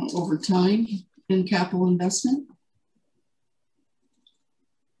over time in capital investment.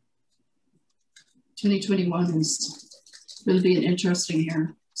 2021 is going to be an interesting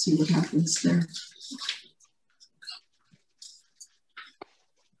year. See what happens there.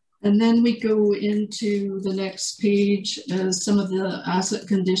 And then we go into the next page as some of the asset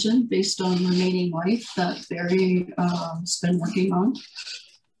condition based on remaining life that Barry has been working on,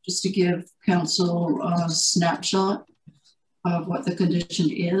 just to give council a snapshot of what the condition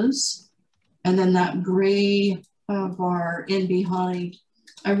is. And then that gray bar in behind,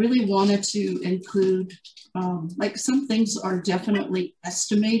 I really wanted to include, like some things are definitely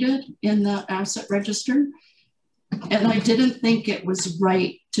estimated in the asset register. And I didn't think it was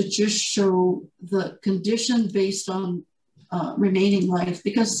right to just show the condition based on remaining life,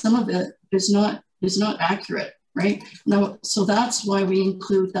 because some of it is not accurate, right? Now, so that's why we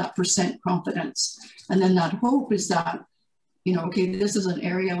include that % confidence. And then that hope is that you know, okay, this is an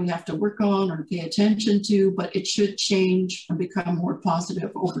area we have to work on or pay attention to, but it should change and become more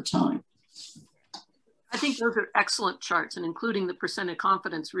positive over time. I think those are excellent charts, and including the percent of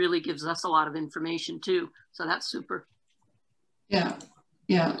confidence really gives us a lot of information too. So that's super. Yeah,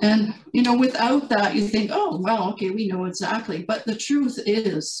 yeah. And, you know, without that, you think, oh, well, okay, we know exactly. But the truth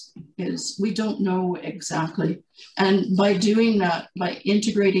is we don't know exactly. And by doing that, by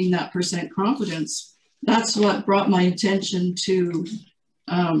integrating that percent confidence, that's what brought my attention to,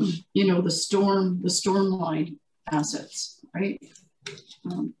 you know, the storm line assets, right?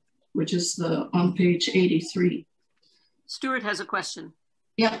 Which is on page 83. Stuart has a question.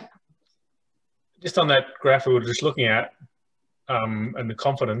 Yeah. Just on that graph we were just looking at, and the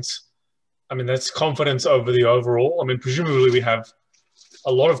confidence, I mean, that's confidence over the overall. I mean, presumably we have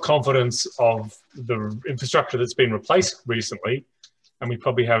a lot of confidence of the infrastructure that's been replaced recently, and we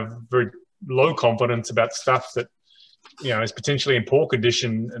probably have very low confidence about stuff that, you know, is potentially in poor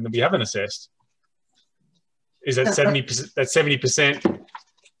condition and that we haven't assessed. Is that 70%? That 70%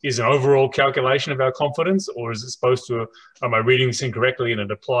 is an overall calculation of our confidence, or is it supposed to? Am I reading this incorrectly, and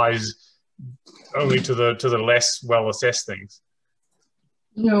it applies only to the less well assessed things?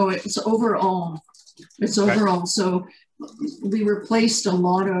 No, it's overall. It's overall. So we replaced a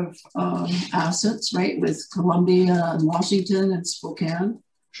lot of assets, right, with Columbia and Washington and Spokane.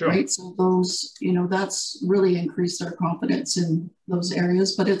 Sure. Right. So those, you know, that's really increased our confidence in those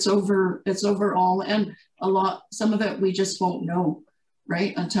areas, but it's overall, and some of it we just won't know,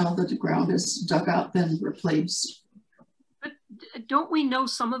 right, until the ground is dug up and replaced. But don't we know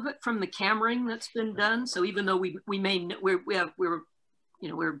some of it from the cammering that's been done? So even though we're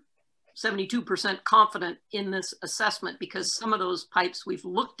 72% confident in this assessment, because some of those pipes we've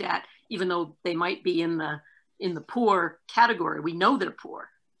looked at, even though they might be in the poor category, we know they're poor.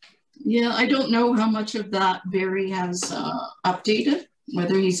 Yeah, I don't know how much of that Barry has updated,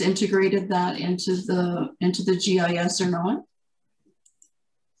 whether he's integrated that into the GIS or not.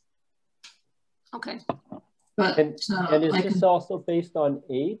 Okay. But and is this also based on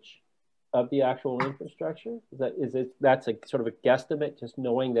age of the actual infrastructure? That's a sort of a guesstimate, just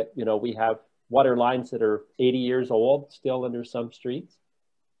knowing that, you know, we have water lines that are 80 years old still under some streets?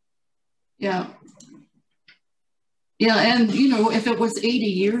 Yeah. Yeah, and, you know, if it was 80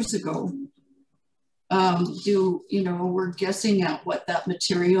 years ago, we're guessing at what that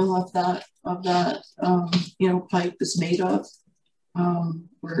material of that pipe is made of.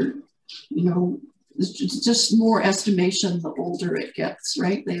 It's just more estimation the older it gets,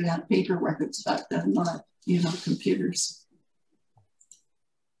 right? They had paper records back then, not, computers.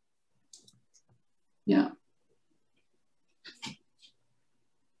 Yeah.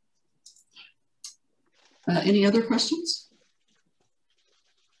 Any other questions?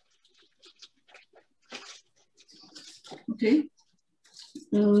 Okay.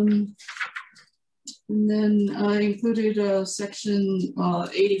 And then I included section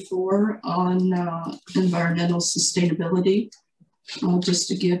 84 on environmental sustainability, just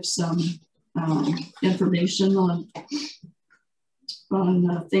to give some information on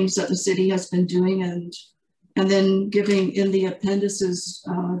things that the city has been doing, and then giving in the appendices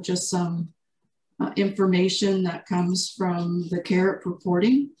just some information that comes from the CARET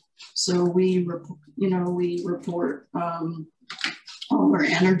reporting. So we report all our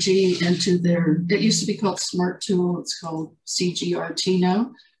energy into it used to be called Smart Tool, it's called CGRT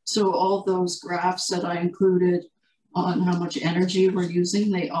now. So all those graphs that I included on how much energy we're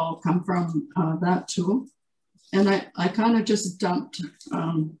using, they all come from that tool. And I kind of just dumped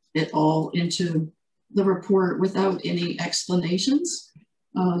it all into the report without any explanations.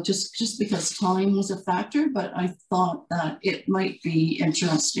 Just because time was a factor, but I thought that it might be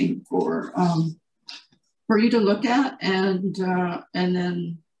interesting for you to look at, and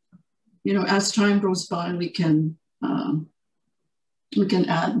then, as time goes by, we can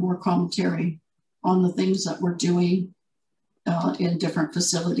add more commentary on the things that we're doing in different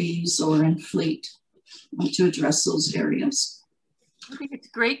facilities or in fleet to address those areas. I think it's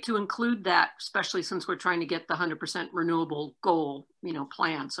great to include that, especially since we're trying to get the 100% renewable goal,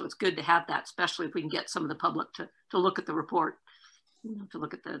 plan. So it's good to have that, especially if we can get some of the public to look at the report, to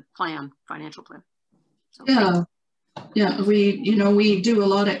look at the plan, financial plan. So, yeah. We do a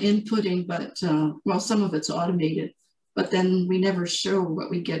lot of inputting, but some of it's automated, but then we never show what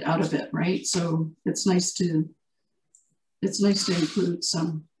we get out of it, right? So it's nice to include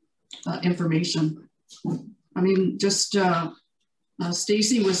some information. I mean, just.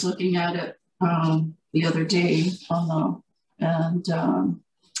 Stacy was looking at it the other day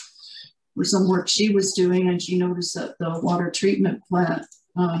for some work she was doing, and she noticed that the water treatment plant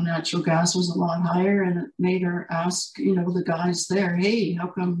natural gas was a lot higher, and it made her ask, you know, the guys there, hey, how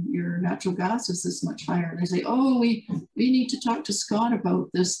come your natural gas is this much higher? And they say, oh, we need to talk to Scott about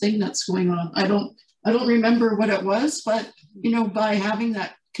this thing that's going on. I don't remember what it was, but, you know, by having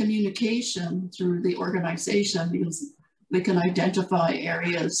that communication through the organization, because we can identify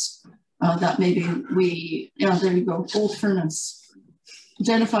areas that maybe yeah, there you go, old furnace.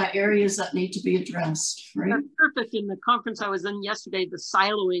 Identify areas that need to be addressed, right? That's perfect. In the conference I was in yesterday, the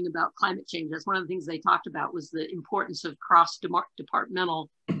siloing about climate change, that's one of the things they talked about, was the importance of cross-departmental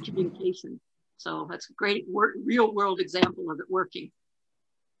communication. So that's a great real world example of it working.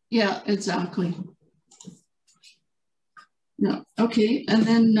 Yeah, exactly. Yeah, okay. And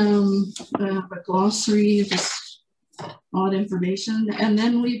then a glossary of just odd information. And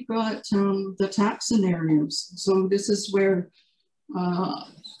then we've got the tax scenarios. So this is where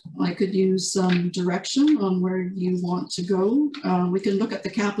I could use some direction on where you want to go. We can look at the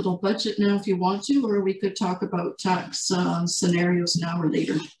capital budget now if you want to, or we could talk about tax scenarios now or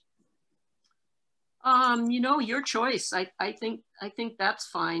later. You know, your choice. I think that's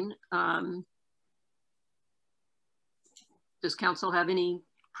fine. Does council have any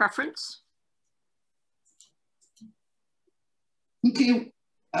preference? Okay.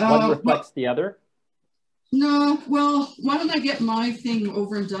 One reflects the other? No, well, why don't I get my thing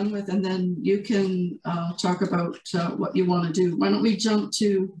over and done with, and then you can talk about what you want to do. Why don't we jump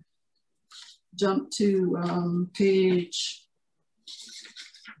to page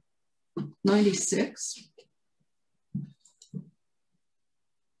 96.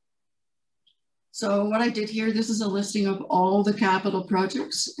 So what I did here, this is a listing of all the capital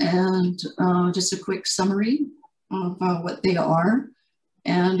projects and just a quick summary of what they are.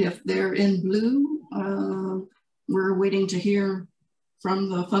 And if they're in blue, we're waiting to hear from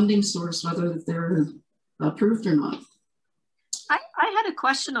the funding source whether they're approved or not. I had a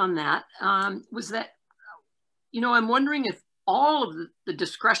question on that. Was that, you know, I'm wondering if all of the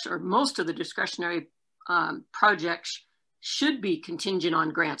discretion, or most of the discretionary projects should be contingent on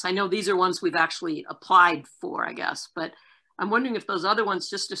grants. I know these are ones we've actually applied for, I guess, but I'm wondering if those other ones,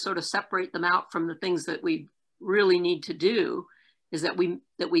 just to sort of separate them out from the things that we really need to do, is that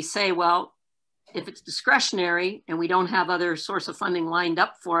we say, well, if it's discretionary and we don't have other source of funding lined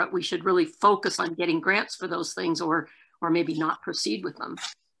up for it, we should really focus on getting grants for those things, or maybe not proceed with them,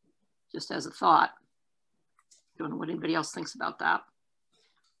 just as a thought. Don't know what anybody else thinks about that.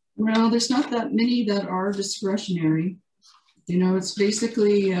 Well, there's not that many that are discretionary. You know, it's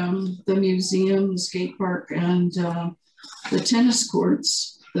basically the museum, the skate park, and the tennis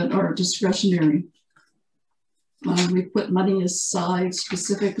courts that are discretionary. We put money aside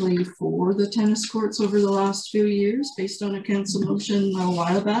specifically for the tennis courts over the last few years based on a council motion a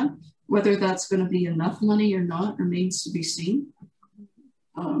while back. Whether that's going to be enough money or not remains to be seen.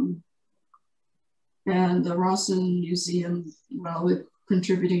 And the Rawson Museum, well, we're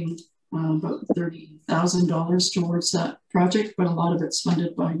contributing about $30,000 towards that project, but a lot of it's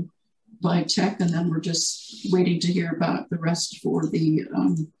funded by tech, and then we're just waiting to hear about the rest for the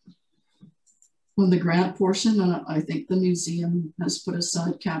on the grant portion. I think the museum has put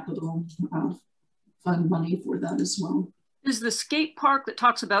aside capital fund money for that as well. Is the skate park that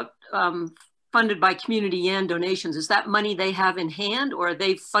talks about funded by community and donations, is that money they have in hand, or are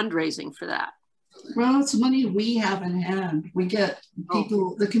they fundraising for that? Well, it's money we have in hand. We get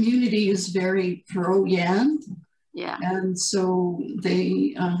people, the community is very pro-Yan. Yeah. And so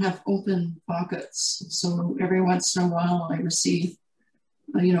they have open pockets. So every once in a while I receive,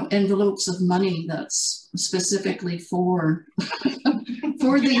 you know, envelopes of money that's specifically for,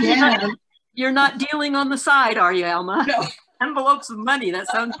 for the Yan. You're not dealing on the side, are you, Alma? No. Envelopes of money, that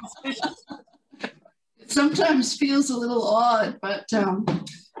sounds suspicious. It sometimes feels a little odd, but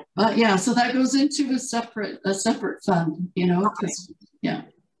yeah, so that goes into a separate fund, you know, okay. Yeah. Okay.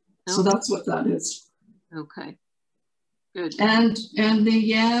 So that's what that is. Okay, good. And the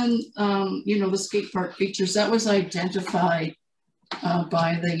Yan, you know, the skate park features, that was identified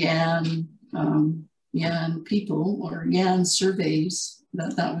by the Yan people, or Yan surveys,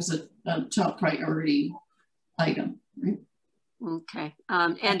 that was a top priority item, right? Okay,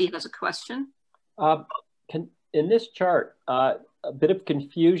 Andy has a question. In this chart, a bit of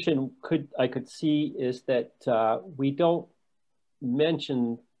confusion I could see is that we don't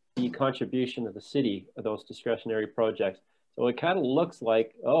mention the contribution of the city of those discretionary projects. So it kind of looks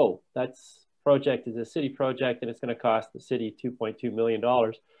like, oh, that's project is a city project and it's going to cost the city $2.2 million.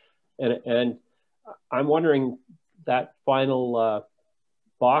 And I'm wondering, that final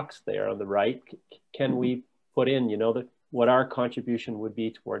box there on the right, can we put in, you know, what our contribution would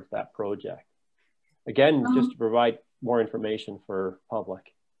be towards that project? Again, just to provide more information for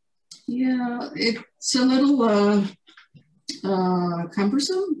public. Yeah, it's a little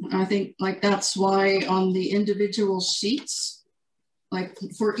cumbersome. I think like that's why on the individual sheets, like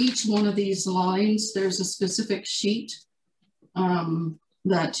for each one of these lines, there's a specific sheet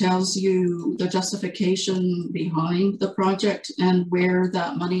that tells you the justification behind the project and where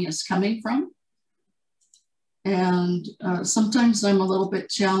that money is coming from. And sometimes I'm a little bit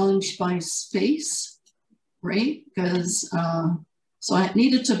challenged by space, right? Because so I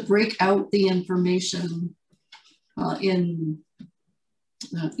needed to break out the information in,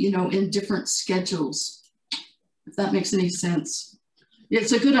 you know, in different schedules, if that makes any sense.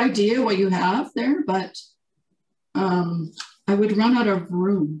 It's a good idea what you have there, but I would run out of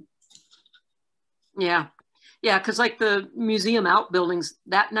room. Yeah. Yeah, because like the museum outbuildings,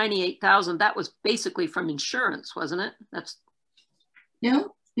 that 98,000, that was basically from insurance, wasn't it? That's yeah.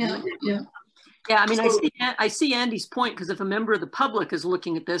 Yeah, I mean, I see Andy's point, because if a member of the public is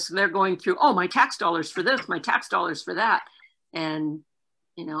looking at this, they're going through, oh, my tax dollars for this, my tax dollars for that. And,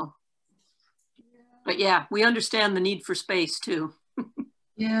 you know, but yeah, we understand the need for space too.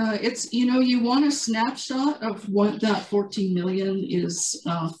 Yeah, it's, you know, you want a snapshot of what that 14 million is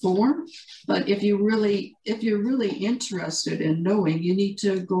for, but if you're really interested in knowing, you need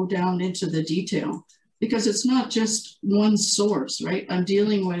to go down into the detail, because it's not just one source, right? I'm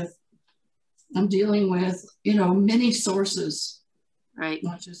dealing with, you know, many sources, right?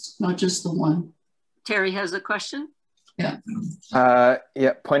 Not just the one. Terry has a question. Yeah.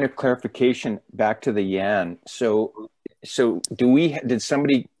 Yeah. Point of clarification. Back to the Yan. So did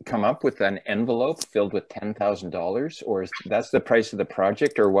somebody come up with an envelope filled with $10,000, or that's the price of the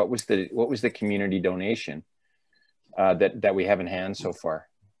project, or what was the community donation that we have in hand so far?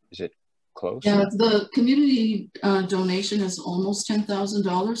 Is it close? Yeah, the community donation is almost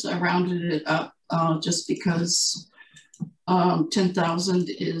 $10,000. I rounded it up just because 10,000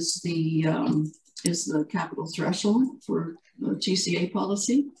 is the capital threshold for the GCA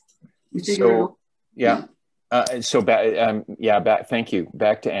policy. So yeah. Thank you.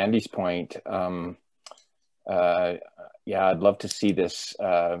 Back to Andy's point. Yeah, I'd love to see this.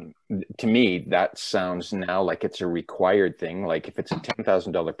 To me, that sounds now like it's a required thing. Like if it's a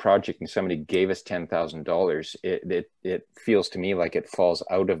 $10,000 project and somebody gave us $10,000, it feels to me like it falls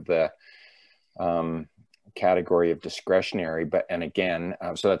out of the category of discretionary. But, and again,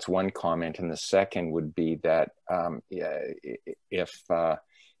 so that's one comment. And the second would be that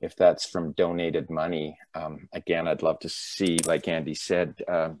if that's from donated money, again, I'd love to see, like Andy said,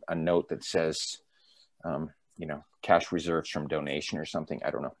 a note that says, you know, cash reserves from donation or something.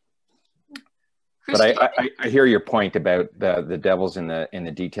 I don't know. Christy. But I hear your point about the devil's in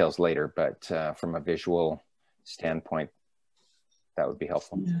the details later, but from a visual standpoint, that would be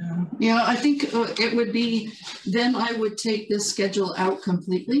helpful. Yeah, I think it would be, then I would take this schedule out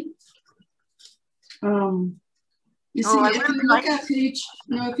completely. You see, if you look at page,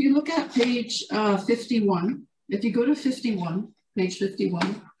 if you look at page 51, if you go to 51, page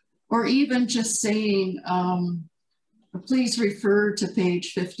 51, or even just saying, please refer to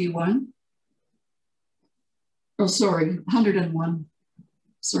page 51. Oh, sorry, 101.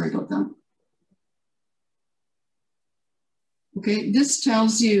 Sorry about that. Okay, this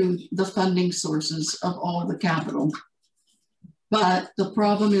tells you the funding sources of all of the capital. But the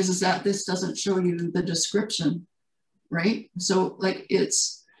problem is that this doesn't show you the description, right? So like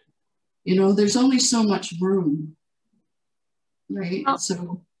it's, you know, there's only so much room, right? Oh.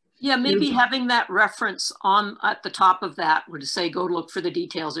 So yeah, maybe having that reference on at the top of that would say, go look for the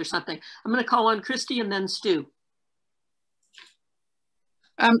details or something. I'm going to call on Christy and then Stu.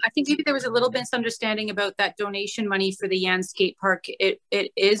 I think maybe there was a little misunderstanding about that donation money for the Yan Skate Park. It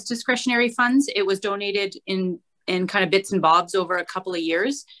is discretionary funds. It was donated in kind of bits and bobs over a couple of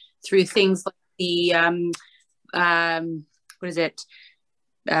years through things like the, what is it?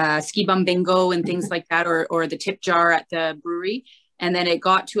 Ski bum bingo and things like that, or the tip jar at the brewery. And then it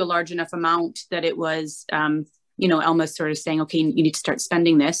got to a large enough amount that it was, you know, almost sort of saying, okay, you need to start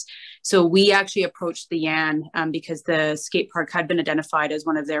spending this. So we actually approached the Yan because the skate park had been identified as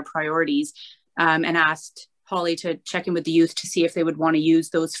one of their priorities, and asked Holly to check in with the youth to see if they would want to use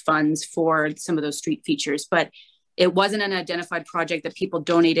those funds for some of those street features. But it wasn't an identified project that people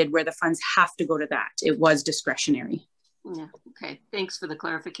donated where the funds have to go to that. It was discretionary. Yeah, okay, thanks for the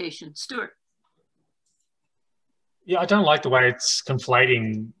clarification. Stuart. Yeah, I don't like the way it's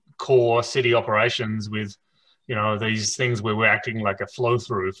conflating core city operations with, you know, these things where we're acting like a flow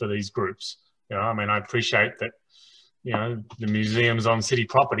through for these groups. You know, I mean, I appreciate that, you know, the museum's on city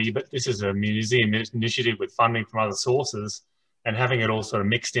property, but this is a museum initiative with funding from other sources, and having it all sort of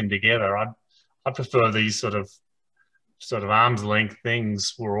mixed in together. I prefer these sort of sort of arm's length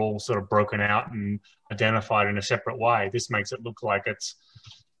things were all sort of broken out and identified in a separate way. This makes it look like it's,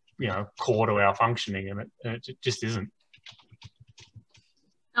 you know, core to our functioning, and it just isn't.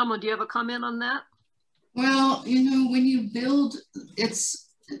 Elma, do you have a comment on that? Well, you know, when you build, it's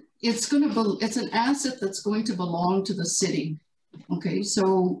an asset that's going to belong to the city. Okay,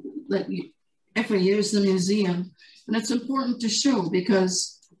 so if we use the museum, and it's important to show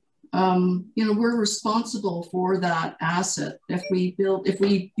because you know, we're responsible for that asset. If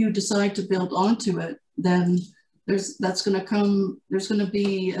you decide to build onto it, then there's going to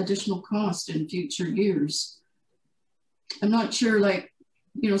be additional cost in future years. I'm not sure, like,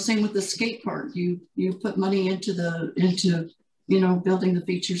 you know, same with the skate park. You put money into you know, building the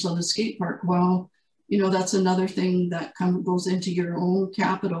features on the skate park. Well, you know, that's another thing that goes into your own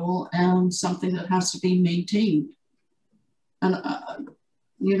capital and something that has to be maintained. And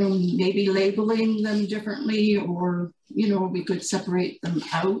you know, maybe labeling them differently, or, you know, we could separate them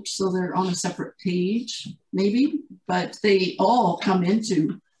out so they're on a separate page, maybe, but they all come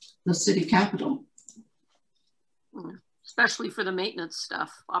into the city capital. Especially for the maintenance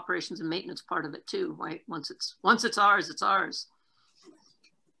stuff, operations and maintenance part of it too, right? Once it's ours, it's ours.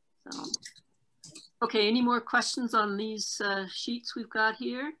 So, okay, any more questions on these sheets we've got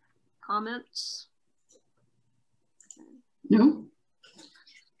here? Comments? No.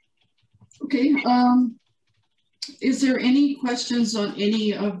 Okay, is there any questions on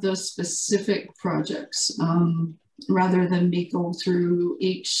any of the specific projects? Rather than me go through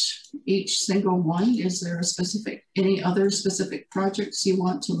each single one, is there any other specific projects you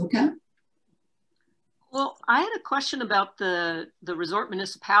want to look at? Well, I had a question about the resort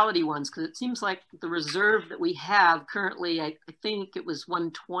municipality ones, because it seems like the reserve that we have currently, I think it was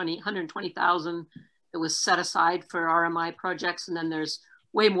 120,000 that was set aside for RMI projects, and then there's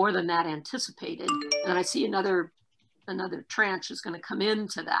way more than that anticipated. And I see another tranche is going to come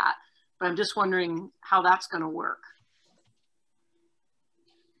into that, but I'm just wondering how that's going to work.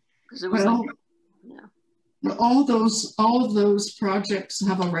 Because it was all of those projects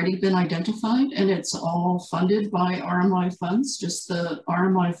have already been identified, and it's all funded by RMI funds. Just the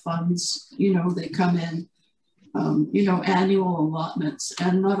RMI funds, you know, they come in, you know, annual allotments,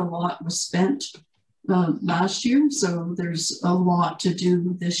 and not a lot was spent last year. So there's a lot to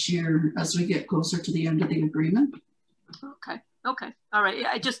do this year as we get closer to the end of the agreement. Okay, all right.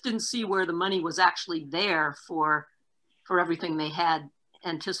 I just didn't see where the money was actually there for everything they had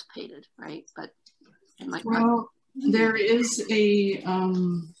anticipated, right? But there is a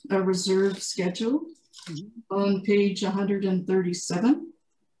reserve schedule on page 137.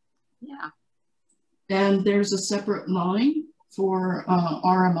 Yeah. And there's a separate line for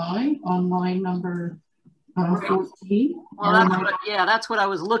RMI on line number 14. Well, that's what I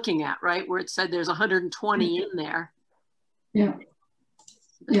was looking at, right? Where it said there's 120 in there. Yeah.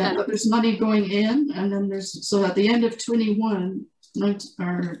 Yeah, but there's money going in, and then so at the end of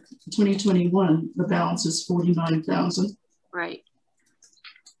 2021, the balance is 49,000. Right.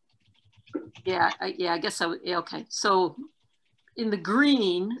 Yeah, I guess okay. So in the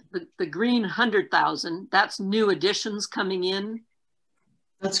green, the green 100,000, that's new additions coming in.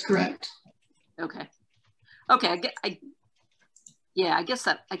 That's correct. Okay. I guess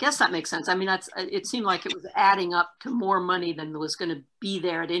that makes sense. I mean, it seemed like it was adding up to more money than was going to be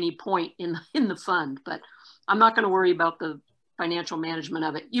there at any point in the fund, but I'm not going to worry about the financial management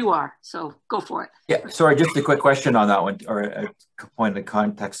of it. You are, so go for it. Yeah, sorry, just a quick question on that one, or a point of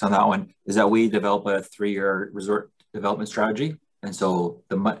context on that one, is that we develop a 3-year resort development strategy. And so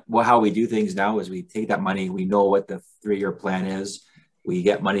how we do things now is we take that money, we know what the 3-year plan is, we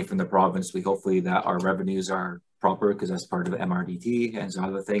get money from the province, we hopefully that our revenues are proper because that's part of MRDT and some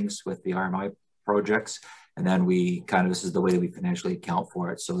other things with the RMI projects. And then this is the way that we financially account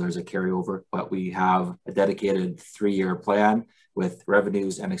for it. So there's a carryover, but we have a dedicated 3-year plan with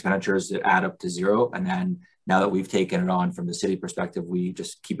revenues and expenditures that add up to 0. And then now that we've taken it on from the city perspective, we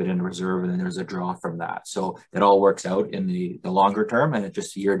just keep it in reserve, and then there's a draw from that. So it all works out in the longer term, and it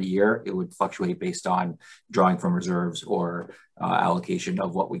just year to year, it would fluctuate based on drawing from reserves or allocation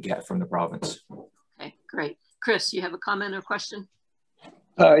of what we get from the province. Okay, great. Chris, you have a comment or question?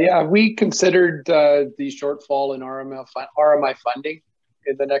 Yeah, we considered the shortfall in RMI funding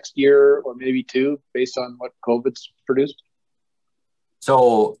in the next year or maybe 2 based on what COVID's produced.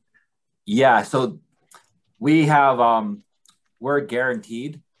 So, yeah, so we have, we're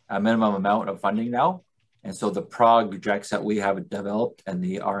guaranteed a minimum amount of funding now. And so the projects that we have developed and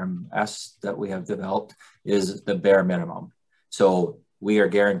the RMS that we have developed is the bare minimum. So we are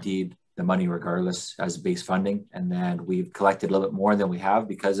guaranteed the money regardless as base funding. And then we've collected a little bit more than we have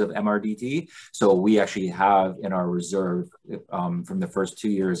because of MRDT. So we actually have in our reserve from the first 2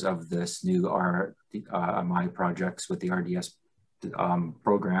 years of this new RMI projects with the RDS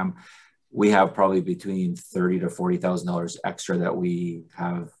program, we have probably between $30,000 to $40,000 extra that we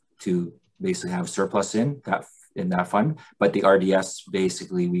have to basically have surplus in that fund. But the RDS,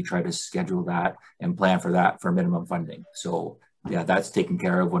 basically, we try to schedule that and plan for that for minimum funding. So yeah, that's taken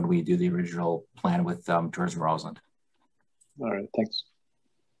care of when we do the original plan with Tourism Roseland. All right, thanks.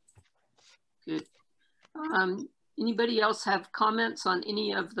 Good. Anybody else have comments on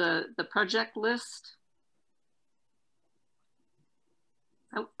any of the project list?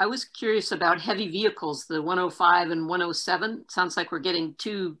 I was curious about heavy vehicles, the 105 and 107. Sounds like we're getting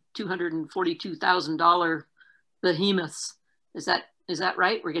two $242,000 behemoths. Is that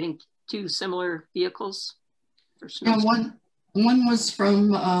right? We're getting two similar vehicles? One was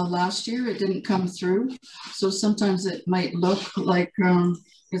from last year. It didn't come through. So sometimes it might look like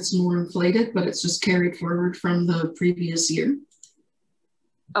it's more inflated, but it's just carried forward from the previous year.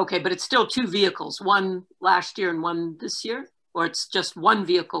 Okay, but it's still two vehicles, one last year and one this year? Or it's just one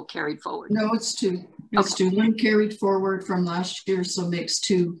vehicle carried forward? No, it's two. It's two. One carried forward from last year, so makes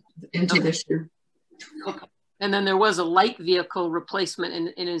two into this year. Okay. And then there was a light vehicle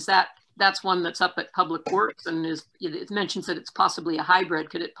replacement, and is that's one that's up at Public Works, and it mentions that it's possibly a hybrid.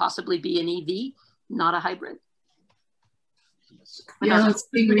 Could it possibly be an EV, not a hybrid? Yeah, it's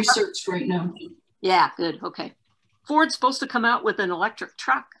being researched right now. Yeah, good. Okay. Ford's supposed to come out with an electric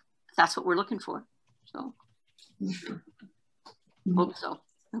truck. That's what we're looking for. So. Hope so.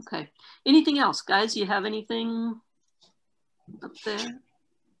 Okay. Anything else, guys? You have anything up there?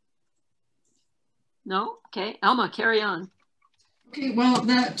 No? Okay. Alma, carry on. Okay. Well,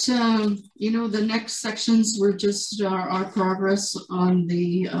 that, the next sections were just our progress on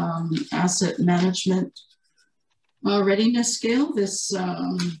the asset management readiness scale. This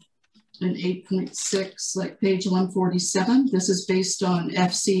an 8.6, like page 147. This is based on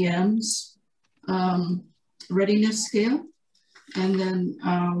FCM's readiness scale. And then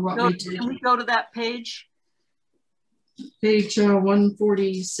we did. Can we go to that page? Page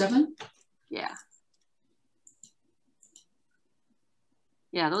 147. Yeah.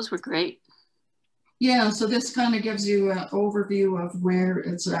 Yeah, those were great. Yeah, so this kind of gives you an overview of where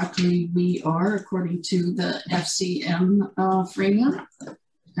exactly we are according to the FCM framework.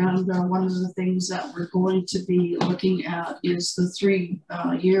 And one of the things that we're going to be looking at is the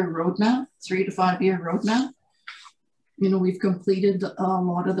 3-year roadmap, 3 to 5 year roadmap. We've completed a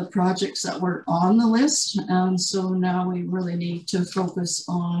lot of the projects that were on the list. And so now we really need to focus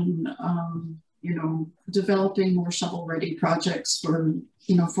on, developing more shovel-ready projects for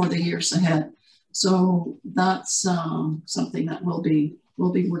the years ahead. So that's something that we'll be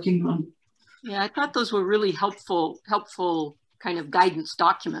working on. Yeah, I thought those were really helpful kind of guidance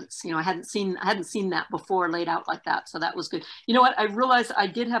documents. I hadn't seen that before laid out like that. So that was good. You know what? I realized I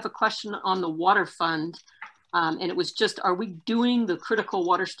did have a question on the water fund. And it was just, are we doing the critical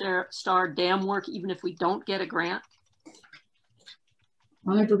water star dam work even if we don't get a grant?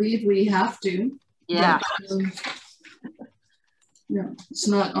 I believe we have to. Yeah. But, yeah, it's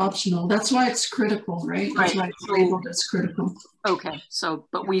not optional. That's why it's critical, right? That's why it's labeled as critical. Okay,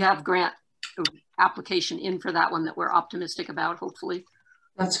 but we have grant application in for that one that we're optimistic about, hopefully.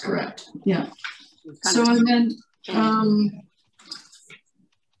 That's correct, yeah. So and then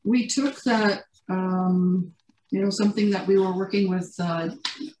we took that, something that we were working with,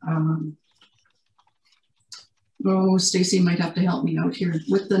 Stacy might have to help me out here.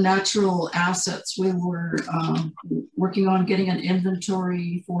 With the natural assets, we were working on getting an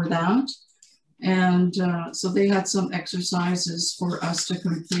inventory for that. And so they had some exercises for us to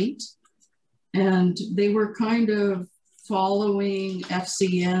complete. And they were kind of following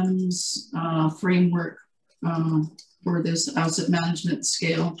FCM's framework for this asset management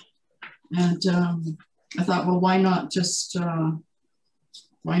scale. And I thought, well, why not just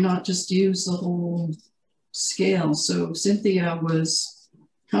use the whole scale? So Cynthia was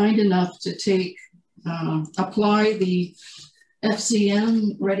kind enough to apply the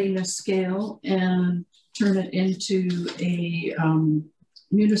FCM readiness scale and turn it into a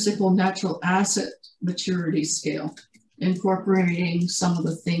municipal natural asset maturity scale, incorporating some of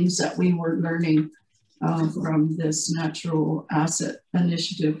the things that we were learning from this natural asset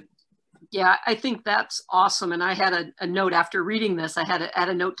initiative. Yeah, I think that's awesome. And I had a note after reading this, I had to add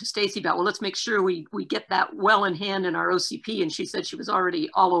a note to Stacy about, well, let's make sure we get that well in hand in our OCP. And she said she was already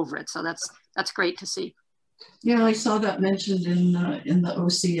all over it. So that's great to see. Yeah, I saw that mentioned in the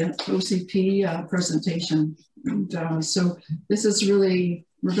OCP presentation. And so this is really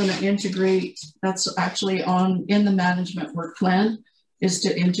we're going to integrate, that's actually in the management work plan, is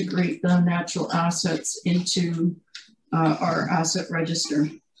to integrate the natural assets into our asset register.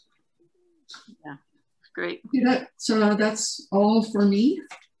 Yeah, great. So that's all for me.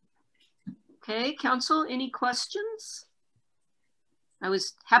 Okay, Council, any questions? I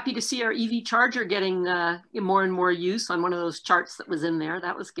was happy to see our EV charger getting more and more use on one of those charts that was in there.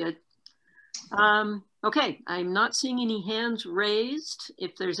 That was good. Okay, I'm not seeing any hands raised.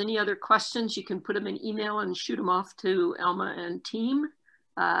 If there's any other questions, you can put them in email and shoot them off to Alma and team.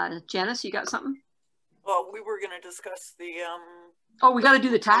 Janice, you got something? Well, we were going to discuss the... oh, we got to do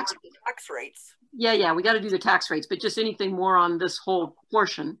the tax rates. Yeah, we got to do the tax rates, but just anything more on this whole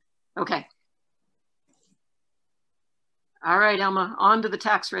portion. Okay. All right, Alma, on to the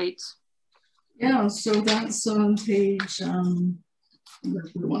tax rates. Yeah, so that's on page, where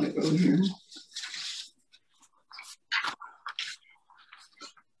do we want to go here?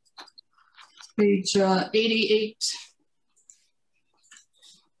 Page 88.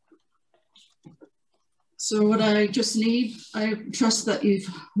 So what I just need, I trust that you've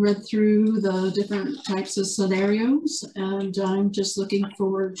read through the different types of scenarios, and I'm just looking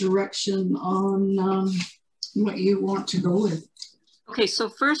for direction on what you want to go with. Okay, so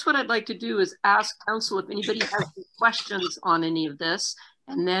first what I'd like to do is ask council if anybody has any questions on any of this.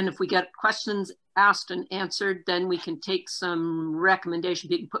 And then if we get questions asked and answered, then we can take some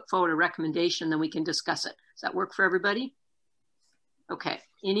recommendation. You can put forward a recommendation, then we can discuss it. Does that work for everybody? Okay,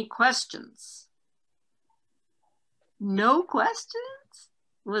 any questions? No questions?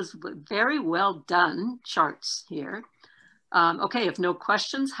 It was very well done charts here. Okay, if no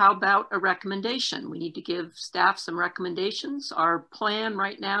questions, how about a recommendation? We need to give staff some recommendations. Our plan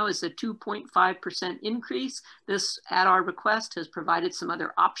right now is a 2.5% increase. This, at our request, has provided some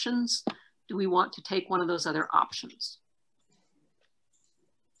other options. Do we want to take one of those other options?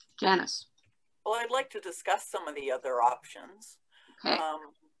 Janice. Well, I'd like to discuss some of the other options. Okay.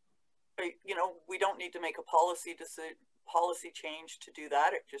 You know, we don't need to make a policy change to do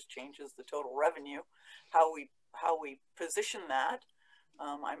that. It just changes the total revenue. How we position that,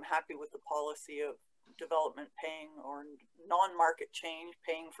 I'm happy with the policy of development paying or non-market change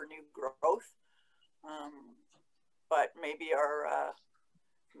paying for new growth, but maybe our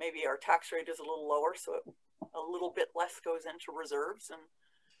tax rate is a little lower, so a little bit less goes into reserves,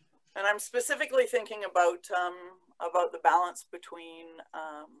 and I'm specifically thinking about the balance between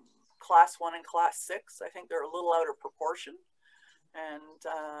Class 1 and Class 6. I think they're a little out of proportion. And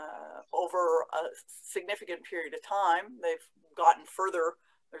over a significant period of time, they've gotten further.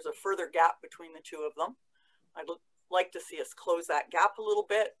 There's a further gap between the two of them. I'd like to see us close that gap a little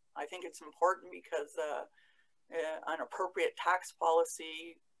bit. I think it's important because an appropriate tax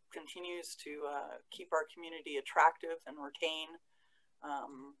policy continues to keep our community attractive and retain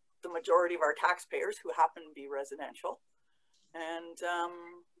the majority of our taxpayers who happen to be residential. And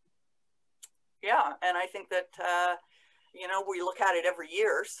yeah, and I think that you know, we look at it every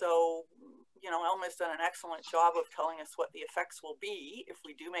year. So, you know, Elma's done an excellent job of telling us what the effects will be if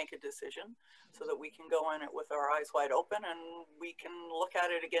we do make a decision, so that we can go in it with our eyes wide open and we can look at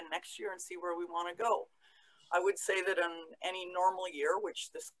it again next year and see where we want to go. I would say that in any normal year,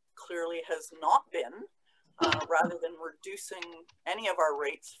 which this clearly has not been, rather than reducing any of our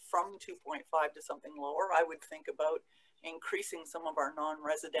rates from 2.5 to something lower, I would think about increasing some of our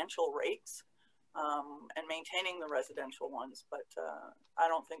non-residential rates and maintaining the residential ones. But I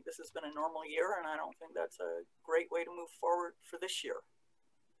don't think this has been a normal year, and I don't think that's a great way to move forward for this year.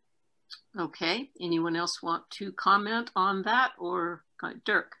 Okay, anyone else want to comment on that, or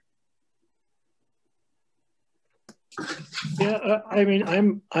Dirk? Yeah, I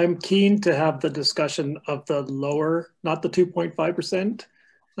mean, I'm keen to have the discussion of the lower, not the 2.5%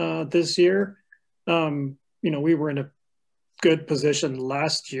 this year. You know, we were in a good position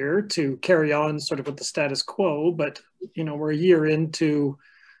last year to carry on sort of with the status quo, but you know, we're a year into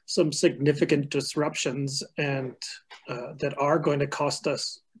some significant disruptions and that are going to cost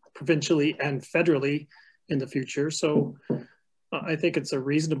us provincially and federally in the future. So I think it's a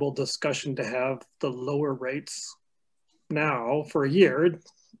reasonable discussion to have the lower rates now for a year,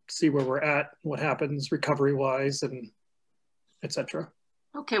 see where we're at, what happens recovery wise, and etc.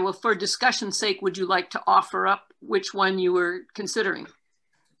 Okay, well, for discussion's sake, would you like to offer up which one you were considering?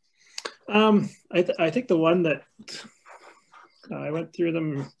 I think the one that I went through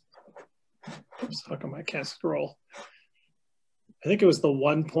them. Oops, how come I can't scroll? I think it was the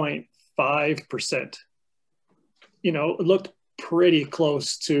 1.5%. You know, it looked pretty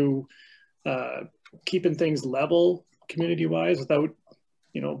close to keeping things level community-wise without,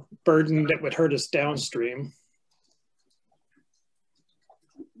 you know, burden that would hurt us downstream.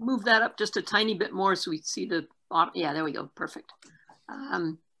 move that up just a tiny bit more so we see the bottom? Yeah, there we go. Perfect.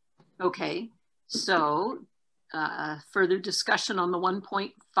 Okay, so further discussion on the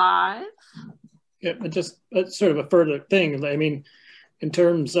 1.5. Yeah, but just sort of a further thing. I mean, in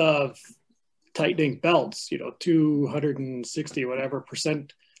terms of tightening belts, 260 whatever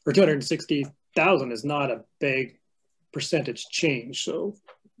percent or 260,000 is not a big percentage change. So,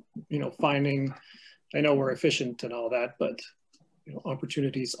 finding, I know we're efficient and all that, but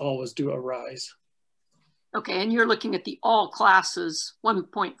opportunities always do arise. Okay, and you're looking at the all classes,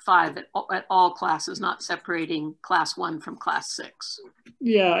 1.5 at all classes, not separating class 1 from class 6.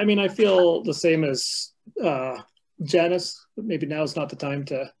 Yeah, I mean, I feel the same as Janice. Maybe now is not the time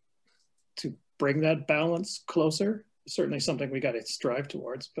to bring that balance closer. Certainly something we got to strive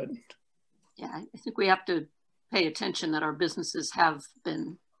towards, but. Yeah, I think we have to pay attention that our businesses have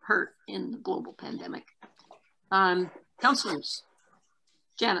been hurt in the global pandemic. Councillors,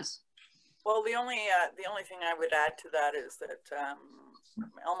 Janice. Well, the only thing I would add to that is that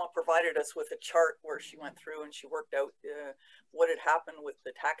Elma provided us with a chart where she went through and she worked out what had happened with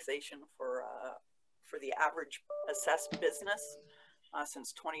the taxation for the average assessed business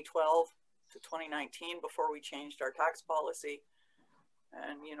since 2012 to 2019 before we changed our tax policy.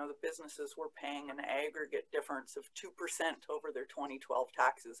 And, the businesses were paying an aggregate difference of 2% over their 2012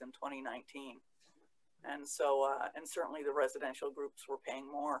 taxes in 2019. And so, and certainly the residential groups were paying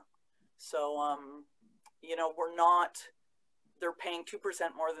more. So, they're paying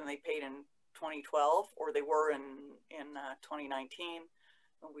 2% more than they paid in 2012, or they were in 2019.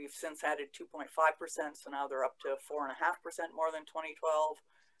 And we've since added 2.5%. So now they're up to 4.5% more than 2012.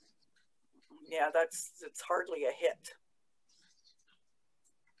 Yeah, it's hardly a hit.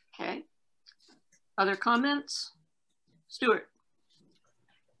 Okay. Other comments? Stuart.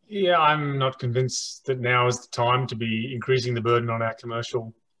 Yeah, I'm not convinced that now is the time to be increasing the burden on our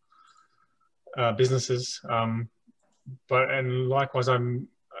commercial businesses. And likewise, I'm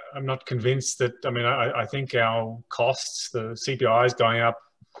not convinced that, I think our costs, the CPI is going up,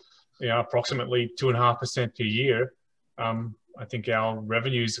 approximately 2.5% per year. I think our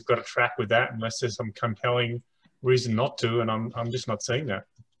revenues have got to track with that unless there's some compelling reason not to, and I'm just not seeing that.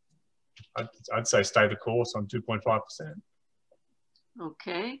 I'd say stay the course on 2.5%.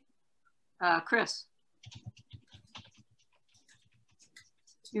 Okay. Chris.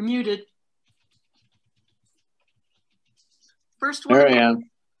 You're muted. First one. There I am.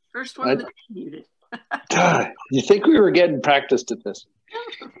 First one that's muted. You think we were getting practiced at this?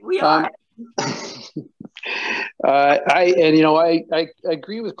 We are. I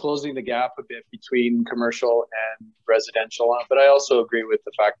agree with closing the gap a bit between commercial and residential, but I also agree with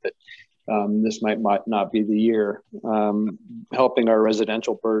the fact that this might not be the year. Helping our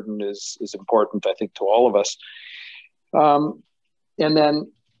residential burden is important, I think, to all of us.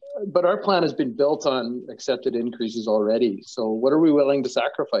 But our plan has been built on accepted increases already. So what are we willing to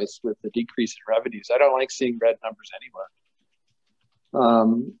sacrifice with the decrease in revenues? I don't like seeing red numbers anywhere.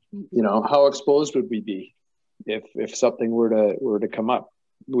 How exposed would we be if something were to come up?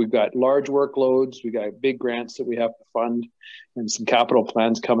 We've got large workloads, we got big grants that we have to fund, and some capital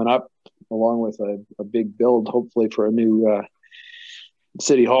plans coming up, along with a big build, hopefully, for a new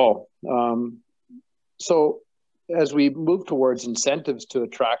city hall. So as we move towards incentives to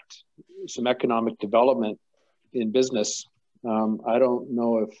attract some economic development in business, I don't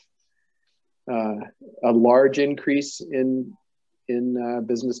know if a large increase in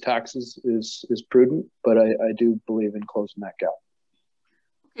business taxes is prudent, but I do believe in closing that gap.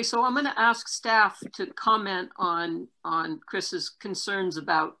 Okay, so I'm going to ask staff to comment on Chris's concerns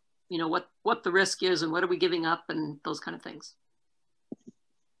about, what the risk is and what are we giving up and those kind of things.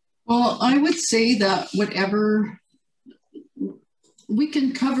 Well, I would say that whatever we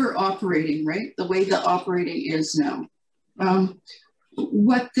can cover operating, right? The way the operating is now.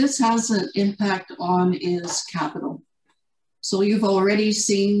 What this has an impact on is capital. So you've already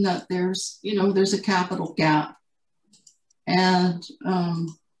seen that there's a capital gap. And,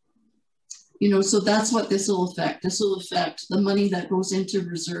 so that's what this will affect. This will affect the money that goes into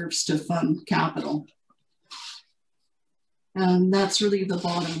reserves to fund capital. And that's really the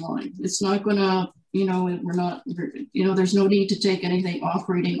bottom line. It's not gonna, there's no need to take anything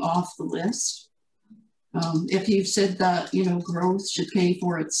operating off the list. If you've said that, growth should pay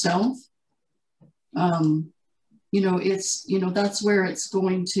for itself, that's where it's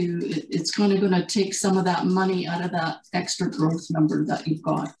going to take some of that money out of that extra growth number that you've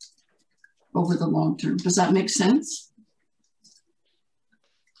got over the long term. Does that make sense?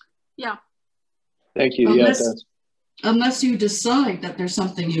 Yeah. Thank you. Yeah, it does. unless you decide that there's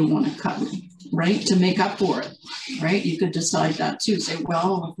something you want to cut, right, to make up for it, right? You could decide that too. Say,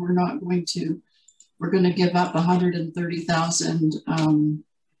 well, if we're not going to, we're going to give up 130,000,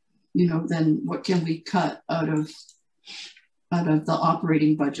 you know, then what can we cut out of the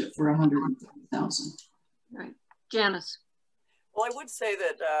operating budget for 130,000? Right, Janice. Well, I would say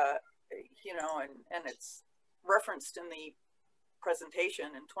that you know, and it's referenced in the presentation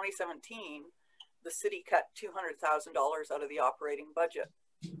in 2017. The city cut $200,000 out of the operating budget.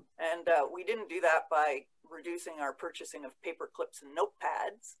 And we didn't do that by reducing our purchasing of paper clips and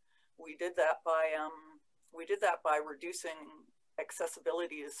notepads. We did that by reducing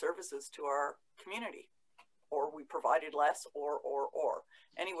accessibility to services to our community, or we provided less, or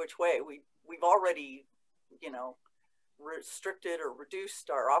any which way. We've already, you know, restricted or reduced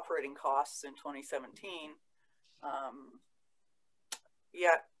our operating costs in 2017.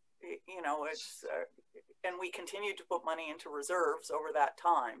 Yet, you know, it's and we continued to put money into reserves over that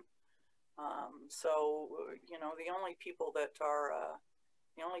time. So, you know, the only people that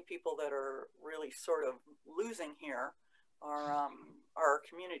are really sort of losing here are our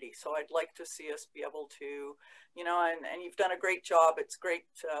community. So I'd like to see us be able to, you know, and you've done a great job. It's great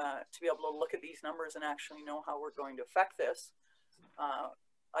to be able to look at these numbers and actually know how we're going to affect this.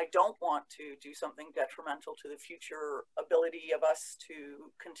 I don't want to do something detrimental to the future ability of us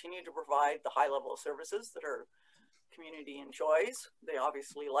to continue to provide the high level of services that our community enjoys. They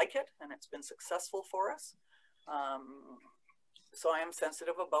obviously like it, and it's been successful for us. So I am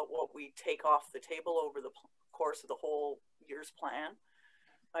sensitive about what we take off the table over the course of the whole year's plan.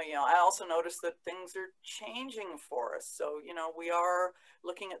 You know, I also noticed that things are changing for us. So, you know, we are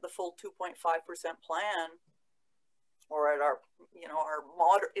looking at the full 2.5% plan, or at our, you know, our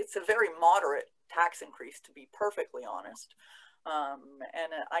moderate, it's a very moderate tax increase, to be perfectly honest.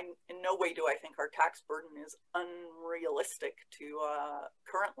 And in no way do I think our tax burden is unrealistic to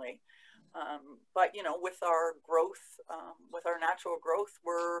currently. But, you know, with our growth, with our natural growth,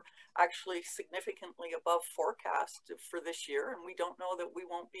 we're actually significantly above forecast for this year. And we don't know that we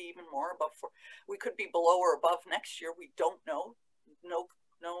won't be even more above. We could be below or above next year. We don't know. No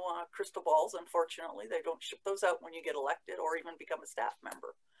crystal balls, unfortunately. They don't ship those out when you get elected or even become a staff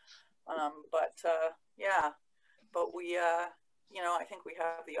member. Yeah, but we, you know, I think we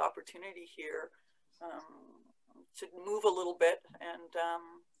have the opportunity here to move a little bit. And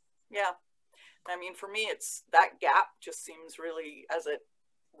yeah, I mean, for me, it's that gap just seems really, as a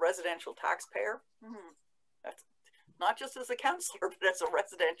residential taxpayer, that's not just as a councillor, but as a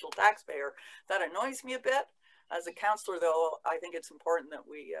residential taxpayer, that annoys me a bit. As a councillor, though, I think it's important that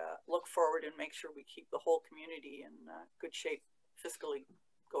we look forward and make sure we keep the whole community in good shape fiscally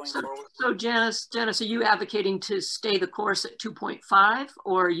going forward. So Janice, are you advocating to stay the course at 2.5,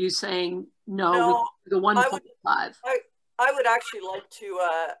 or are you saying no the 1.5? I would actually like to.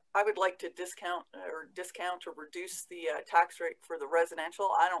 I would like to discount or reduce the tax rate for the residential.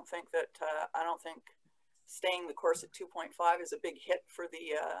 I don't think staying the course at 2.5 is a big hit for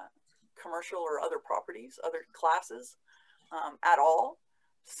the commercial or other properties, other classes at all.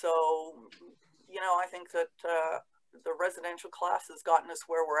 So, you know, I think that the residential class has gotten us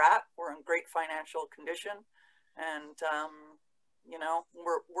where we're at. We're in great financial condition, and you know,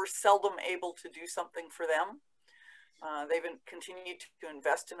 we're seldom able to do something for them. They've continued to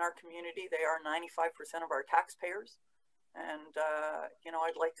invest in our community. They are 95% of our taxpayers, and you know,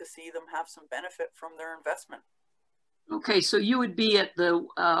 I'd like to see them have some benefit from their investment. Okay, so you would be at the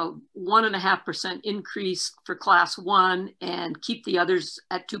 1.5% increase for class 1 and keep the others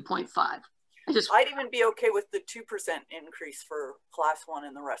at 2.5. I'd even be okay with the 2% increase for class 1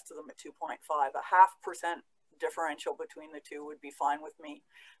 and the rest of them at 2.5. A 0.5% differential between the two would be fine with me.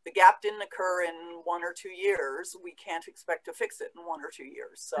 The gap didn't occur in 1 or 2 years. We can't expect to fix it in 1 or 2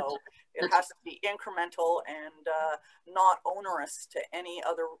 years. So it has to be incremental and not onerous to any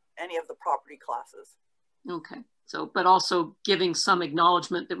of the property classes. Okay. So, but also giving some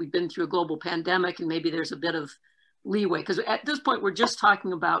acknowledgement that we've been through a global pandemic and maybe there's a bit of leeway, because at this point we're just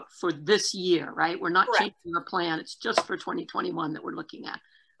talking about for this year, right? We're not changing our plan. It's just for 2021 that we're looking at.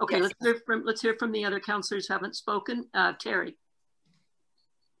 Okay, yes. Let's hear from the other councillors who haven't spoken. Terry.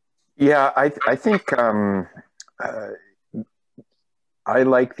 Yeah, I think I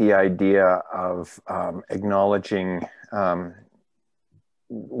like the idea of acknowledging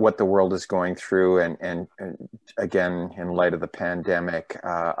what the world is going through, and again, in light of the pandemic,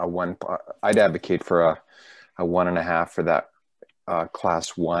 I'd advocate for a 1.5 for that class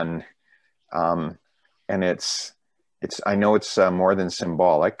 1, and I know it's more than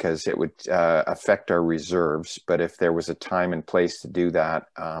symbolic because it would affect our reserves, but if there was a time and place to do that,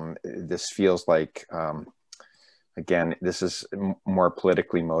 this feels like again, this is more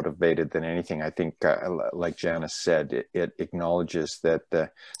politically motivated than anything. I think, like Janice said, it acknowledges that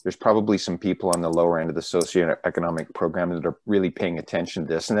there's probably some people on the lower end of the socioeconomic program that are really paying attention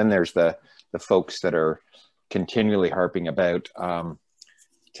to this. And then there's the folks that are continually harping about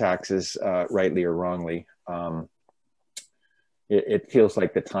taxes, rightly or wrongly. It feels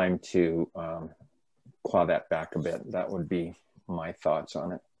like the time to claw that back a bit. That would be my thoughts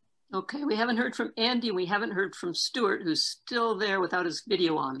on it. Okay, we haven't heard from Andy. We haven't heard from Stuart, who's still there without his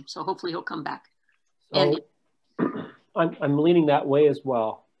video on. So hopefully he'll come back. So Andy. I'm leaning that way as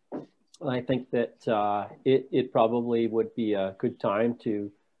well. I think that it probably would be a good time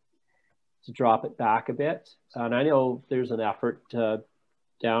to drop it back a bit. And I know there's an effort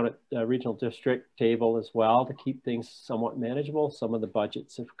down at the regional district table as well to keep things somewhat manageable. Some of the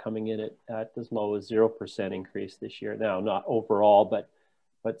budgets are coming in at as low as 0% increase this year. Now, not overall, but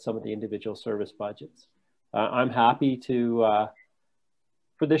some of the individual service budgets. I'm happy to,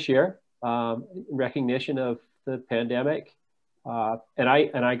 for this year, recognition of the pandemic. And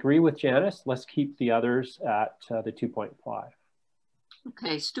I agree with Janice, let's keep the others at the 2.5.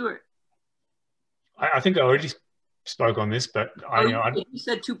 Okay, Stuart. I think I already spoke on this, but you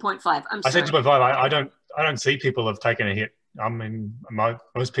said 2.5. I'm sorry. I said 2.5. I don't see people have taken a hit. I mean,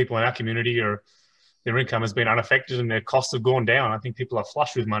 most people in our community their income has been unaffected and their costs have gone down. I think people are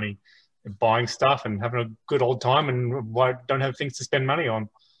flush with money, buying stuff and having a good old time, and don't have things to spend money on.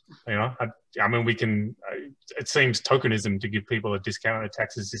 You know, I mean, it seems tokenism to give people a discount on their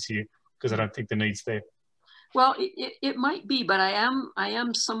taxes this year because I don't think the need's there. Well, it might be, but I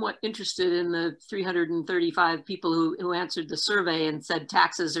am somewhat interested in the 335 people who answered the survey and said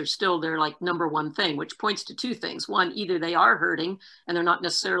taxes are still their like #1 thing, which points to two things. One, either they are hurting and they're not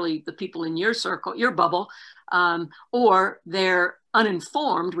necessarily the people in your circle, your bubble, or they're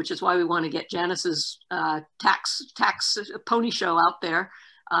uninformed, which is why we want to get Janice's tax pony show out there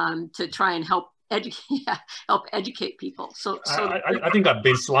to try and help educate people. So I think I've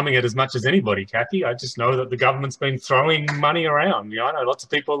been slumming it as much as anybody, Kathy. I just know that the government's been throwing money around. You know, I know lots of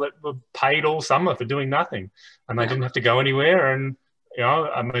people that were paid all summer for doing nothing, and they didn't have to go anywhere. And you know,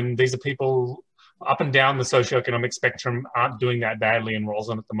 I mean, these are people up and down the socioeconomic spectrum aren't doing that badly in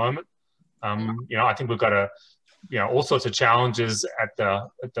Roslyn at the moment. You know, I think we've got all sorts of challenges at the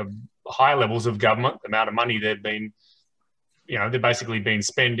higher levels of government. The amount of money they've basically been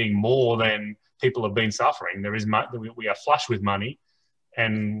spending more than people have been suffering. We are flush with money,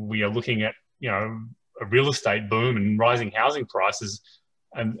 and we are looking at a real estate boom and rising housing prices,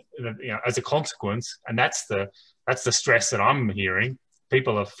 and as a consequence. And that's the stress that I'm hearing.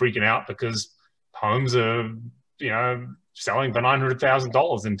 People are freaking out because homes are selling for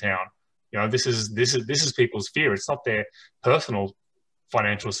 $900,000 in town. You know, this is people's fear. It's not their personal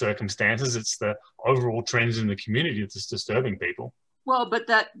financial circumstances. It's the overall trends in the community that's disturbing people. Well,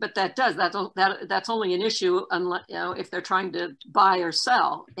 that's only an issue unless, if they're trying to buy or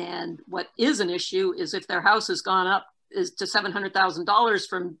sell. And what is an issue is if their house has gone up to $700,000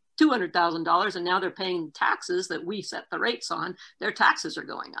 from $200,000, and now they're paying taxes that we set the rates on, their taxes are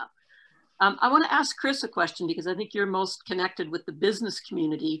going up. I want to ask Chris a question because I think you're most connected with the business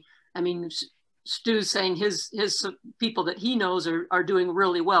community. I mean, Stu's saying his people that he knows are doing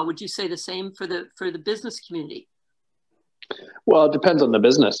really well. Would you say the same for the business community? Well, it depends on the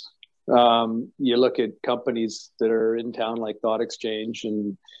business. You look at companies that are in town like Thought Exchange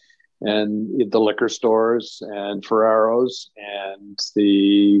and the liquor stores and Ferraro's and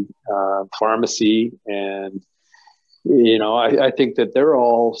the pharmacy, and I think that they're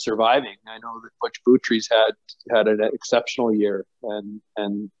all surviving. I know that Butch Boutry's had an exceptional year, and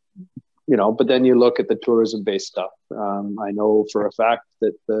but then you look at the tourism-based stuff. I know for a fact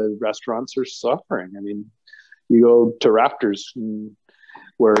that the restaurants are suffering. I mean, you go to Raptors,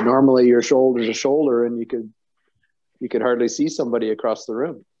 where normally you're shoulder to shoulder, and you could hardly see somebody across the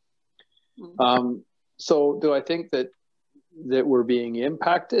room. So do I think that we're being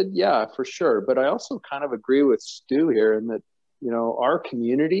impacted? Yeah, for sure. But I also kind of agree with Stu here in that, our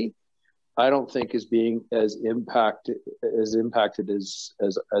community, I don't think is being as impacted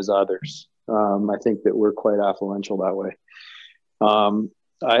as others. I think that we're quite affluential that way.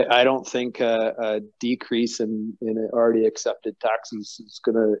 I don't think a decrease in already accepted taxes is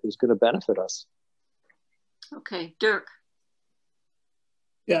gonna benefit us. Okay, Dirk.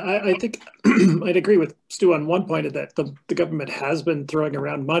 Yeah, I think I'd agree with Stu on one point of that the government has been throwing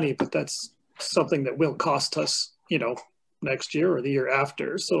around money, but that's something that will cost us, next year or the year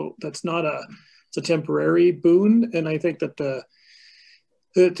after. So that's not it's a temporary boon. And I think that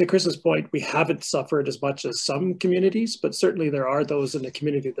to Chris's point, we haven't suffered as much as some communities, but certainly there are those in the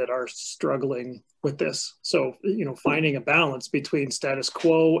community that are struggling with this. So, you know, finding a balance between status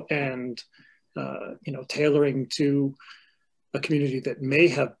quo and, you know, tailoring to a community that may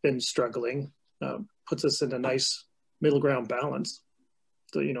have been struggling puts us in a nice middle ground balance.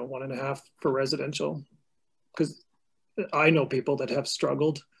 So, you know, 1.5 for residential, because I know people that have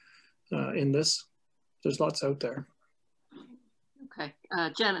struggled in this. There's lots out there. Okay,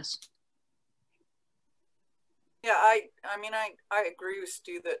 Janice. Yeah, I mean, I agree with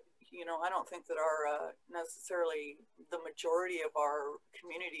Stu that, you know, I don't think that our necessarily the majority of our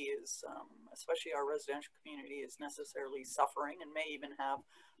community is, especially our residential community, is necessarily suffering, and may even have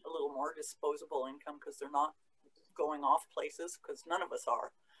a little more disposable income because they're not going off places, because none of us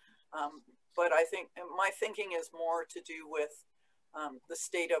are. But I think my thinking is more to do with the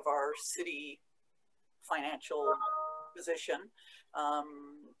state of our city financial position,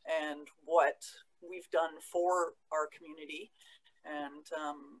 and what we've done for our community. And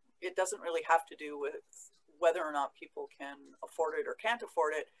it doesn't really have to do with whether or not people can afford it or can't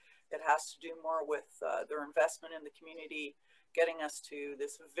afford it. It has to do more with their investment in the community, getting us to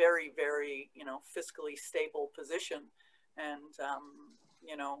this very, very, you know, fiscally stable position. And,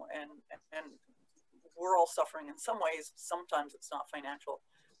 you know, and we're all suffering in some ways. Sometimes it's not financial,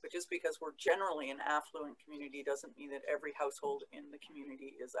 but just because we're generally an affluent community doesn't mean that every household in the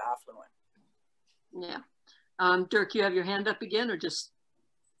community is affluent. Yeah. Dirk, you have your hand up again, or just,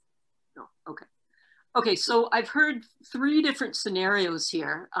 no, okay. Okay, so I've heard 3 different scenarios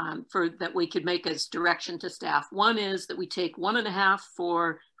here that we could make as direction to staff. One is that we take 1.5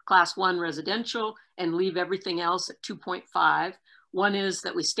 for class 1 residential and leave everything else at 2.5. One is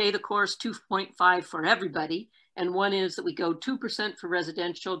that we stay the course, 2.5 for everybody. And one is that we go 2% for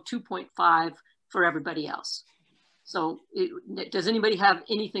residential, 2.5 for everybody else. So does anybody have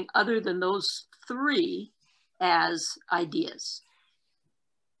anything other than those 3 as ideas?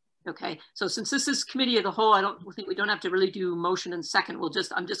 Okay, so since this is committee of the whole, I don't think we don't have to really do motion and second.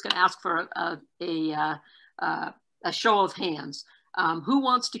 I'm just going to ask for a show of hands. Who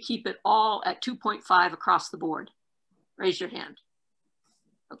wants to keep it all at 2.5 across the board? Raise your hand.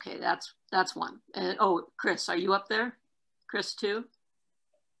 Okay, that's one. Oh, Chris, are you up there? Chris too?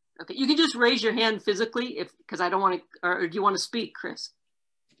 Okay, you can just raise your hand physically because I don't want to, or do you want to speak, Chris?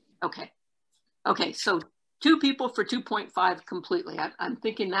 Okay. Okay, so 2 people for 2.5 completely. I'm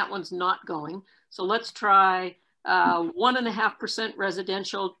thinking that one's not going. So let's try 1.5%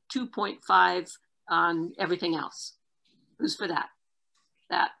 residential, 2.5 on everything else. Who's for that?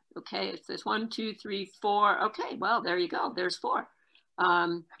 That, okay, if there's 1, 2, 3, 4. Okay, well, there you go, there's 4.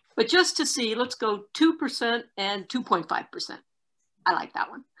 But just to see, let's go 2% and 2.5%. I like that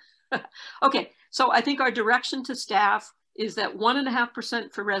one. Okay, so I think our direction to staff is that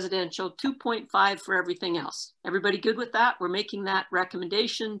 1.5% for residential, 2.5 for everything else. Everybody good with that? We're making that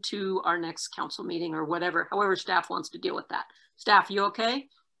recommendation to our next council meeting or whatever, however staff wants to deal with that. Staff, you okay?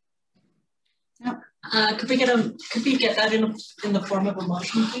 Yep. Could we get that in the form of a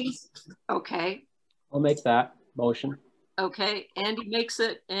motion, please? Okay. I'll make that motion. Okay, Andy makes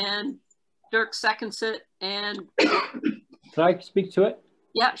it and Dirk seconds it. And can I speak to it?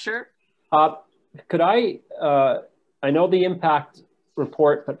 Yeah, sure. Could I know the impact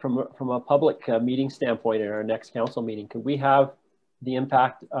report, but from a public meeting standpoint in our next council meeting, could we have the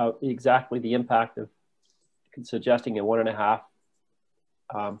impact of exactly the impact of suggesting a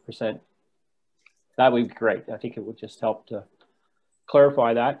 1.5%? That would be great. I think it would just help to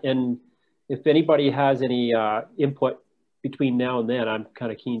clarify that. And if anybody has any input between now and then, I'm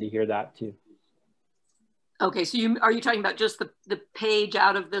kind of keen to hear that too. Okay, so are you talking about just the page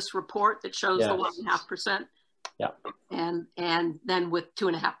out of this report that shows the 1.5%? Yeah. And then with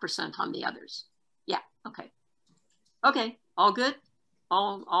 2.5% on the others. Yeah, okay. Okay, all good?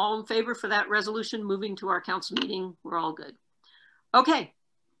 All in favor for that resolution moving to our council meeting? We're all good. Okay,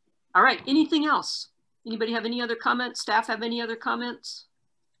 all right, anything else? Anybody have any other comments? Staff have any other comments?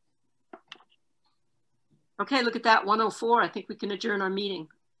 Okay, look at that, 1:04. I think we can adjourn our meeting.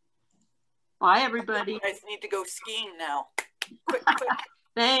 Bye, everybody. You guys need to go skiing now. Quick, quick.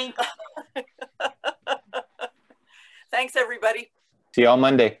 Thanks. Thanks, everybody. See you all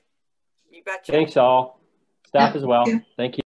Monday. You betcha. Thanks all. Staff as well. Thank you.